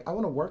kind of like, I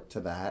want to work to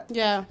that.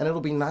 Yeah. And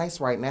it'll be nice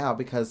right now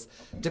because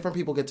different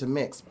people get to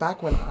mix.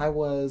 Back when I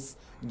was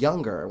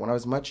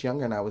much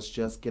younger and I was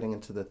just getting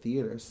into the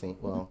theater scene,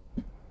 well,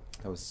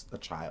 I was a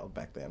child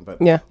back then, but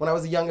Yeah. when I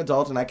was a young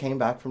adult and I came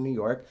back from New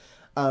York,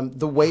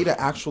 the way to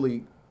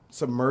actually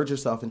submerge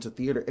yourself into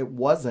theater, it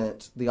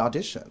wasn't the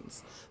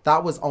auditions.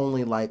 That was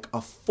only like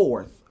a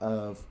fourth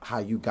of how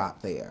you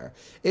got there.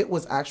 It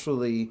was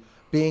actually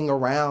being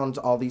around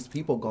all these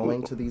people,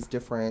 going to these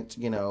different,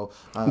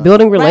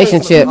 Building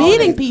relationships.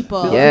 Meeting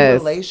people. building Yes.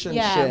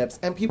 relationships,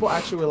 and people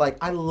actually were like,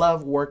 I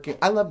love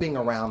being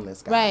around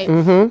this guy,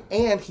 Right.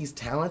 and he's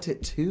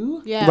talented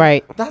too. Yeah.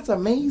 Right. That's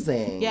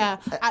amazing. Yeah,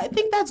 I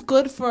think that's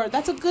good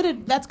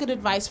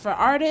advice for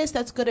artists.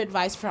 That's good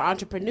advice for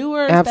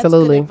entrepreneurs.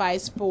 Absolutely. That's good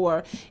advice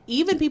for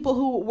even people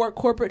who work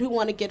corporate who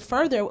want to get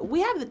further.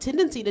 We have the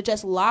tendency to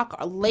just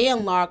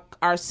landlock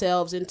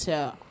ourselves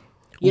into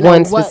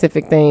One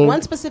specific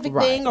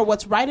thing. or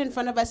what's right in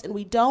front of us, and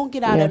we don't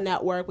get out and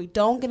network. We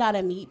don't get out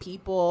and meet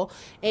people,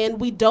 and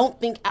we don't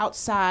think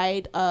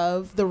outside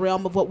of the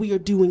realm of what we are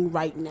doing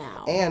right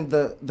now. And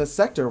the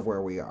sector of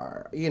where we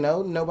are,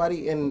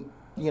 nobody in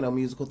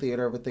musical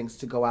theater, other things,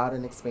 to go out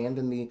and expand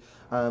in the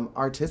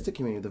artistic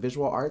community, the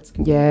visual arts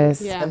community.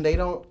 Yes. Yeah. And they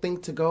don't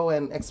think to go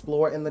and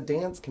explore in the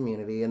dance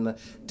community, and the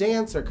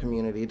dancer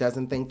community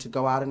doesn't think to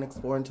go out and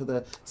explore into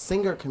the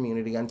singer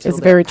community until It's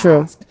they're very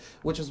true. asked,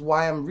 which is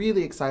why I'm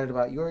really excited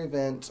about your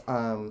event,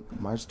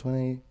 March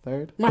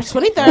 23rd. March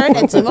 23rd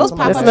at Timo's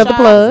Pop-Up That's another Shop.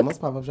 plug. Timo's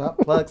Pop-Up Shop.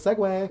 Plug,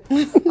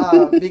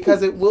 segue.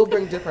 Because it will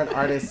bring different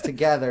artists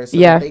together so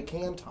Yeah. that they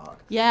can talk.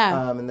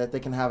 Yeah. And that they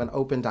can have an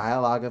open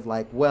dialogue of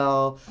like,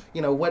 well,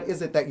 what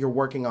is it that you're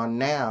working on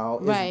now?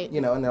 Right.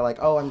 And they're like,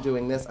 oh, I'm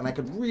doing this, and I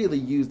could really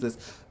use this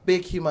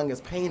big,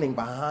 humongous painting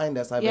behind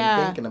us. I've Yeah.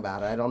 been thinking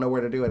about it. I don't know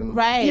where to do it. And,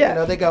 Right.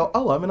 Yeah. They go,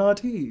 oh, I'm an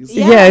artiste.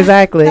 Yeah,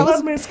 exactly.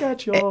 Let me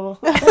sketch your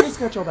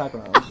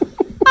background.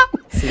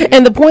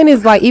 And the point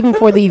is, like, even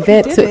for the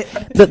event,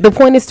 the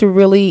point is to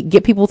really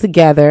get people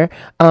together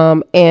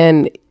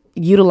and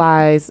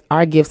utilize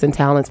our gifts and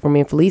talents for me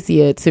and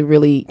Felicia to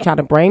really try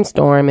to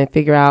brainstorm and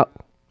figure out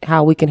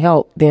how we can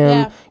help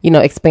them,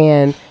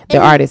 expand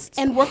their artists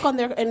and work on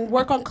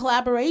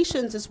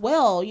collaborations as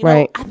well.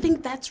 Right. I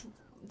think that's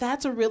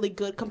a really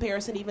good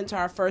comparison even to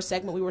our first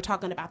segment. We were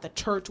talking about the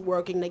church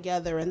working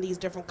together and these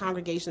different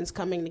congregations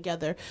coming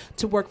together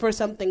to work for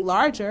something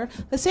larger.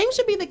 The same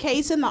should be the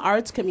case in the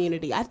arts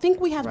community. I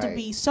think we have to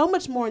be so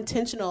much more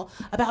intentional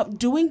about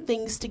doing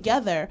things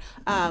together.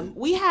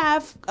 We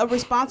have a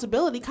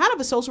responsibility, kind of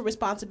a social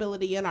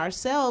responsibility in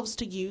ourselves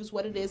to use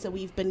what it is that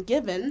we've been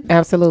given.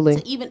 Absolutely.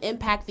 To even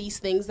impact these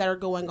things that are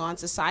going on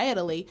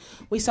societally.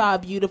 We saw a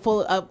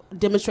beautiful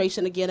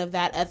demonstration again of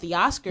that at the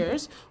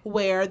Oscars,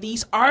 where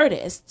these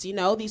artists,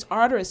 these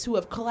artists who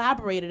have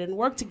collaborated and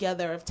worked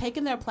together have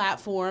taken their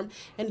platform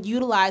and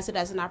utilized it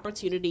as an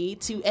opportunity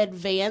to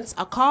advance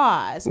a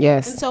cause.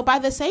 Yes. And so by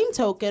the same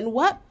token,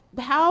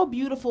 how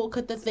beautiful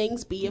could the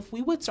things be if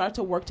we would start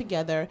to work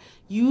together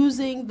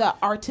using the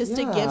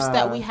artistic gifts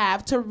that we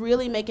have to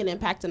really make an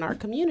impact in our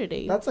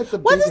community? That's like the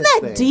Wasn't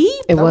biggest that thing.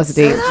 deep? It was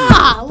deep.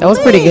 Golly. That was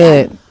pretty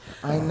good.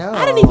 I know.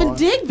 I didn't even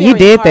dig very You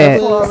did hard that.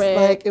 for it.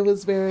 Like, it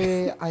was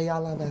very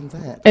Ayala Van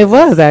Zandt. It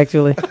was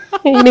actually.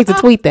 You need to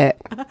tweet that.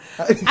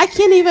 I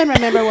can't even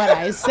remember what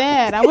I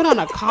said. I went on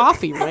a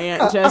coffee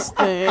rant just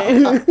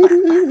then.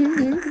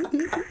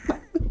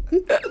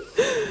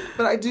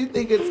 But I do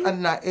think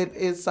it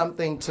is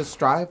something to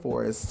strive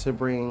for, is to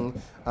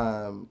bring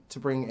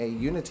a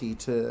unity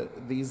to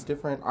these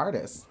different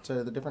artists,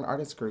 to the different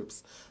artist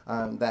groups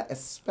that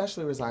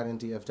especially reside in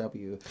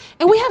DFW.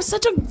 And we have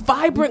such a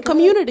vibrant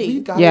community.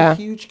 We've got a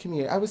huge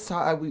community.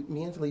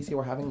 Me and Felicia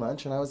were having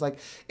lunch, and I was like,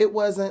 it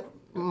wasn't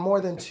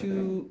more than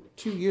two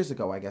years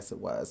ago, I guess it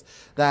was,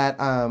 that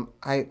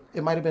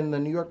it might have been the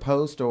New York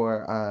Post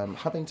or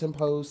Huffington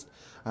Post.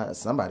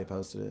 Somebody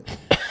posted it.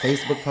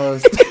 Facebook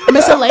post.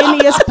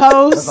 Miscellaneous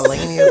posts.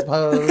 Miscellaneous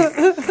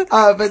post.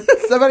 But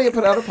somebody had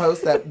put out a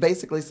post that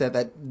basically said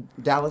that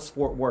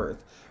Dallas-Fort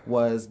Worth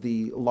was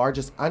the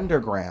largest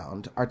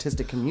underground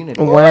artistic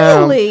community.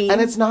 Wow. Really?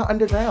 And it's not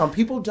underground.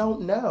 People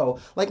don't know.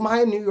 Like,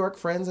 my New York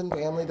friends and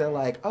family, they're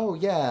like, oh,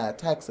 yeah,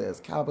 Texas,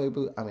 cowboy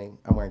boot. I mean,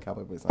 I'm wearing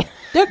cowboy boots now.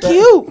 They're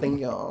cute.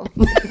 Thank y'all.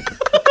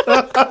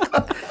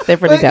 They're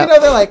pretty dope.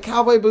 They're like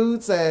cowboy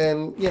boots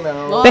and, They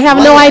have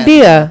no land.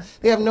 idea.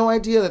 They have no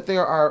idea that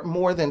there are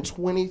more than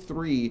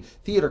 23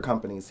 theater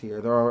companies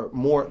here.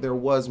 There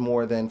was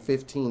more than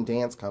 15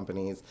 dance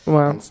companies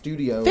and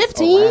studios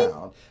 15?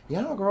 around.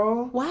 Yeah,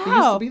 girl. Wow. It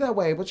used to be that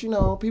way, but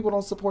people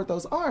don't support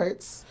those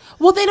arts.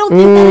 Well, they don't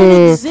think that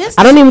it exists.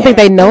 I don't even think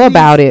they know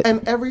about it.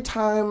 And every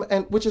time,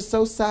 which is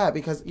so sad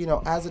because,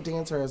 as a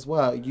dancer as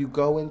well, you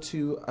go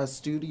into a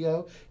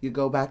studio, you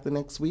go back the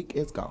next week,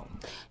 it's gone.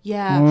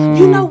 Yeah.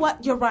 You know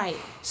what? You're right.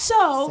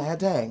 So, Sad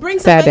day.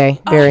 brings Sad up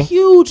day, a very.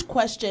 huge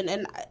question.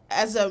 And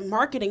as a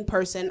marketing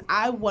person,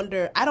 I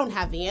wonder, I don't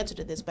have the answer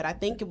to this, but I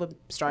think it would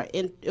start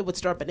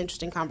up an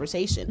interesting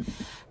conversation.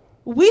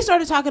 We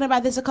started talking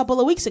about this a couple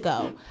of weeks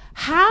ago.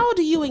 How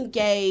do you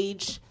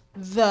engage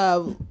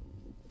the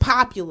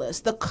populace,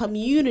 the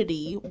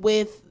community,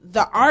 with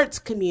the arts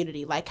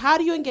community? Like, how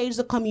do you engage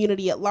the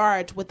community at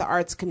large with the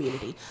arts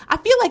community? I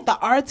feel like the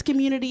arts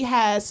community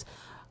has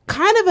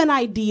kind of an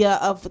idea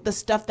of the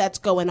stuff that's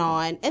going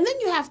on, and then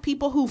you have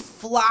people who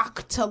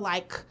flock to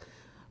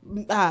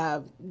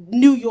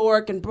New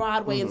York and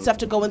Broadway and stuff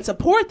to go and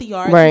support the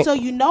arts. Right. And so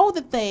you know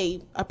that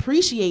they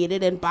appreciate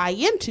it and buy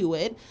into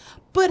it.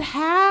 But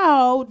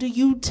how do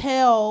you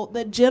tell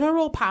the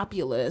general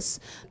populace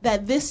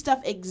that this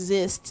stuff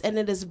exists and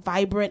it is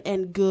vibrant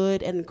and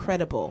good and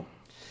incredible?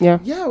 Yeah.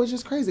 Yeah, which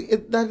is crazy.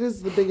 That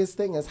is the biggest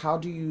thing, is how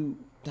do you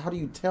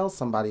tell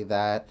somebody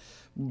that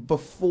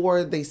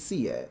before they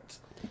see it?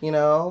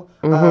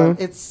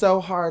 It's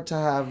so hard to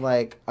have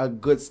a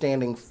good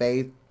standing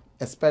faith,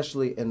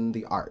 especially in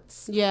the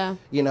arts. Yeah.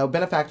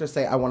 Benefactors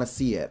say, I want to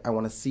see it. I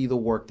want to see the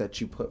work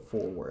that you put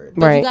forward.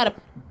 But Right. you gotta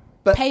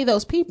pay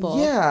those people.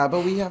 Yeah,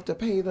 but we have to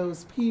pay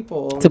those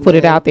people To put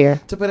it out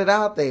there. To put it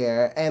out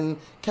there. And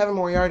Kevin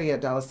Moriarty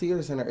at Dallas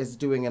Theater Center is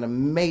doing an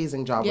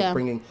amazing job with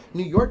bringing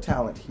New York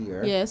talent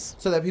here. Yes.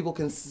 So that people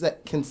can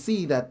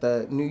see that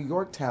the New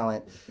York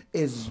talent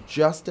is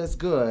just as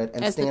good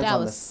and As the stands on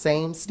the Dallas.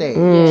 same stage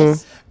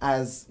Yes.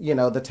 as, you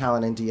know, the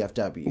talent in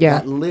DFW Yeah.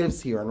 that lives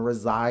here and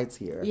resides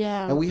here.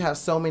 Yeah. And we have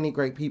so many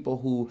great people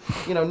who,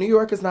 you know, New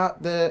York is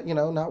not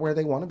not where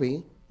they want to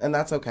be. And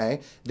that's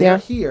okay. They're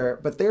here,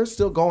 but they're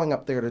still going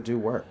up there to do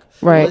work.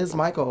 Right. Liz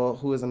Michael,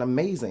 who is an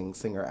amazing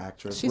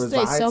singer-actress, She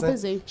stays so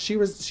busy.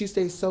 She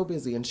stays so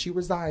busy, and she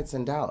resides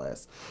in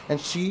Dallas.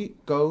 And she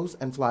goes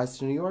and flies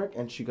to New York,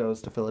 and she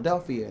goes to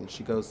Philadelphia, and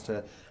she goes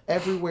to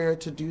everywhere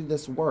to do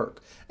this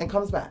work, and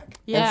comes back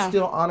Yeah. and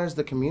still honors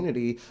the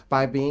community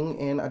by being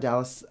in a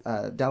Dallas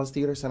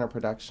Theater Center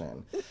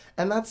production.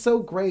 And that's so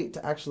great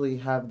to actually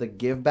have the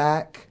give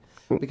back.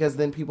 Because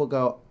then people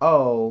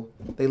go,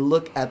 they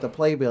look at the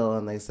playbill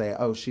and they say,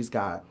 she's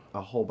got a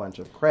whole bunch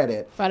of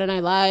credit. Friday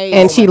Night Lights.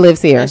 And she lives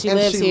here. And she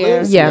lives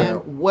here. Yeah.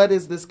 What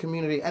is this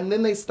community? And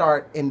then they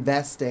start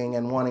investing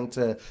and wanting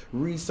to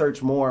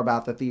research more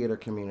about the theater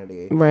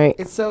community. Right.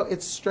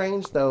 It's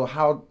strange though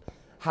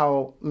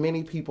how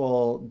many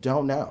people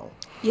don't know.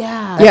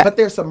 Yeah. But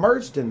they're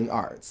submerged in the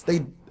arts.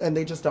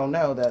 They just don't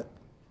know that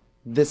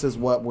this is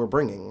what we're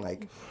bringing.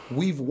 Like,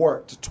 we've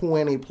worked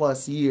 20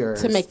 plus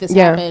years To make this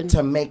happen.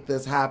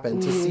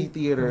 to see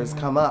theaters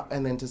come up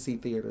and then to see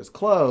theaters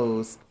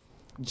close,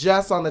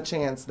 just on the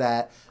chance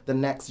that the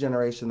next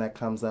generation that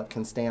comes up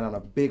can stand on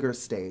a bigger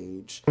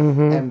stage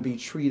and be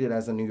treated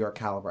as a New York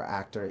caliber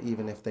actor,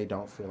 even if they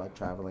don't feel like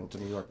traveling to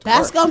New York to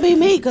That's work. going to be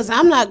me because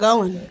I'm not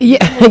going.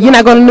 Yeah. You're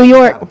not going to New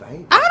York? I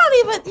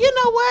don't even, you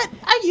know what?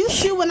 I used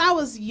to when I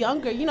was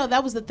younger. You know,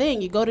 that was the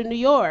thing. You go to New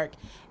York.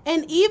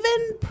 And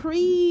even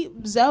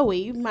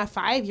pre-Zoe, my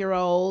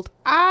 5-year-old,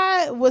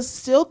 I was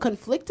still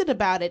conflicted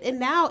about it. And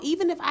now,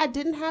 even if I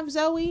didn't have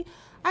Zoe,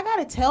 I got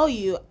to tell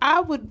you,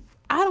 I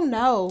don't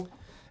know.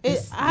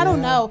 I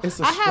don't know. It's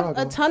a I have a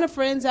struggle. ton of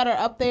friends that are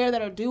up there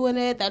that are doing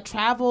it, that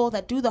travel,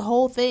 that do the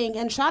whole thing.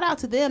 And shout out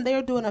to them. They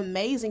are doing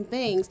amazing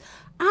things.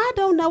 I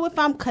don't know if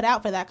I'm cut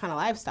out for that kind of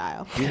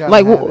lifestyle. You gotta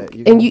Like, have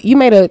it. and you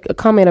made a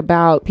comment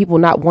about people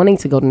not wanting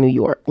to go to New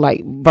York,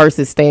 like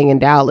versus staying in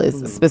Dallas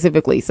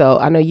specifically. So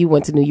I know you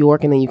went to New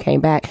York and then you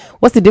came back.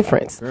 What's the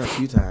difference? Girl, a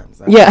few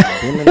times. Yeah.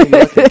 I've been to New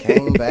York and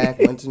came back,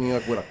 went to New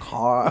York with a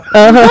car.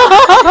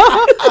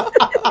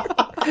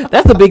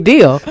 That's a big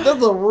deal.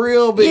 That's a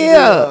real big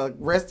Yeah. deal.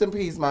 Rest in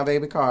peace, my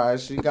baby car.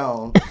 She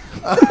gone.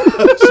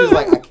 She was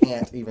like, I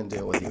can't even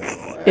deal with you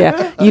anymore.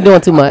 Yeah, you're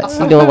doing too much.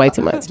 You're doing way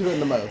too much. Doing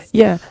the most.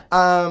 Yeah.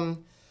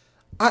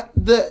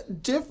 The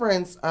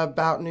difference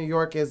about New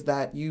York is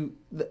that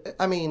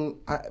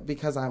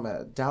because I'm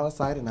a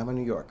Dallasite and I'm a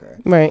New Yorker.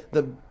 Right.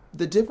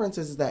 The difference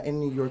is that in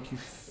New York you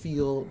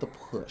feel the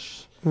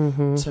push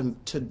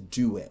to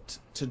do it,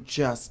 to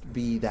just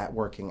be that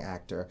working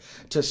actor,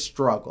 to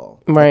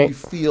struggle. Right. You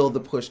feel the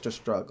push to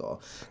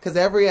struggle. Because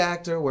every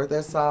actor worth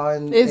their salt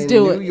in Is New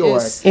doing-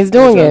 York is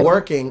doing it.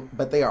 working,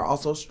 but they are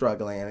also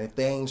struggling. And if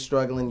they ain't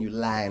struggling, you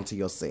lying to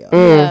yourself.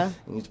 Yeah.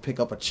 You need to pick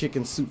up a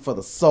chicken soup for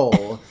the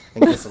soul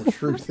and get some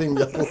truth in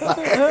your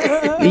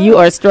life. You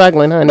are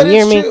struggling, honey. But You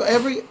hear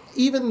it's me? true.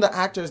 Even the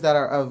actors that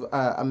are of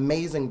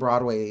amazing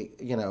Broadway,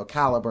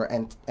 caliber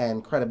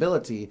and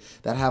credibility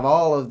that have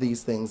all of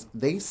these things,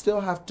 they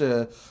still have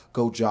to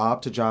go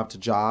job to job to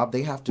job.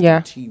 They have to do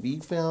TV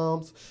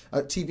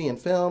and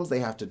films. They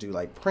have to do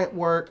like print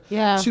work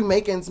to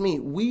make ends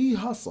meet. We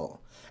hustle.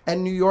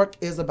 And New York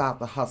is about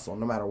the hustle.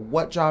 No matter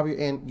what job you're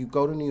in, you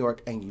go to New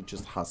York and you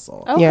just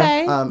hustle.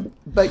 Okay.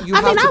 But you.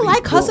 I mean, have to I be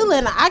like doing-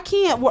 hustling.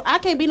 I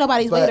can't be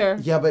nobody's leader.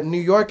 Yeah, but New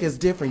York is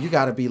different. You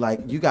got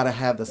to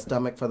have the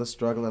stomach for the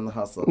struggle and the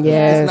hustle. 'Cause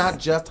Yes. It's not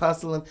just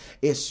hustling,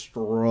 it's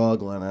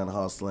struggling and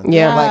hustling.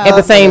 Yeah, Like, at the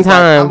hustling same is like,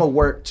 time. I'm going to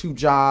work 2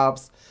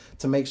 jobs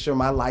to make sure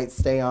my lights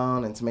stay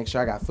on and to make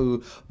sure I got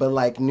food. But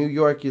like New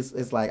York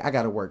is like, I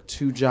got to work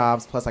 2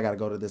 jobs, plus I got to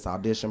go to this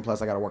audition,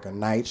 plus I got to work a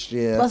night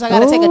shift. Plus, I got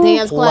to take a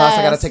dance class. Plus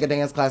I got to take a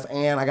dance class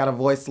and I got a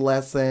voice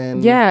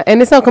lesson. Yeah,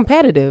 and it's so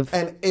competitive.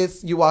 And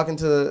you walk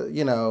into,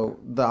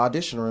 the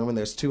audition room and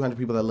there's 200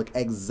 people that look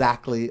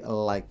exactly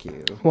like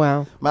you.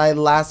 Wow. My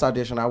last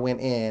audition, I went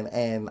in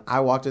and I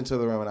walked into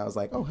the room and I was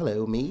like, oh,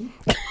 hello, me.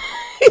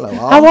 Hello,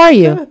 all. How are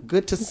you?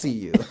 Good to see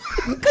you.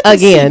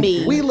 Again.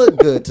 me. We look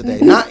good today.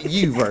 Not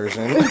you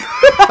version.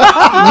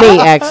 Me,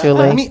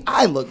 actually. Me,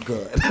 I look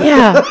good.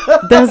 Yeah,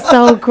 that's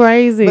so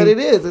crazy. But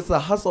it's a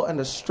hustle and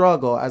a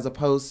struggle as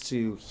opposed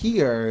to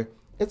here,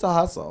 it's a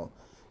hustle.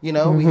 We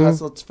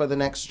hustle for the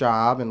next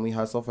job and we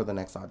hustle for the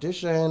next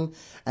audition.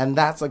 And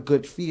that's a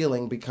good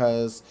feeling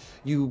because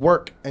you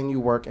work and you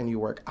work and you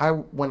work.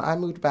 When I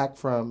moved back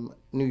from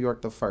New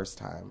York the first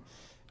time,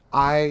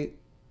 I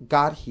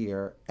got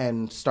here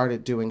and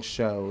started doing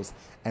shows.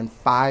 And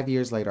 5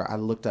 years later, I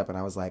looked up and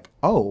I was like,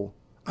 oh,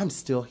 I'm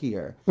still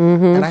here.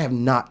 And I have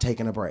not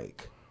taken a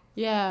break.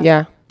 Yeah.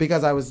 Yeah.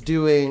 because I was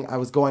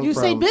going You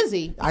from... stay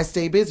busy. I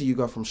stay busy. You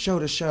go from show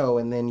to show,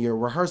 and then you're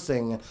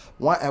rehearsing.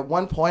 At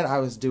one point, I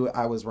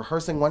was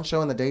rehearsing one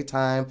show in the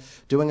daytime,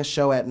 doing a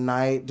show at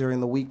night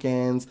during the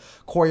weekends,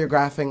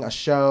 choreographing a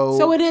show.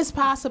 So it is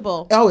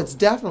possible. Oh, it's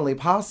definitely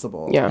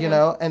possible. Yeah. You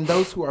know, and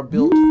those who are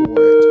built for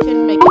it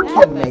Can make it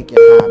happen. can make it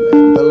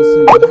happen. Those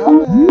who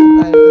haven't,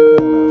 I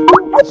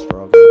think it's a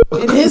struggle.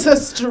 It is a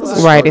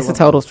struggle. Right, it's a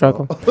total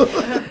struggle.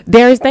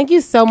 Darius, thank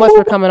you so much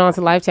for coming on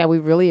to Live Chat. We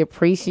really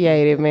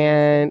appreciate it,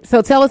 man.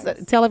 So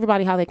tell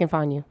everybody how they can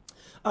find you.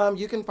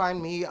 You can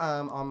find me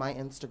on my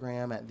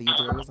Instagram at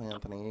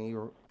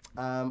 @TheDariusAnthony,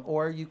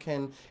 or you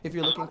can, if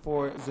you're looking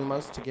for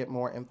Zumos to get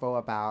more info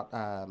about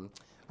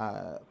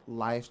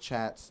Live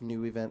Chat's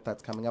new event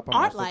that's coming up on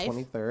March the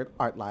 23rd,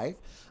 Art Life.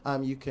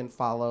 You can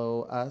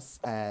follow us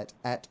at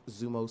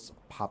Zumos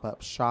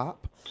Pop-Up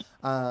Shop.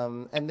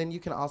 And then you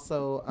can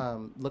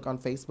also look on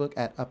Facebook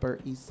at Upper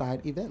East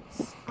Side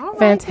Events. All right,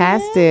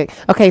 Fantastic.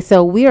 then. Okay,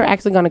 so we are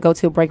actually going to go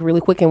to a break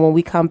really quick, and when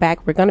we come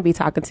back, we're going to be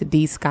talking to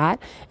D. Scott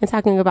and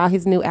talking about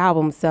his new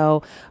album.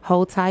 So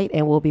hold tight,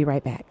 and we'll be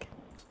right back.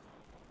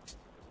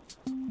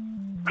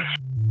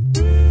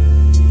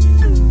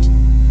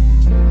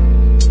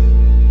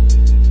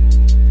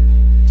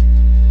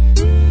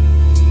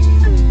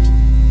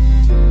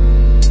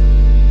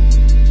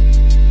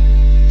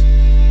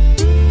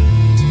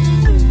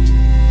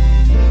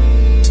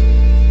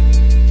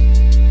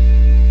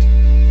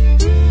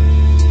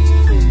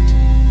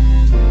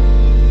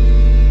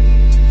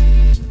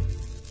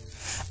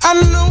 I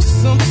know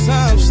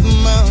sometimes the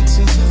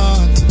mountain's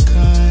hard to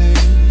climb.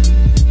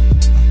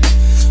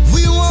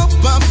 We walk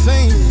by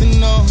faith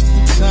and all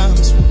the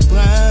times we're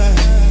blind.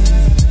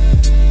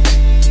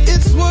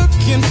 It's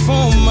working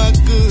for my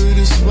good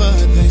is what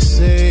they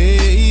say,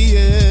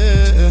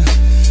 yeah.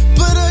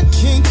 But I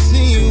can't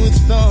see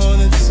with all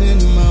that's in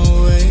my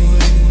way.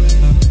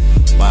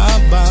 Why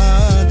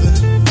bother?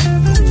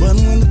 Run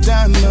when the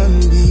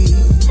diamond be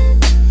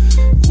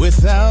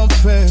without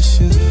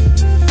pressure.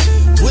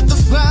 With the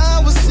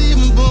flowers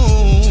even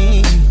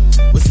bloom,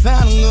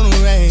 without a little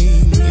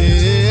rain,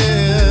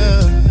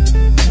 yeah.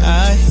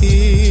 I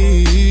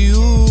hear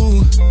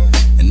you,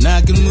 and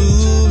I can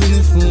move, and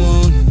if I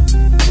want,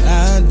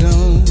 I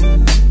don't.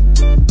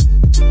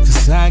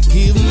 'Cause I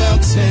give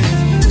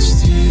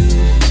mountains to you.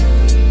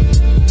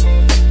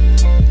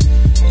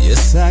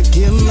 Yes, I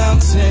give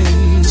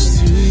mountains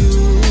to you.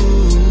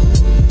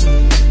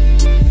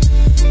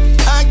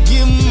 I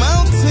give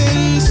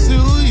mountains to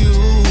you.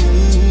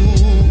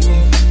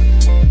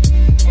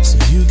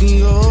 You can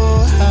go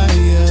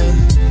higher,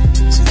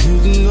 so you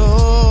can go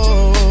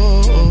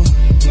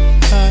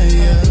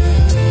higher.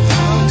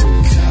 I'm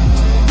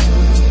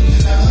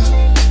coming up,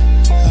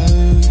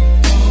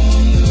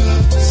 on the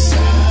other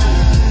side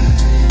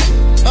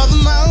of the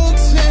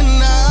mountain.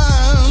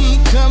 I'm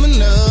coming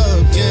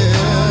up, yeah.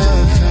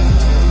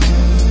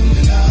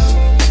 Coming up,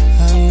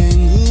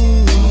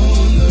 hallelujah,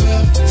 on the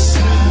other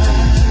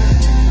side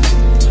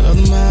of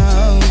the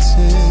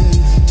mountain.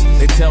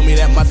 They tell me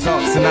that my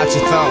thoughts are not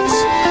your thoughts,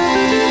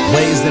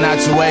 ways are not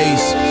your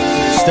ways.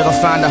 Still I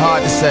find it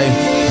hard to say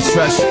I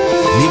trust you,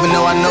 and even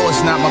though I know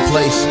it's not my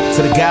place,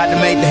 to the God that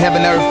made the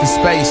heaven, earth, and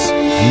space,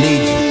 I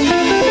need you.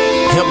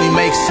 Help me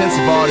make sense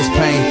of all this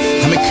pain.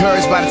 I'm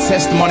encouraged by the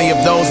testimony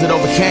of those that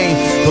overcame,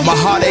 but my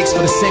heart aches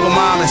for the single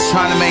mom that's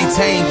trying to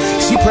maintain.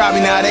 She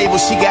probably not able,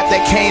 she got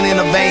that cane in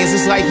her veins.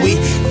 It's like we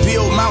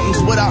build mountains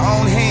with our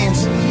own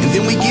hands, and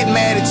then we get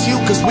mad at you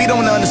cause we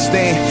don't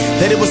understand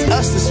that it was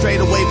us that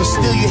strayed away, but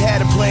still you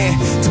had a plan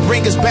to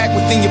bring us back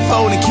within your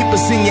fold and keep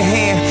us in your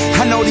hand.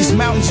 I know these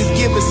mountains you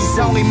give us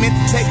is only meant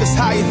to take us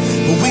higher,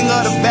 but we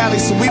love the valley,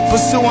 so we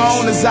pursue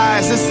our own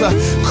desires. It's a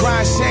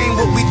crying shame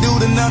what we do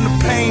to numb the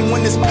pain.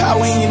 When there's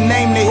power in your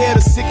name, they hear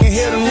the sick and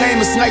hear the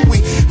lame. It's like we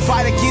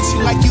fight against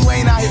you like you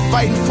ain't out here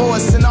fighting for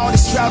us, and all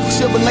these trials and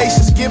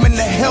tribulations giving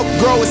the help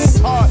grow.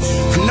 It's hard,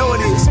 I know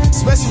it is,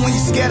 especially when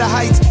you're scared of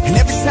heights, and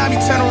every time you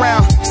turn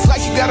around, it's like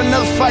you got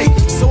another fight.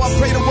 So I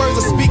pray the words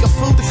I speak are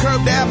food to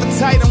curb the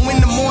appetite, and when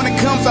the morning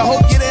comes, I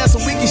hope you're there so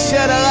we can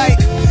share the light.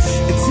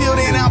 Until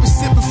then, I'll be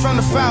sipping from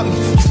the fountain.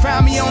 You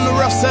find me on the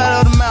rough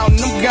side of the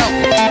mountain, I'm gone.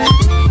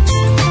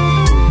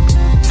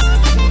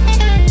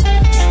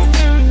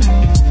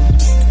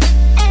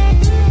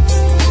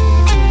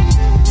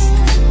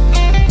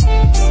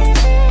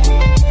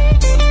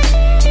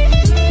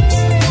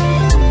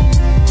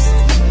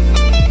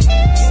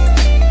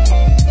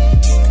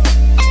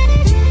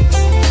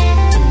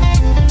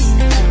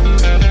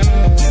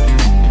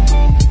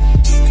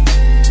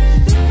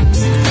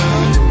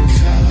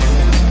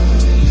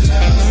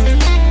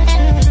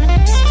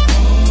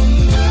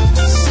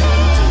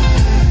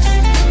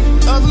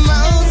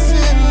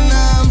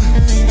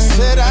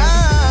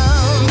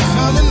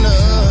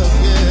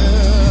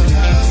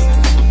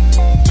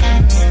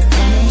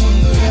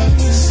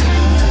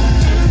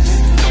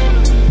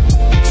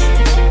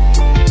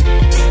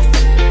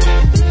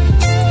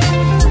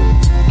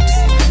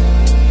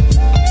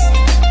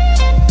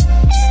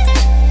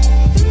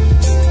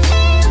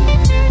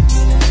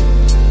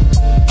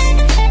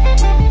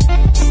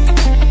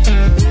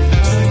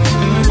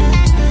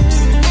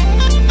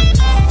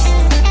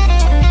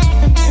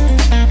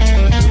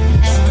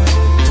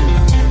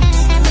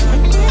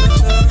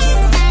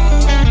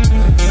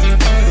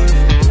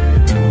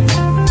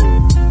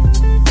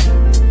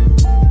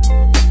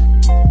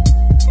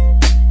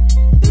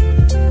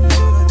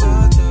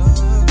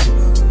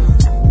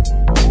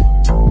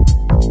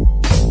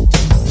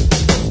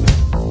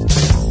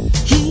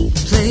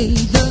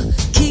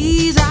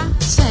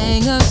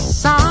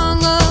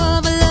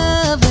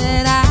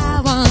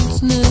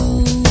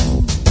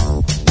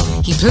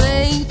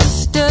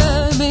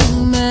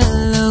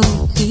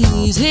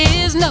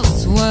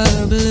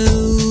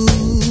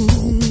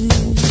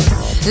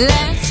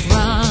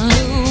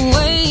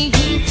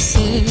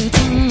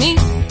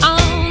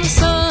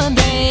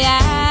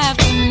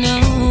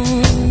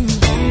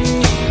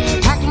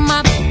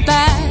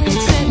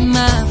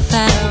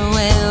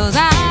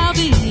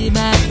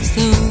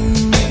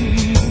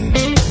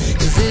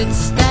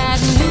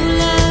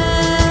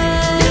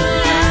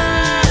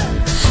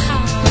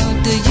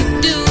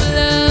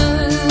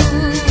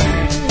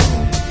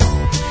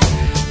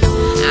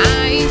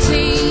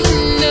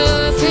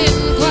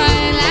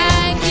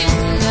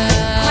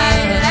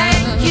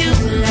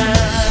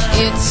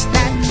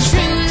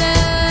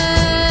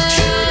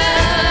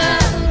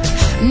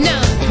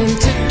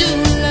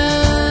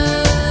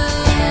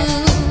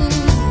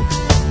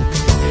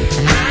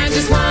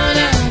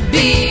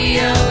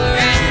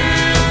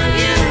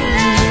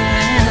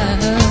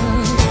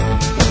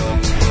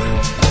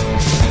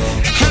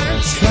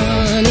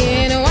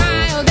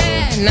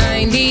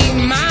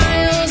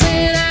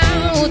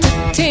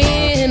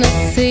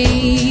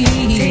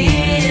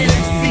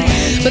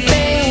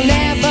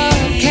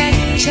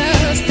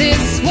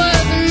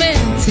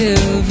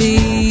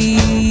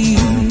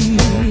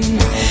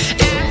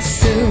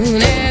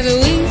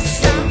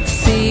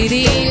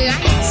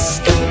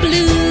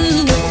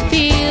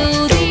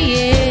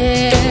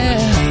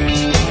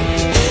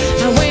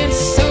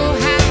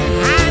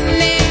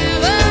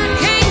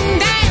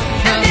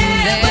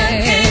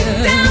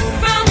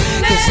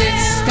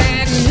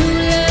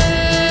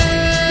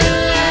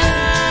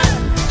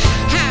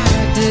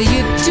 do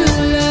you do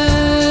love?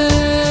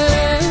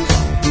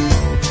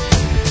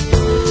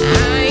 I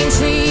ain't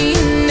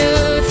seen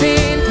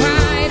nothing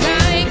quite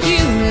like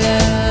you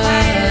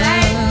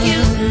love.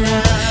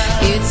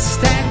 It's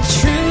that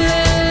true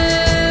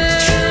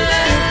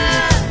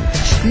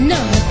love.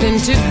 Nothing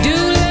to do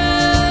love.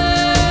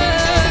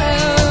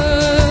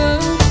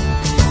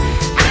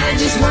 I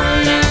just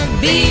wanna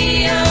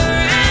be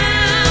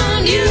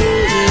around you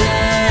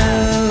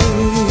love.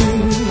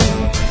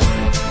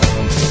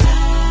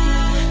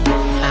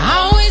 I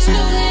always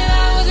knew that I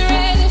was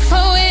ready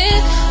for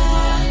it.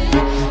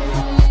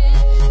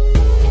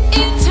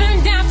 It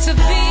turned out to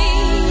be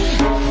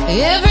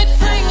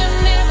everything I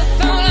never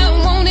thought I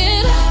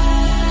wanted.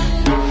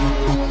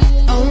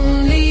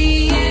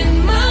 Only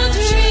in my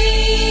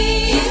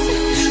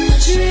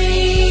dreams,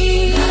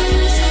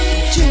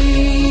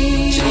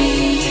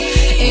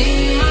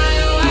 in my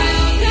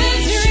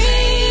wildest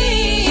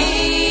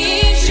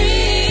dreams.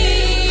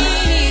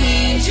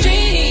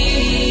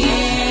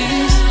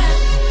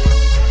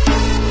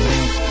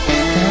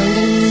 Found a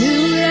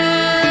new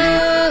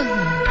love,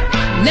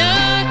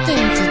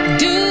 nothing to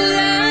do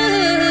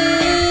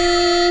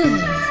love.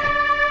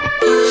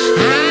 I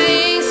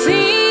ain't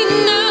seen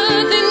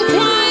nothing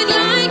quite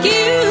like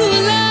you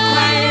love.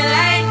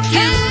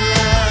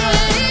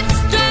 It's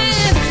that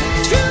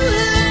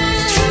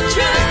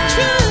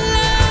true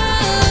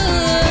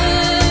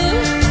love,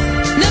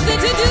 nothing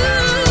to do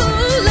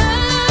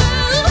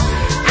love.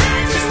 I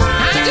just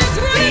wanna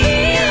be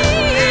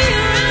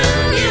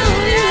around you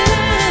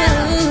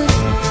love.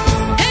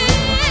 Hey,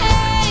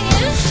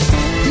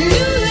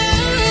 new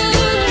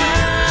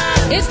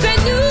love, it's that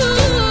new love.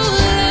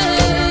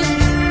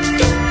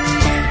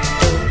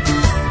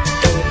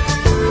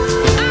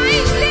 I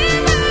ain't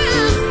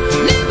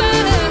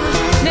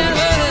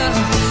never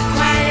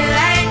quite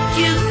like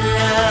you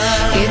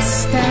love. It's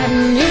that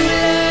new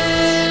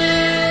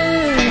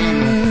love.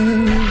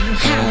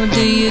 How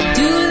do you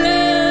do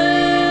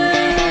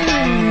love?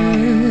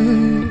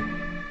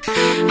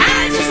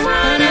 I just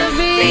wanna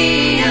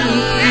be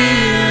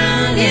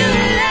around you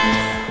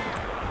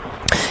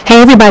love.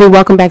 Hey everybody,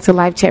 welcome back to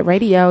Live Chat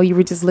Radio. You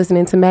were just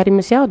listening to Maddie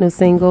Michelle, new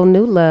single,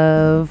 New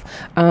Love.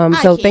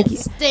 So thank you.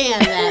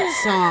 Stand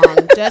that song.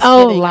 Just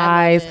Oh, kidding, I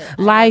lies. love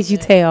it. Lies you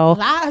tell.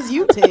 Lies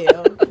you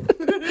tell.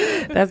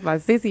 That's my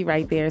sissy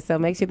right there. So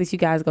make sure that you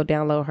guys go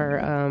download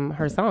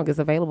her song. It's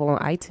available on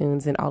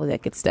iTunes and all of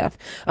that good stuff.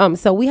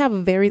 So we have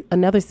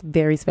another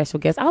very special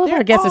guest. All of They're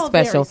our guests are all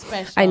very special.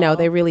 special. I know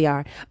they really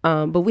are.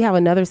 But we have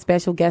another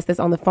special guest that's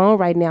on the phone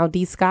right now.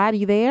 D. Scott,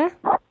 you there?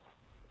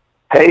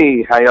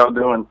 Hey, how y'all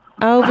doing?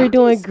 Oh, we're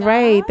doing Scott.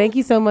 great. Thank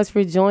you so much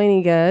for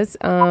joining us.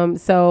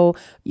 So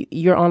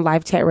you're on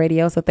Live Chat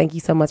Radio, so thank you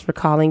so much for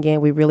calling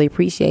in. We really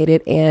appreciate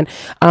it. And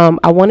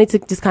I wanted to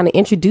just kind of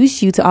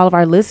introduce you to all of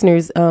our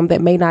listeners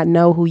that may not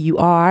know who you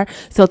are.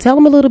 So tell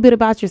them a little bit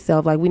about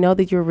yourself. Like, we know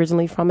that you're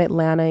originally from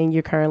Atlanta and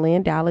you're currently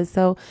in Dallas.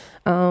 So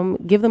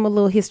give them a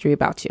little history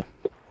about you.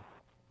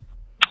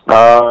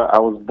 I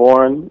was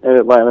born in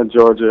Atlanta,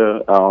 Georgia,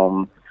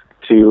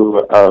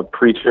 to a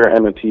preacher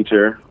and a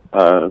teacher.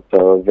 So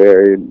a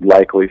very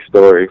likely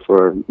story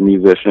for a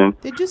musician.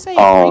 Did you say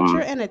a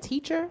preacher and a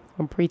teacher?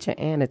 I'm a preacher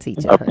and a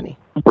teacher, A honey.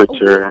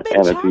 preacher We've been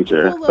and a chock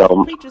teacher. full of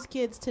So preacher's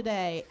kids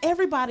today.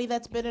 Everybody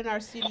that's been in our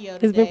studio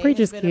today Has been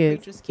preacher's a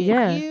kids. preacher's kid.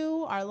 Yeah.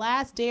 You, our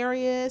last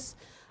Darius,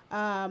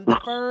 the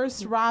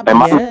first Robin. and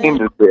my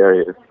name is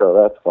Darius, so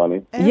that's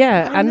funny.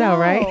 Yeah, I know,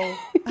 right?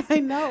 I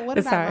know. What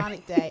an Sorry.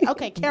 ironic day.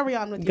 Okay, carry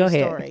on with Go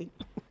your ahead. story.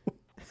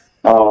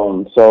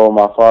 So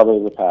my father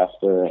is a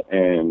pastor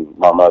and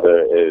my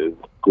mother is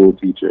a school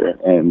teacher,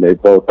 and they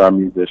both are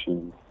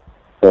musicians.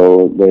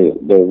 So they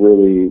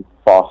really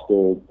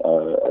fostered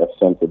a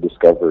sense of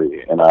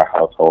discovery in our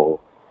household,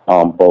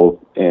 both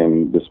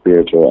in the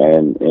spiritual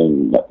and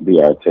in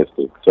the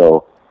artistic.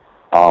 So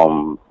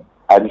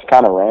I just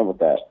kind of ran with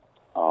that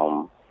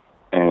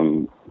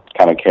and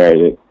kind of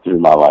carried it through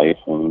my life.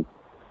 And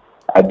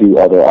I do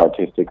other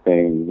artistic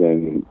things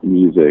in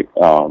music,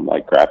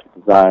 like graphic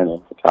design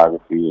and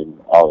photography and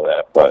all of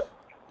that, but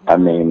I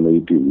mainly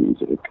do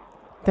music.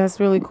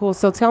 That's really cool.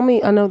 So tell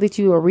me, I know that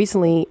you are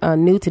recently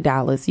new to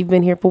Dallas. You've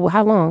been here for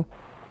how long?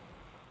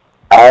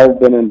 I've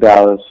been in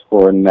Dallas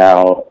for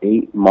now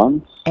 8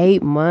 months.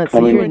 8 months. So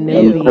Coming you're in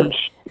new.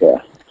 March. Yeah.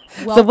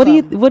 So what do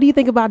you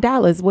think about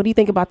Dallas? What do you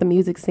think about the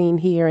music scene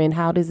here, and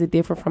how does it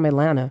differ from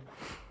Atlanta?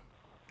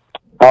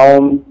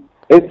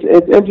 It's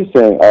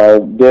interesting.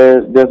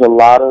 There's a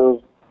lot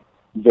of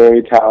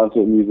very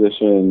talented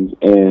musicians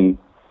in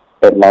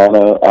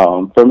Atlanta.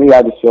 For me,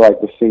 I just feel like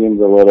the scene's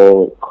a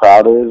little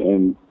crowded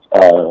and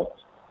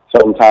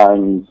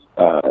sometimes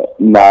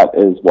not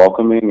as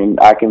welcoming. And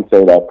I can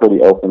say that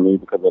pretty openly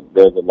because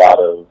there's a lot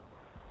of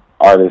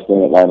artists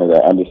in Atlanta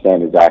that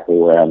understand exactly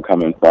where I'm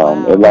coming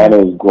from. Wow.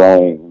 Atlanta is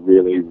growing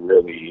really,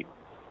 really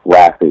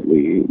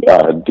rapidly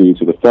due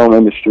to the film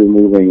industry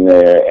moving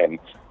there, and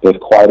there's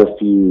quite a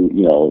few,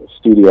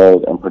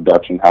 studios and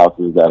production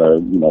houses that are,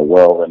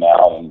 world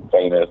renowned and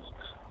famous.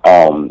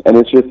 And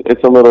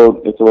it's a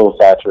little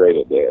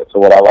saturated there. So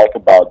what I like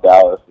about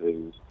Dallas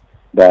is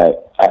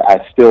that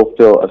I still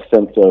feel a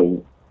sense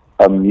of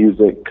a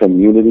music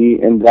community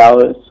in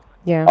Dallas.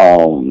 Yeah.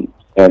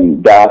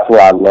 And that's what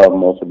I love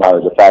most about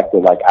it, the fact that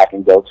like I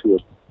can go to a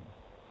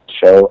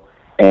show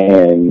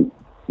and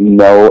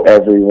know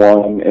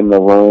everyone in the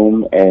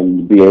room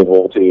and be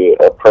able to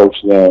approach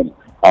them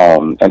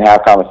and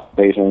have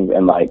conversations,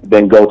 and like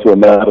then go to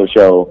another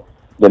show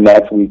the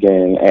next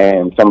weekend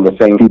and some of the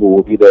same people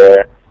will be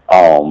there.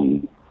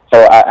 So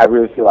I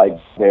really feel like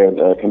there's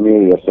a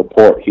community of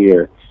support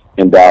here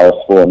in Dallas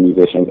for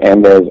musicians,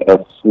 and there's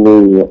a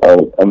slew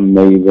of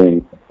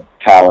amazing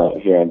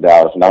talent here in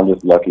Dallas, and I'm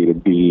just lucky to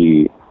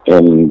be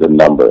in the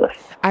number.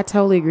 I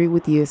totally agree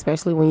with you,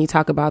 especially when you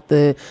talk about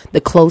the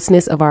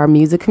closeness of our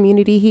music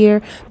community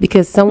here,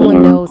 because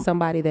someone knows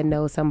somebody that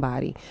knows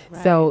somebody.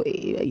 Right. So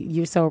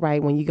you're so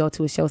right. When you go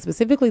to a show,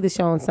 specifically the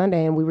show on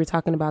Sunday, and we were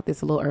talking about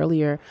this a little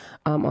earlier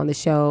on the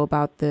show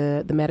about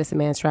the Medicine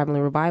Man's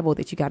Traveling Revival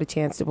that you got a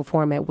chance to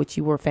perform at, which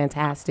you were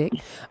fantastic.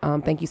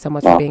 Thank you so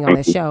much for being on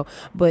that show.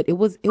 But it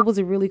was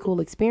a really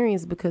cool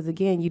experience because,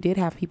 again, you did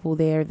have people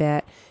there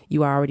that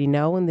you already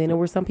know, and then there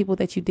were some people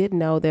that you didn't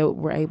know that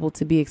were able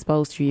to be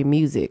exposed to your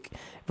music.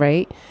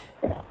 Right?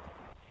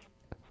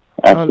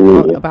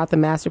 Absolutely. About the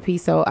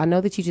Masterpiece. So I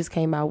know that you just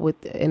came out with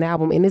an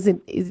album,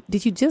 and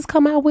did you just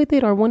come out with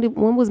it, or when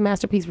was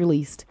Masterpiece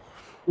released?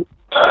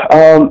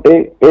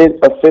 It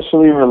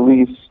officially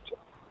released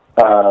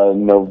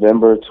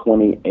November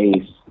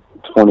 28th,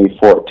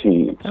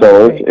 2014.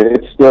 So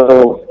it's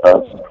still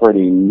a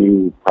pretty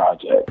new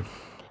project.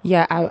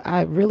 Yeah,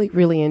 I really,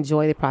 really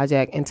enjoy the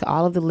project. And to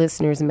all of the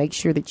listeners, make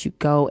sure that you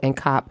go and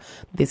cop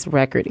this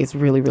record. It's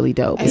really, really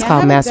dope. It's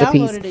called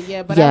Masterpiece. I haven't downloaded it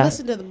yet, but I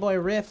listened to the boy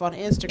Riff on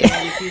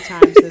Instagram a few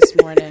times this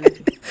morning.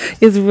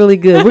 It's really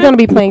good. We're going to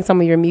be playing some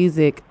of your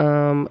music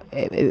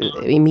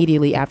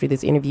immediately after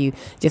this interview,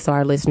 just so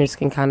our listeners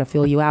can kind of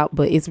fill you out.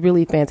 But it's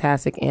really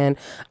fantastic. And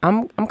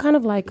I'm kind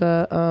of like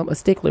a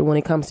stickler when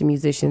it comes to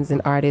musicians and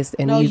artists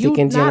and music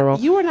in general.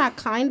 You are not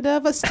kind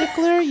of a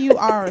stickler. You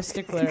are a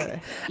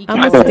stickler.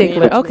 I'm a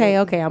stickler.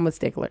 Okay, I'm a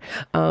stickler.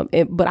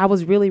 But I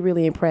was really,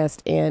 really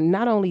impressed. And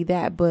not only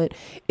that, but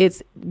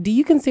do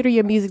you consider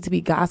your music to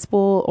be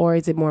gospel, or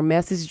is it more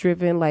message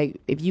driven? Like,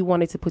 if you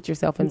wanted to put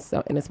yourself in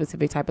a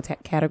specific type of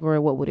category,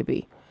 what would it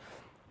be?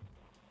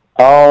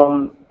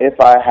 If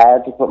I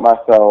had to put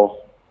myself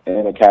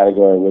in a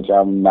category, which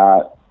I'm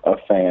not a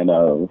fan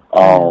of,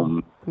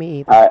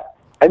 me either.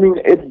 I mean,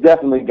 it's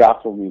definitely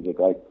gospel music.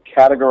 Like,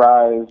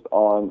 categorized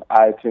on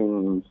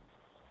iTunes,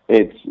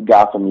 it's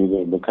gospel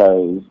music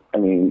because, I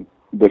mean,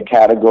 the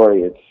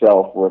category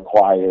itself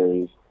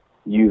requires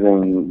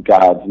using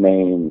God's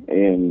name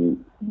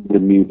in the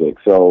music.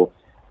 So,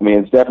 I mean,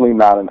 it's definitely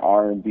not an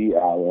R&B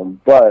album.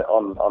 But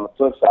on the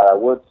flip side, I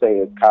would say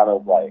it's kind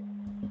of like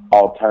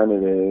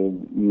alternative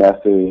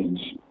message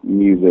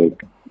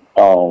music.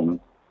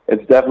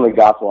 It's definitely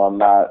gospel. I'm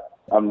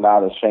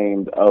not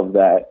ashamed of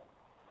that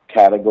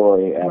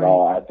category at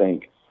all. I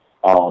think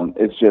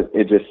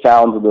it just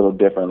sounds a little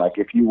different. Like,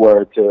 if you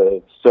were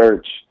to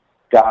search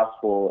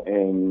gospel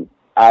in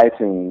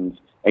iTunes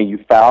and you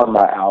found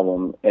my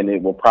album, and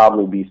it will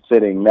probably be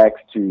sitting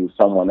next to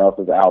someone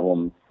else's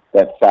album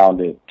that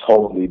sounded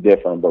totally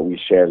different, but we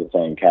share the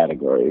same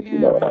category, if you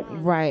know what I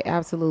mean. Right,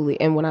 absolutely.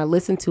 And when I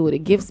listen to it, it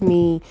gives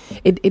me,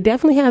 it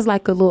definitely has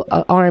like a little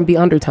R&B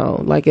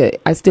undertone. Like,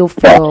 I still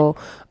feel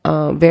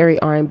very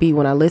R&B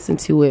when I listen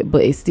to it,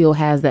 but it still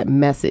has that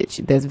message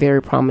that's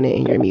very prominent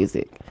in your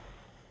music.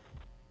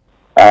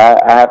 I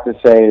have to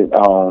say,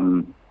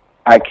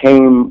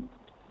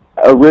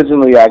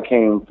 Originally, I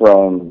came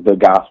from the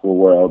gospel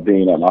world,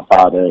 being that my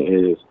father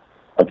is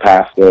a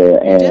pastor.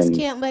 And you just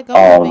can't let go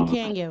of it,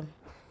 can you?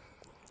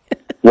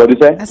 What did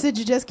you say? I said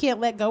you just can't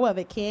let go of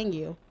it, can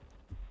you?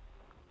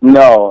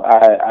 No,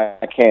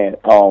 I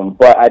can't.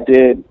 But I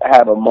did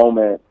have a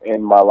moment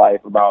in my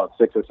life about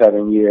 6 or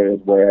 7 years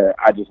where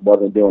I just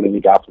wasn't doing any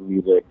gospel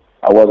music.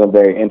 I wasn't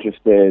very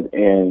interested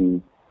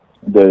in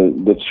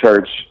the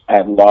church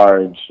at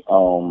large.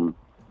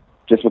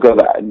 Just because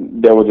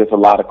there was just a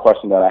lot of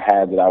questions that I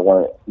had that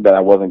I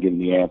wasn't getting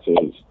the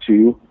answers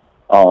to,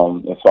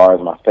 as far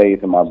as my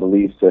faith and my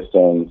belief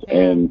systems,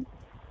 and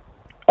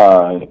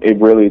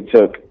it really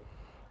took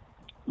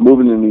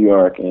moving to New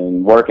York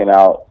and working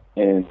out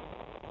in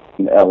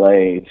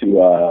LA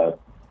to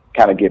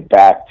kind of get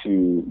back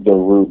to the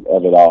root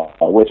of it all,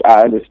 which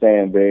I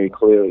understand very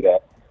clearly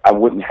that I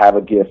wouldn't have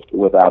a gift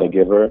without a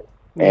giver,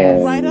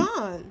 and right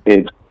on.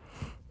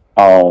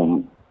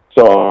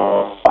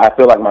 So I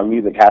feel like my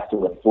music has to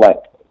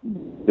reflect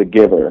the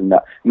giver,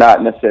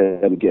 not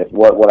necessarily the gift.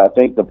 What I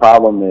think the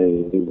problem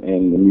is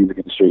in the music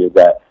industry is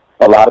that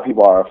a lot of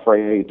people are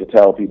afraid to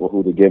tell people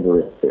who the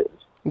giver is.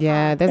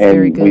 Yeah, that's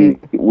very good.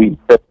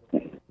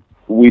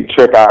 We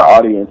trick our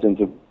audience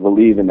into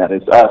believing that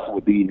it's us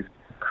with these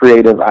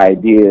creative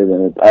ideas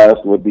and it's us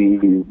with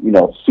these,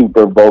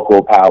 super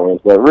vocal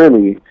powers. But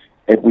really,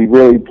 if we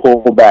really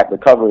pull back the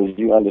covers,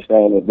 you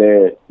understand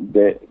that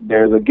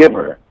there's a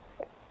giver.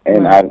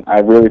 And I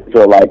really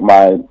feel like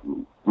my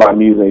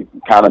music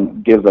kind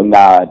of gives a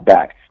nod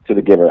back. to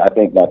the giver. I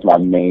think that's my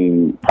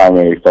main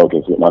primary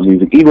focus with my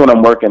music. Even when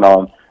I'm working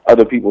on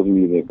other people's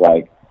music,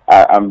 like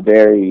I'm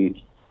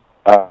very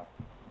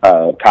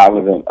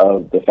cognizant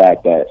of the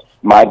fact that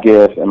my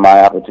gifts and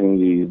my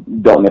opportunities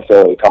don't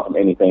necessarily come from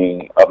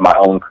anything of my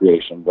own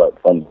creation, but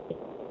from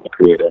the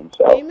Creator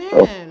himself.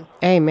 Amen.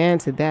 Amen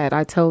to that.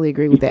 I totally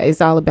agree with that.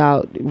 It's all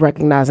about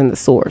recognizing the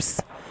source.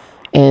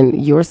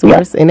 And your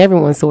source and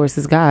everyone's source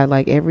is God.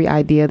 Like every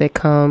idea that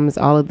comes,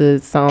 all of the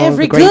songs,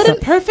 Every the great good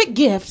and perfect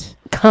gift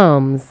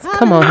comes.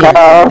 Come on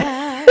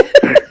here.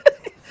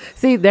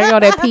 See, there go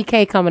that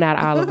PK coming out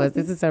of all of us.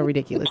 This is so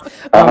ridiculous.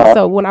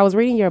 So when I was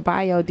reading your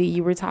bio, D,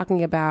 you were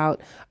talking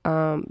about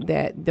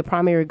that the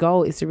primary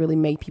goal is to really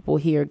make people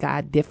hear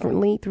God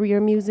differently through your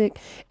music.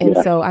 And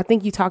so I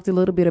think you talked a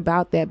little bit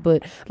about that,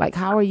 but like,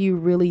 how are you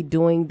really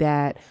doing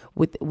that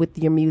with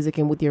your music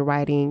and with your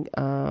writing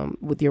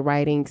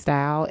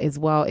style, as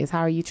well as how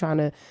are you trying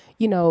to,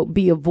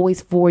 be a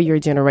voice for your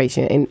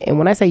generation? And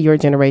when I say your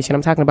generation,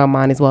 I'm talking about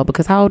mine as well,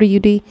 because how old are you,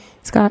 D,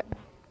 Scott?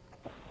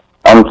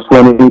 I'm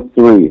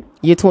 23.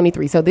 You're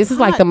 23. So this is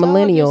like the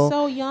millennial. You're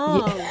so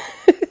young.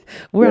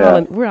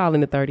 We're all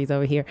in the 30s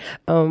over here.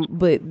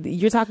 But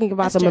you're talking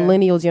about the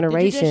millennial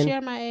generation. Did you just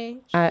share my age?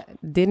 I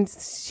didn't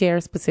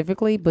share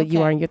specifically, but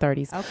you are in your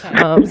 30s.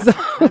 Okay. So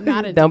I'm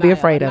not in don't be denial.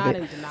 afraid I'm of not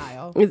it. in denial.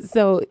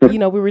 So, we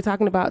were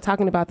talking about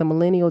the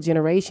millennial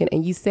generation,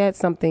 and you said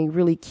something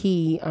really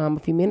key a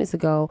few minutes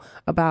ago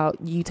about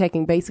you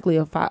taking basically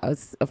a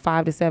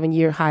 5 to 7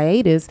 year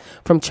hiatus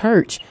from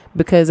church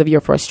because of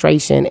your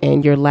frustration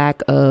and your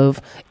lack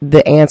of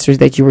the answers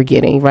that you were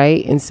getting,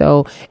 right? And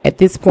so at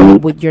this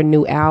point, with your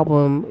new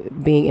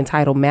album being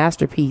entitled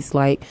Masterpiece,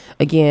 like,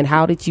 again,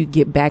 how did you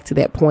get back to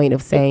that point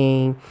of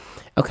saying,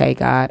 okay,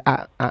 God,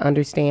 I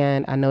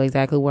understand, I know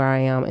exactly where I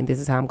am, and this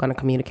is how I'm going to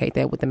communicate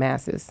that with the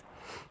masses?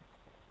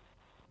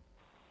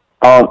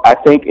 I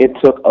think it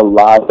took a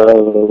lot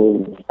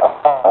of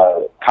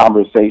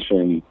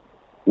conversation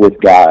with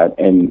God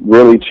and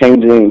really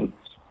changing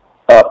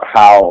up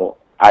how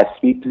I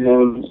speak to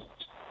him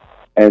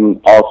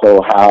and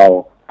also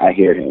how I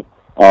hear him.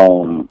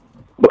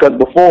 Because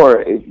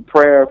before,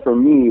 prayer for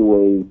me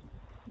was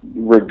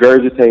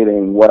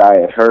regurgitating what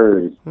I had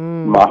heard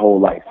my whole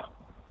life.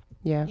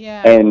 Yeah.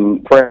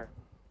 And prayer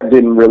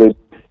didn't really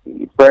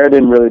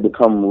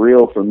become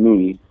real for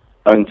me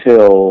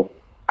until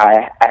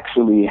I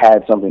actually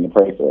had something to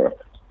pray for.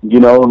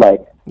 When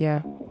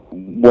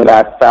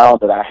I found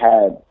that I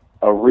had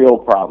a real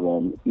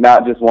problem,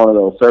 not just one of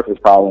those surface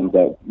problems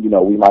that,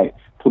 we might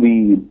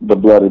plead the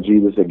blood of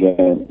Jesus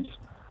against,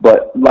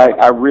 but like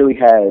I really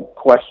had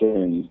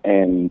questions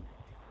and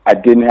I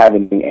didn't have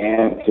any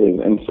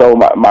answers. And so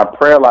my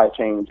prayer life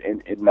changed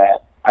in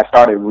that I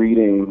started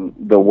reading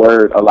the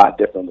word a lot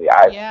differently.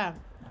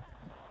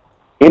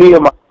 Any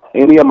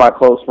of my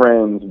close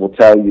friends will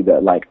tell you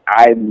that, like,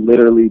 I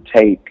literally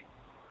take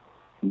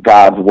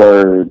God's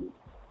word,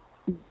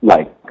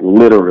 like,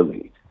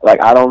 literally.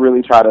 Like, I don't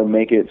really try to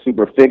make it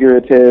super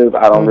figurative.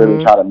 I don't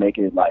really try to make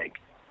it, like,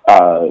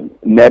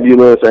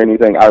 nebulous or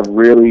anything. I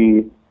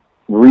really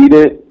read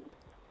it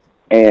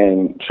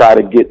and try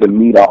to get the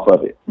meat off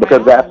of it,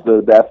 because that's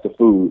the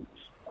food.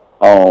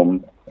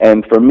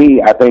 And for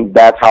me, I think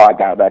that's how I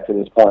got back to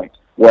this point,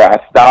 where I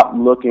stopped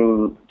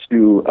looking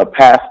to a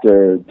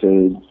pastor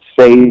to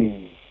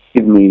save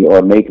me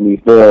or make me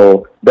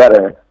feel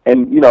better.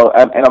 And,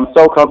 and I'm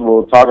so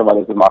comfortable talking about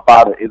this because my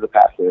father is a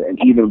pastor, and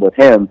even with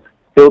him,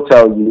 he'll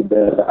tell you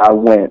that I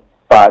went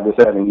 5 to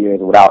 7 years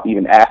without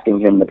even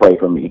asking him to pray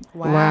for me.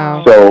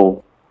 Wow.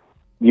 So,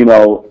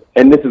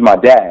 and this is my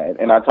dad,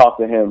 and I talk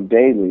to him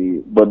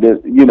daily, but this,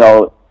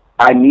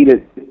 I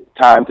needed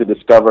time to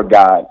discover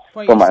God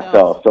for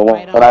myself. So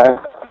when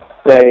I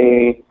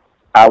say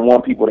I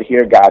want people to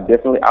hear God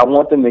differently, I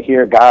want them to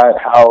hear God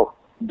how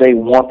they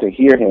want to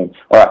hear him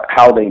or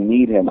how they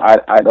need him.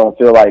 I don't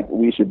feel like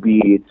we should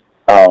be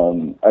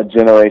a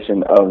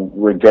generation of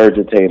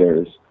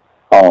regurgitators,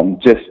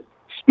 just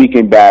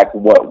speaking back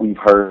what we've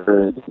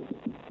heard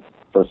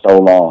for so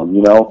long,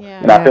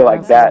 and I feel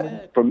like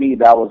that, for me,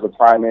 that was the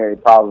primary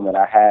problem that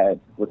I had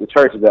with the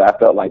church, is that I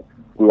felt like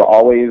we were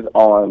always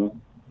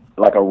on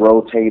like a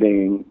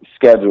rotating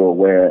schedule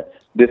where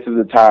this is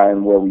the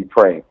time where we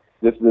pray.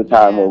 This is the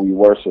time where we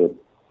worship.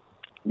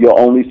 You'll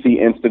only see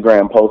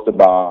Instagram post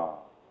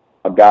about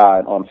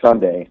God on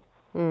Sunday.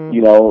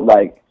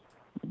 Like,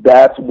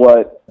 that's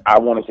what I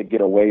wanted to get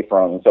away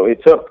from. So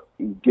it took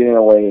getting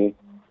away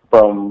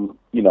from,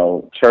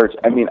 church.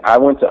 I mean, I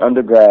went to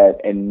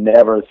undergrad and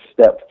never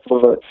stepped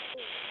foot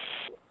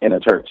in a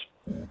church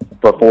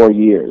for 4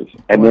 years.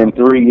 And then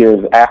 3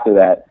 years after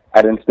that,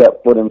 I didn't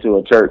step foot into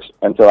a church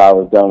until I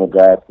was done with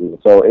grad school.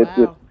 So it's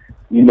just,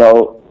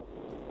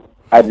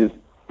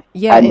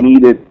 I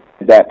needed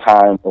that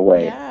time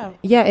away.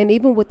 Yeah, and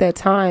even with that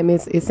time,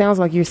 it sounds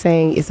like you're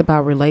saying it's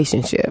about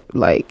relationship.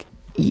 Like,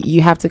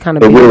 you have to kind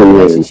of build a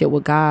relationship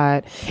with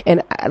God.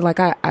 And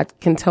I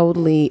can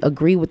totally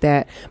agree with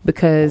that,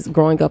 because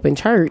growing up in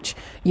church,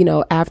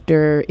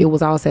 after it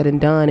was all said and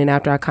done and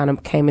after I kind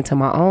of came into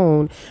my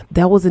own,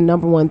 that was the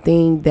number one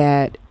thing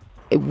that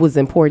it was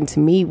important to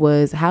me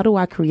was, how do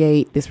I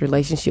create this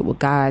relationship with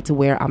God to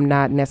where I'm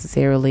not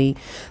necessarily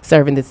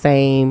serving the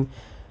same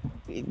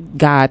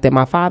God that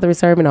my father is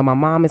serving or my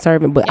mom is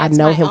serving, but That's I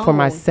know my him for own.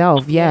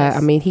 myself. Yeah. Yes.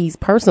 I mean, he's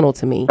personal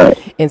to me.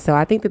 And so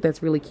I think that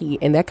that's really key.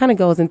 And that kind of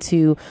goes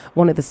into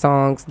one of the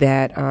songs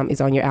that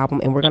is on your album.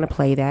 And we're going to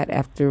play that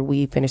after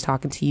we finish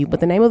talking to you. But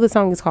the name of the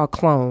song is called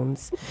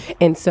Clones.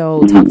 And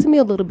so talk to me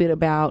a little bit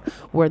about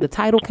where the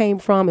title came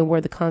from and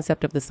where the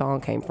concept of the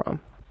song came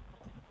from.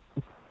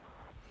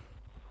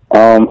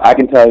 I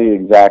can tell you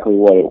exactly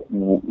what it,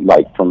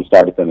 like from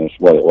start to finish,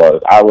 what it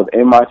was. I was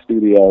in my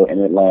studio in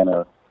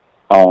Atlanta,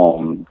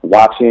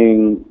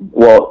 watching,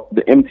 well,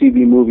 the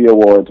MTV Movie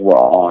Awards were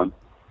on,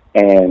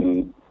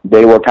 and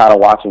they were kind of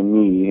watching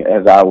me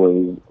as I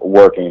was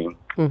working.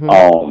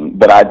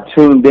 But I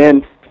tuned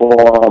in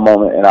for a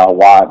moment and I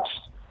watched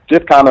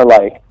just kind of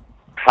like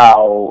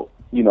how,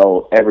 you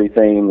know,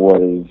 everything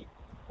was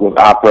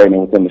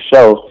operating within the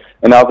show.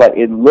 And I was like,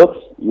 it looks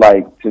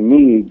like, to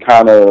me,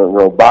 kind of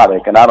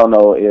robotic. And I don't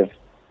know if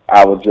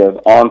I was just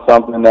on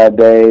something that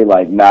day,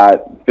 like not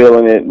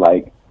feeling it,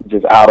 like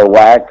just out of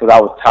whack, because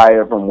I was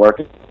tired from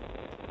working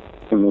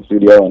in the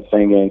studio and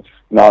singing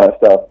and all that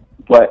stuff.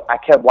 But I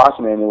kept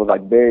watching it, and it was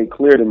like very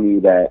clear to me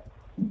that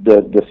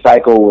the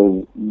cycle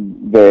was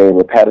very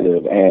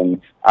repetitive. And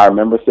I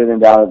remember sitting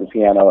down at the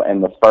piano,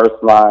 and the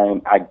first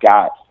line I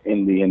got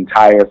in the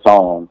entire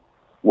song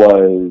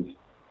was,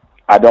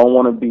 I don't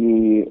want to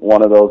be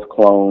one of those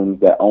clones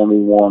that only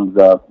warms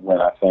up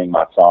when I sing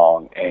my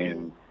song.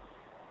 And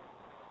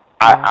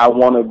I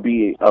want to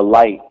be a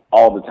light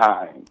all the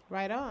time.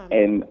 Right on.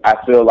 And I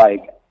feel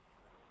like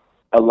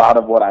a lot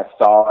of what I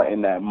saw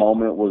in that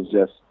moment was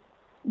just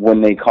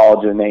when they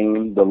called your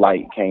name, the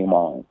light came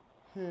on.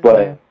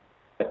 But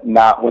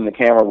not when the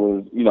camera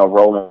was, you know,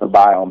 rolling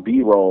by on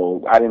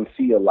B-roll. I didn't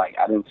see a light.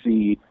 I didn't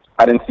see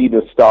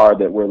the star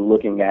that we're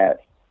looking at,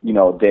 you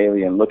know,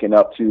 daily and looking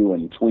up to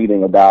and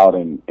tweeting about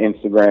and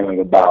Instagramming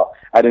about.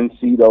 I didn't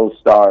see those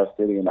stars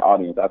sitting in the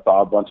audience. I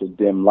saw a bunch of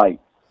dim lights.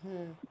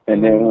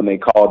 And then when they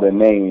called their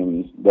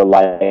names, the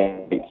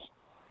lights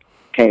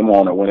came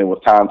on, or when it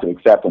was time to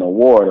accept an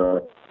award,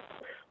 or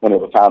when it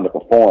was time to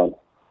perform.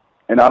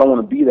 And I don't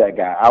want to be that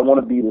guy. I want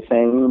to be the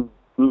same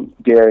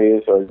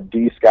Darius or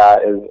D.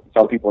 Scott, as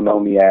some people know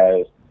me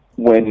as.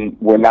 When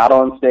we're not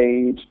on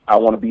stage, I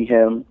want to be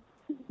him.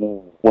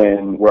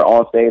 When we're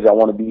on stage, I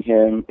want to be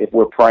him. If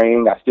we're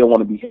praying, I still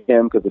want to be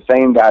him, because the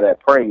same guy that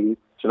prays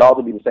should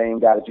also be the same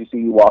guy that you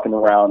see walking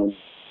around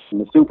in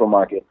the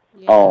supermarket.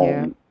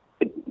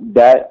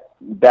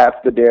 That's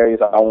the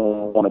Darius I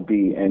want to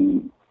be.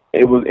 And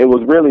it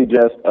was really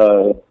just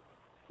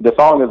the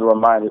song is a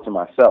reminder to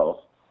myself.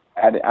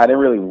 I didn't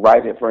really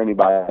write it for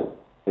anybody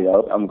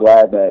else. I'm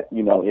glad that,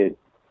 you know, it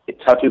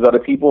touches other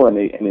people, and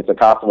it's a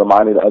constant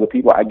reminder to other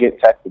people. I get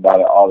texts about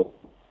it all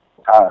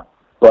the time,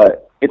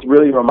 but it's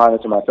really a reminder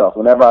to myself.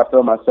 Whenever I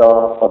feel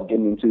myself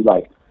getting into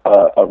like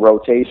a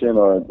rotation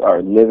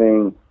or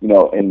living, you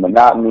know, in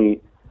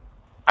monotony,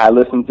 I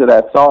listen to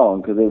that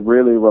song, because it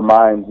really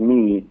reminds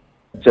me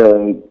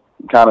to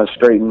kind of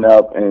straighten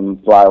up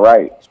and fly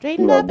right.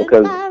 Straighten up and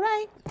fly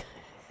right.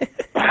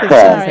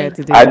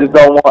 I just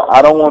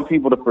don't want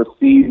people to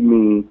perceive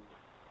me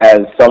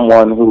as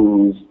someone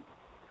who's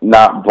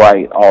not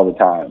bright all the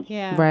time.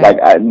 Yeah. Right. Like,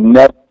 I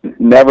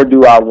never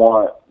do I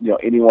want, you know,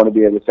 anyone to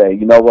be able to say,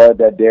 you know what,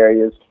 that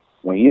Darius,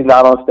 when he's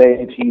not on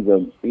stage, he's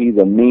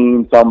a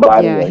mean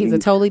somebody. Yeah, he's a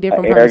totally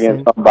different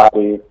arrogant person.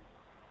 somebody.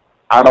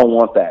 I don't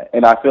want that.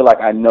 And I feel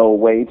like I know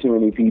way too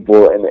many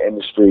people in the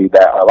industry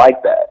that are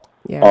like that.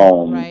 Yeah.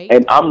 Right.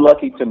 And I'm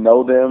lucky to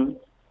know them,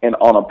 and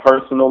on a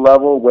personal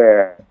level,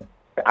 where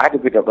I can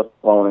pick up the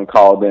phone and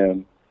call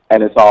them,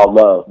 and it's all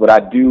love. But I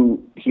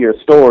do hear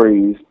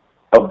stories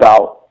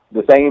about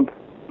the same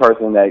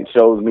person that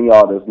shows me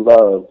all this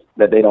love,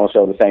 that they don't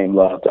show the same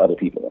love to other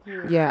people.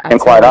 Yeah. And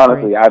quite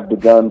honestly, I've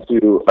begun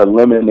to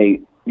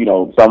eliminate, you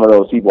know, some of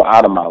those people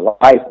out of my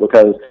life,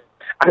 because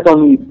I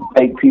don't need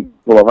fake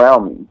people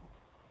around me.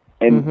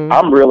 And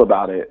I'm real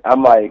about it.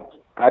 I'm like,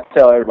 I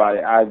tell everybody,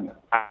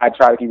 I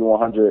try to keep it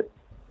 100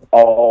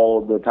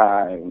 all the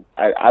time.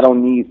 I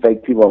don't need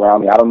fake people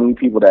around me. I don't need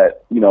people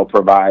that, you know,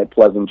 provide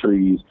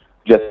pleasantries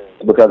just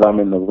because I'm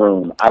in the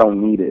room. I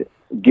don't need it.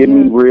 Give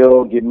me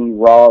real, give me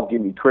raw,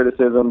 give me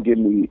criticism, give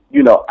me,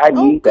 you know, I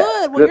need that.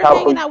 Oh, good. Well, you're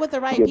hanging out with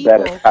the right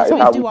people. Because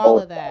we do all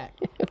of that.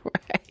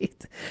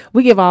 Right.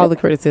 We give all the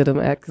criticism,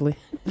 actually.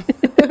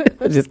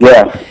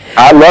 Yeah,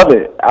 I love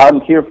it.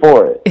 I'm here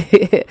for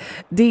it.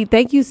 Dee,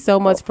 thank you so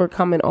much for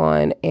coming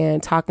on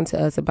and talking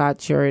to us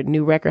about your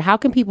new record. How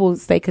can people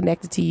stay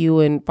connected to you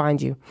and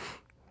find you?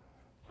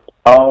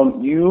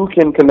 You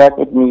can connect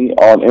with me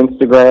on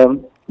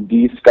Instagram,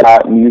 D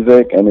Scott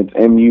Music, and it's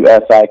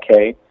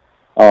MUSIK,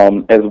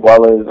 as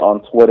well as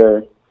on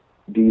Twitter,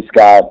 D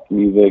Scott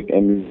Music,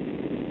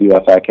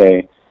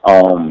 MUSIK.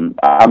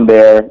 I'm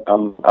there.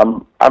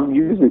 I'm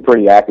usually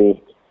pretty active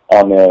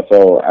on there,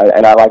 so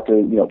I like to,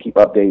 you know, keep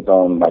updates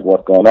on like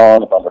what's going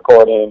on, if I'm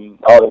recording,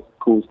 all this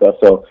cool stuff.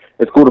 So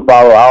it's cool to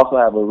follow. I also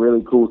have a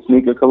really cool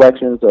sneaker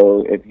collection,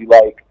 so if you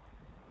like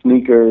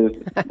sneakers.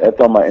 That's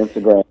on my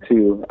Instagram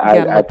too.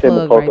 got a I tend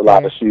to plug post right a lot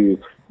there. of shoes.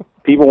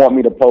 People want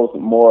me to post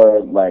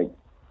more like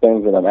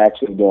things that I'm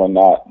actually doing,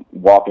 not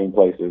walking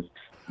places.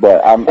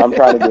 But I'm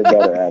trying to get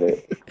better at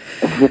it.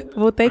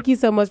 Well, thank you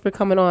so much for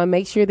coming on.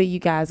 Make sure that you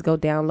guys go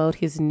download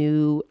his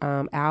new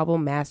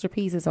album,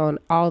 Masterpiece. It's on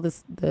all the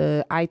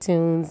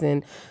iTunes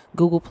and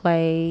Google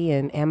Play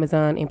and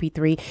Amazon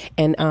MP3.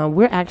 And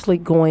we're actually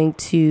going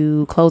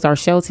to close our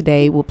show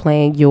today with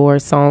playing your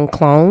song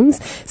Clones.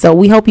 So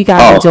we hope you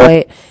guys enjoy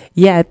it.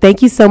 Yeah,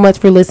 thank you so much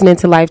for listening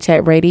to Live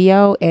Chat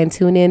Radio, and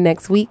tune in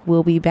next week.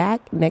 We'll be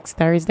back next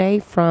Thursday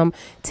from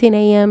 10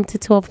 a.m. to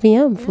 12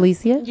 p.m.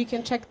 Felicia? You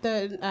can check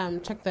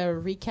the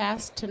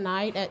recast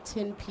tonight at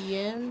 10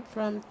 p.m.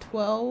 from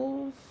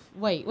 12.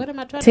 Wait, what am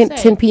I trying to say?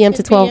 10 p.m.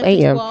 to 12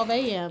 a.m. 12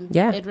 a.m.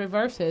 Yeah. It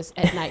reverses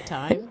at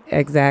nighttime.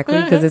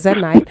 Exactly, because it's at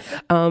night.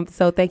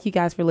 So thank you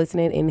guys for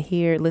listening, and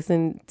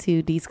listen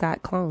to D.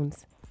 Scott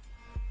Clones.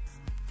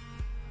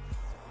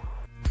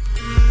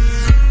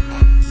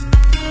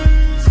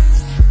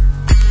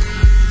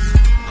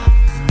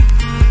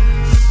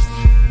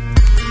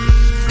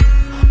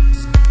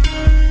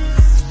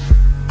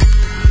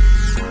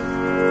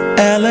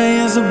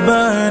 LA is a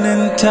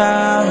burning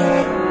town,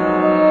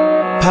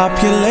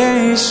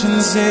 population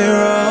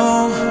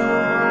 0,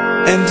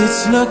 and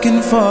it's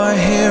looking for a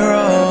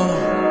hero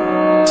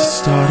to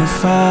start a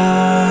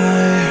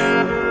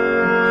fire.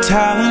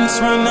 Talents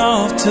run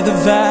off to the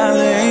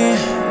valley,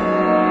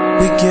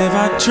 we give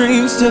our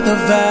dreams to the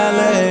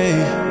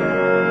valley,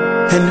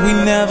 and we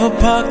never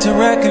park to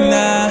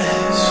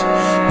recognize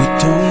we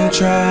don't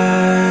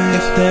try.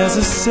 If there's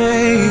a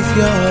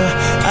savior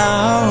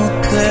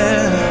out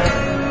there,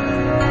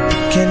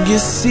 can you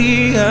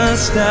see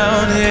us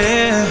down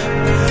here?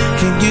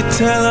 Can you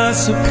tell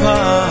us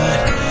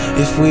apart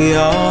if we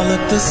all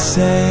look the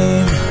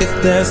same?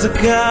 If there's a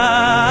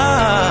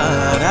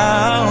God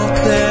out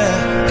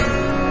there,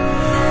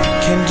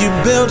 can you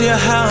build your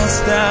house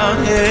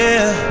down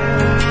here?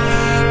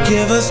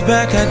 Give us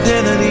back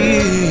identity,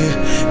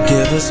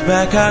 give us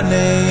back our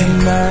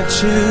name. I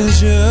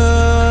choose you,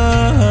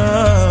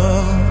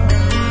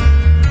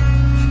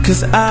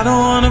 'cause I don't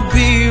wanna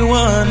be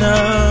one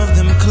of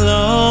them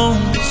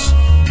clones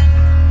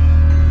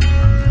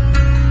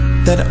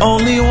that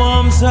only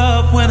warms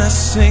up when I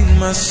sing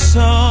my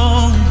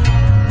song,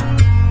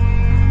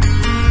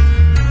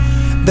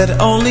 that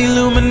only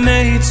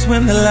illuminates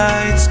when the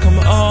lights come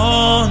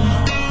on.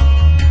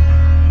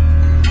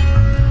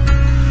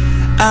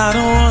 I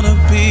don't wanna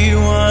be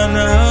one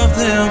of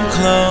them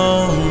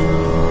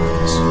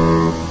clones.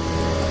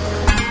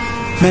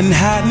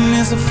 Manhattan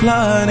is a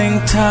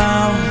flooding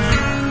town,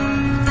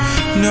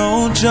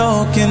 no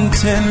joke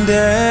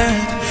intended,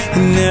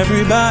 and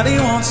everybody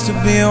wants to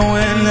be a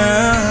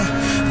winner,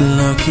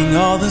 looking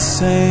all the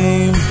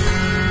same.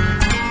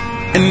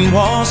 And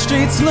Wall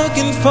Street's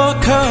looking for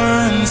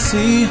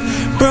currency,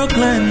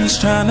 Brooklyn's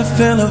trying to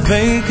fill a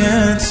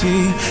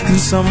vacancy, and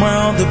somewhere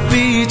on the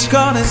beach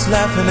God is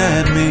laughing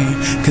at me,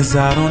 'cause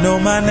I don't know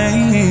my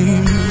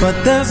name.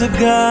 But there's a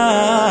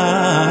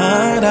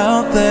God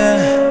out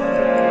there,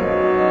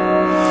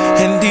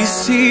 and He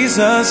sees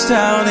us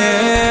down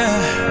here,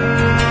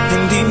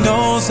 and He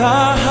knows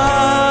our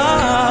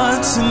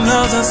hearts and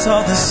knows us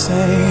all the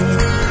same.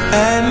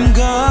 And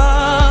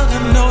God, I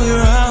know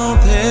you're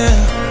out there,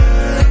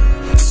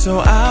 so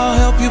I'll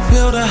help you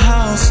build a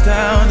house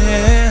down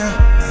here,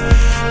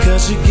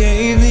 'cause you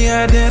gave me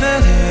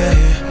identity,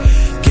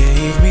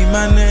 gave me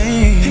my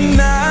name,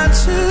 and I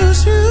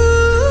choose you,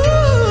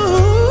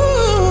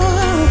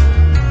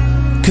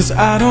 'cause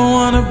I don't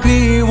wanna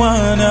be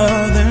one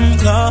of them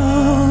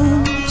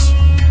clones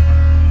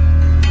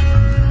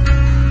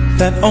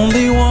that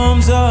only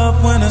warms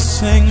up when I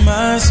sing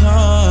my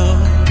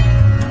song,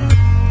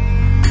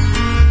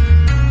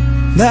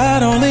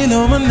 that only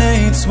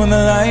illuminates when the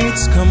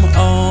lights come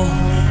on.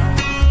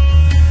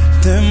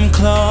 Them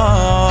clones.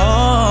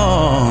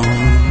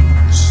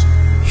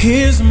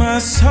 Here's my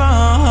song,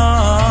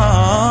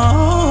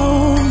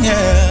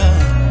 yeah.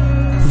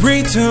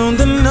 Retune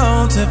the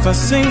notes if I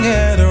sing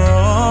it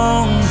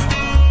wrong,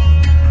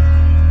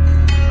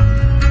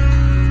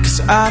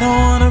 'cause I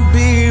don't wanna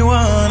be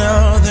one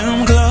of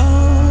them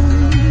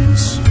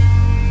clones.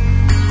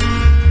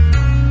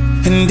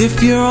 And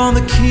if you're on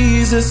the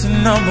keys, it's the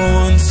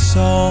 #1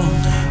 song,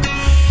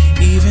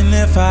 even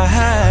if I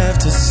have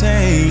to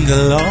sing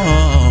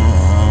along.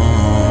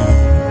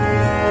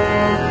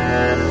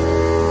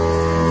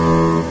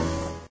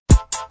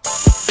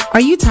 Are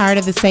you tired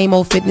of the same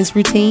old fitness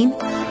routine?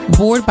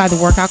 Bored by the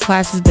workout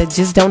classes that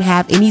just don't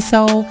have any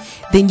soul?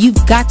 Then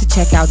you've got to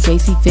check out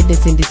JC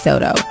Fitness in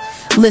DeSoto.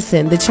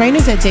 Listen, the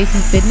trainers at JC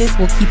Fitness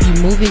will keep you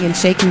moving and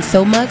shaking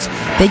so much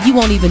that you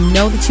won't even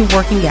know that you're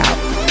working out.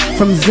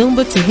 From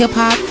Zumba to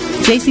hip-hop,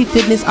 JC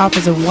Fitness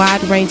offers a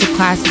wide range of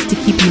classes to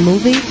keep you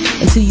moving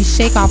until you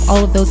shake off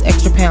all of those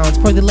extra pounds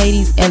for the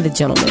ladies and the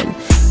gentlemen.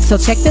 So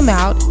check them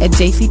out at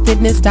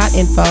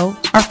jcfitness.info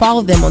or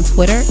follow them on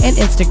Twitter and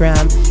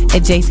Instagram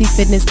at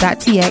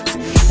jcfitness.tx,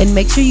 and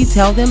make sure you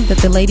tell them that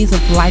the ladies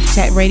of Life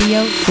Chat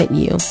Radio sent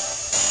you.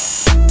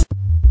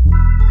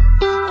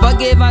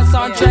 forgive us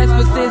our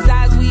trespasses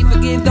as we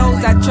forgive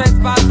those that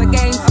trespass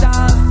against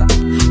us.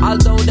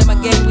 Although them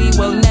again we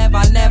will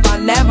never, never,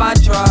 never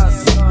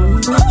trust.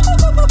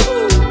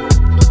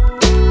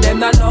 Them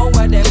not know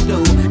what them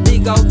do. They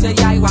go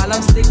to eye while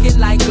I'm sticking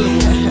like glue.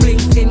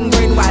 Blinking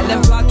green while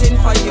them plotting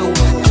for you.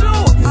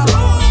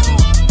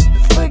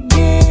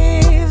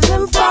 Forgive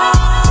them,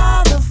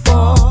 Father,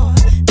 for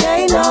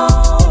they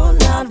know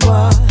not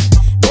what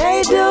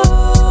they do.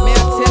 Me,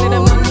 I'm telling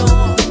them not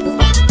know.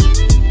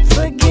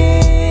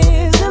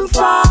 Forgive them,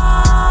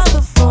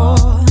 Father, for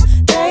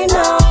they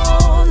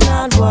know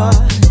not what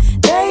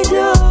they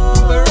do.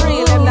 For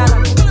real, them not a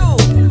clue.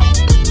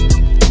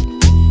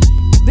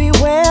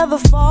 Beware the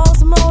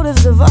false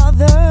motives of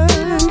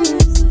others.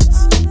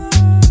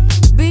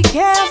 Be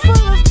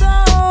careful of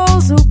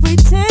those who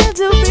pretend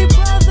to be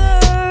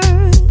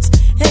brothers,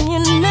 and you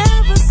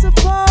never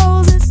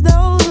suppose it's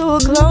those who are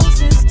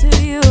closest to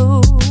you.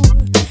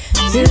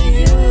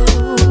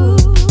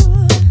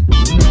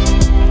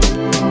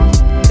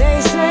 They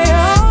say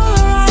all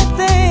the right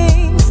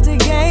things to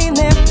gain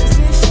their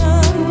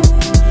position.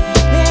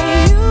 They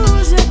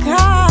use your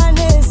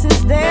kindness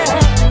as their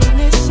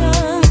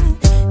ammunition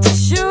to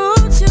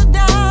shoot you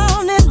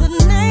down in the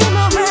name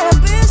of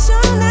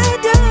ambition. They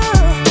do.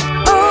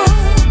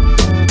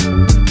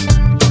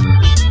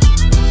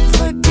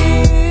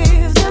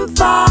 Forgive them,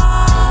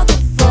 Father,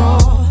 for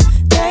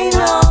they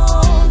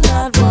know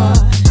not what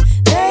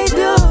they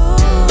do.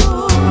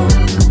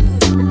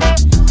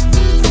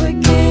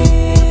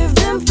 Forgive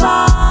them,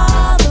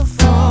 Father,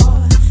 for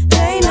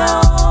they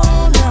know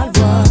not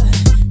what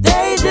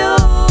they do.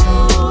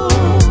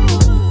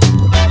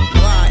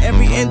 Why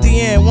every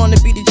Indian wanna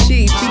be the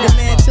chief? Feed a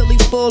man till he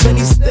full and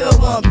he still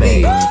want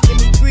beef. Give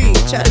me greed,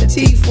 try to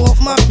teeth off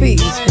my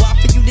piece. Why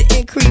for you to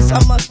increase, I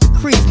must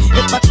decrease.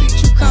 If I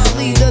treat you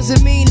kindly,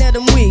 doesn't mean that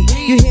I'm weak.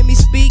 You hear me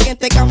speak and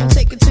think I'm gonna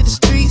take it to the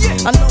streets.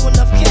 I know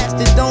enough cats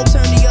that don't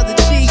turn the other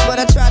cheek, but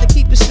I try to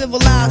keep it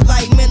civilized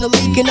like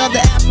Menelik and other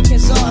African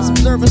czars.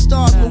 Observing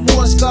stars with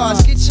war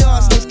scars. Get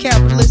yours in this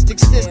capitalistic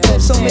system.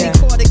 So many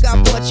caught it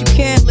got but you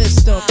can't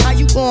list them. How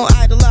you gon'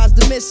 idolize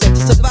the missing?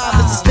 To survive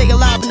is to stay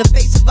alive in the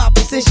face of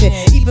opposition.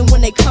 Even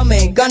when they come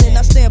in, gunning,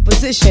 I stay in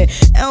position.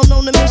 I don't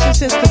know the mission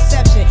since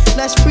conception.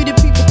 Let's free the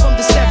people from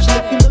deception.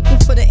 If you're looking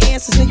for the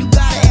answers, then you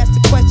gotta ask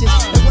the questions.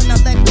 And when I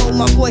let go,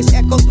 my voice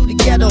echo through the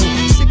ghetto.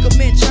 Sick of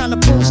men trying to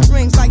pull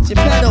strings like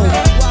Geppetto.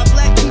 Why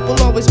black people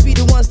always be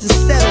the ones to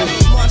settle?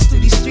 March through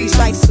these streets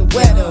like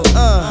Soweto.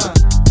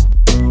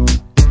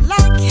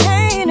 Like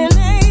Cain and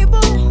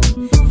Abel,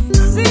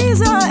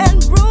 Caesar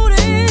and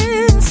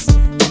Brutus,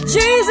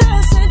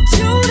 Jesus and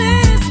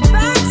Judas,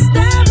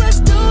 backstabbers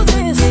do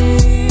this.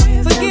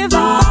 Forgive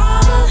them,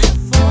 Father,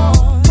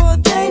 for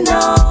they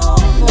know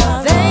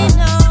what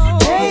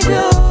they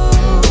do.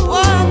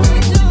 What they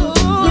do.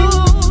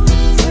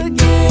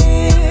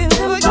 Forgive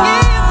them,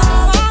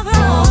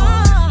 Father,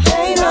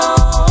 they know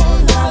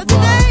not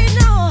what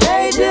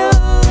they do.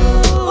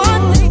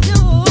 What they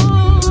do.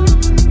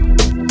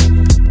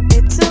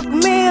 It took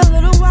me a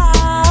little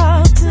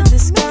while to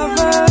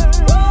discover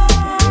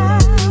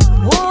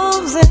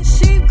wolves and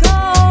sheep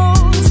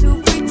goats who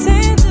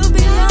pretend to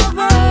be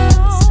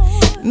lovers.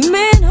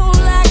 Men who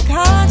lack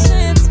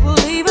conscience will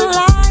even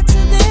lie to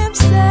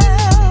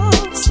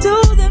themselves,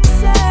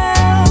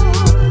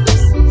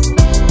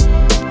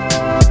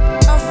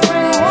 A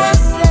friend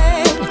once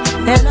said,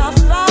 and I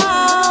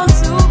found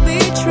to be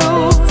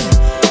true,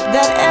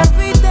 that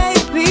everyday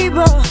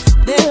people,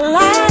 they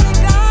lie to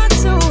God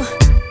too.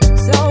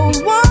 So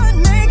what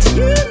makes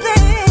you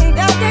think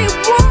that they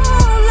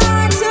won't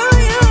lie to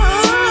you?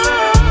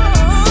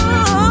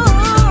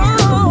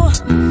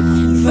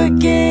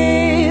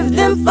 Forgive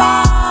them,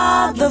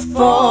 Father,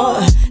 for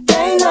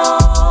they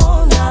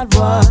know not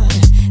what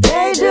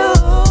they do.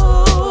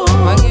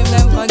 Forgive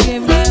them,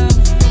 forgive them.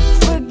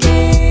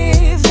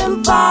 Forgive them,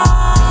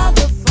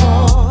 Father,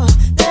 for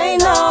they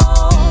know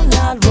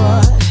not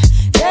what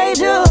they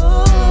do.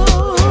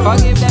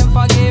 Forgive them.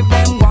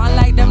 Go on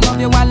like them love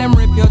you while them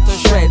rip you to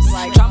shreds.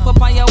 Tramp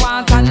up on your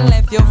want and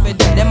left you for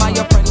dead. Them are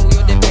your friend who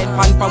you depend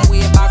on from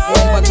way back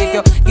when. But if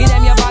you give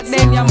them your back,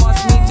 then you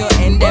must meet your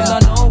end. Them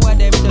don't know what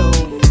them do.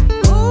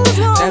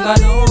 Them don't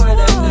know what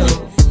them do.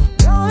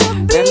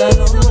 Them don't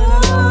know what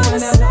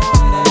them do.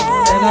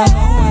 Them don't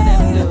know what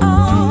them do.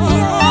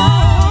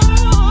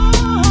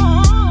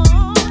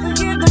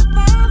 Forgive them,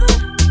 Father.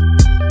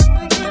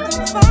 Forgive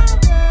them, Father.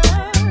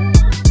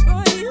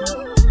 For you know.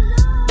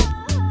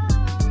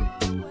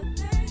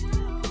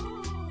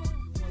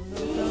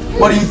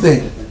 What do you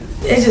think?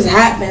 It just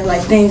happened,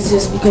 like things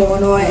just be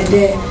going on, and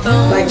then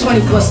like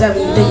 24/7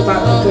 you think about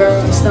the girl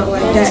and stuff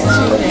like that,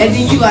 and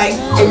then you like,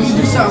 if you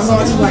do something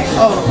wrong, you like,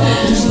 oh,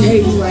 do she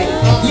hate you? Like,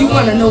 you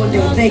want to know what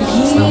they're thinking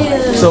and stuff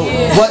like that. So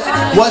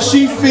what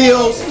she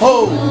feels,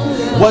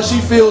 what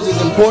she feels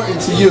is important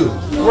to you,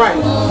 Right.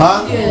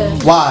 huh? Yeah.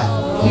 Why?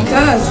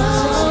 Because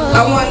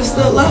I want her to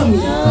still love me,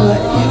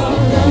 but you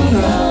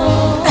know.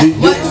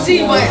 But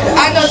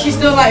I know she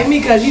still like me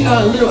because, you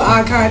know, a little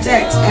eye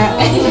contact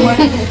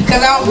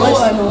because I don't know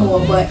her no more,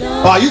 but.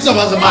 Oh, you talking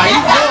about somebody?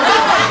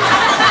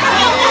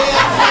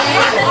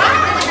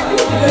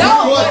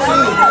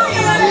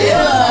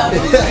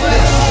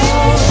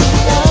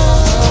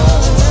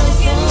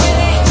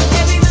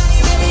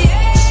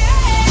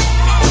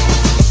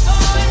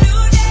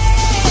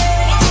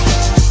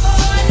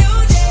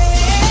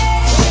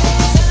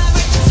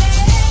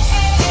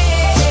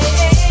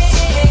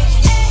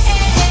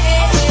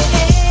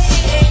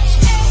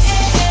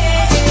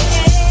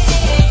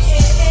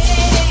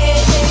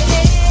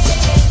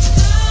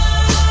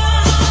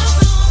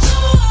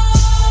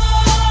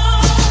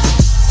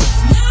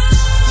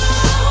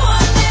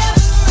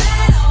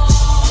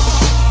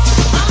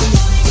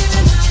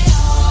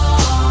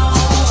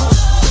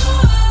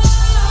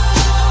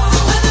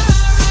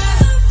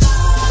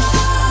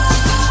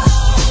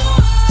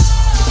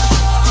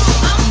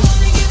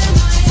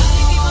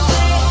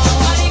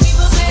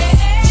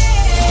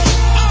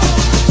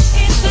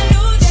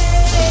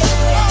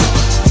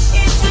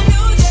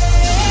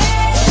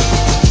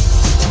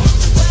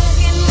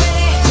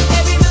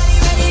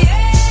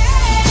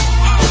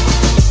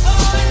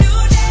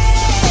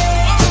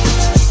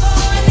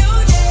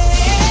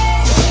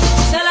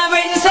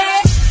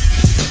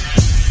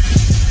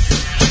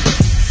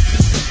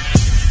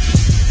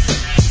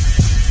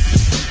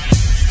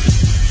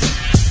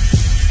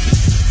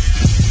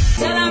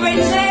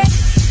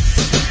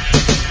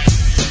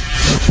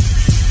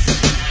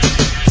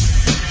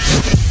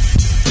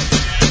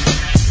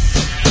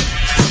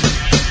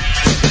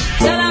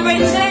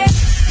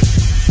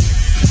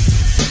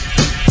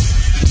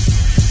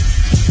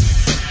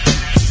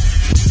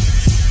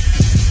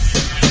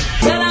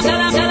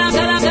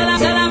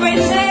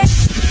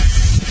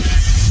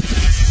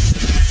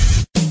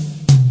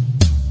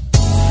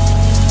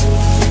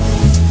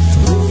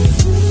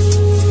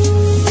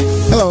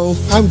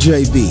 I'm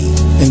JB,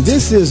 and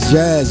this is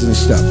Jazz and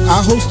Stuff.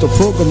 I host a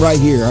program right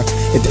here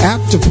at the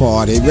After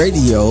Party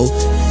Radio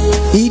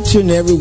each and every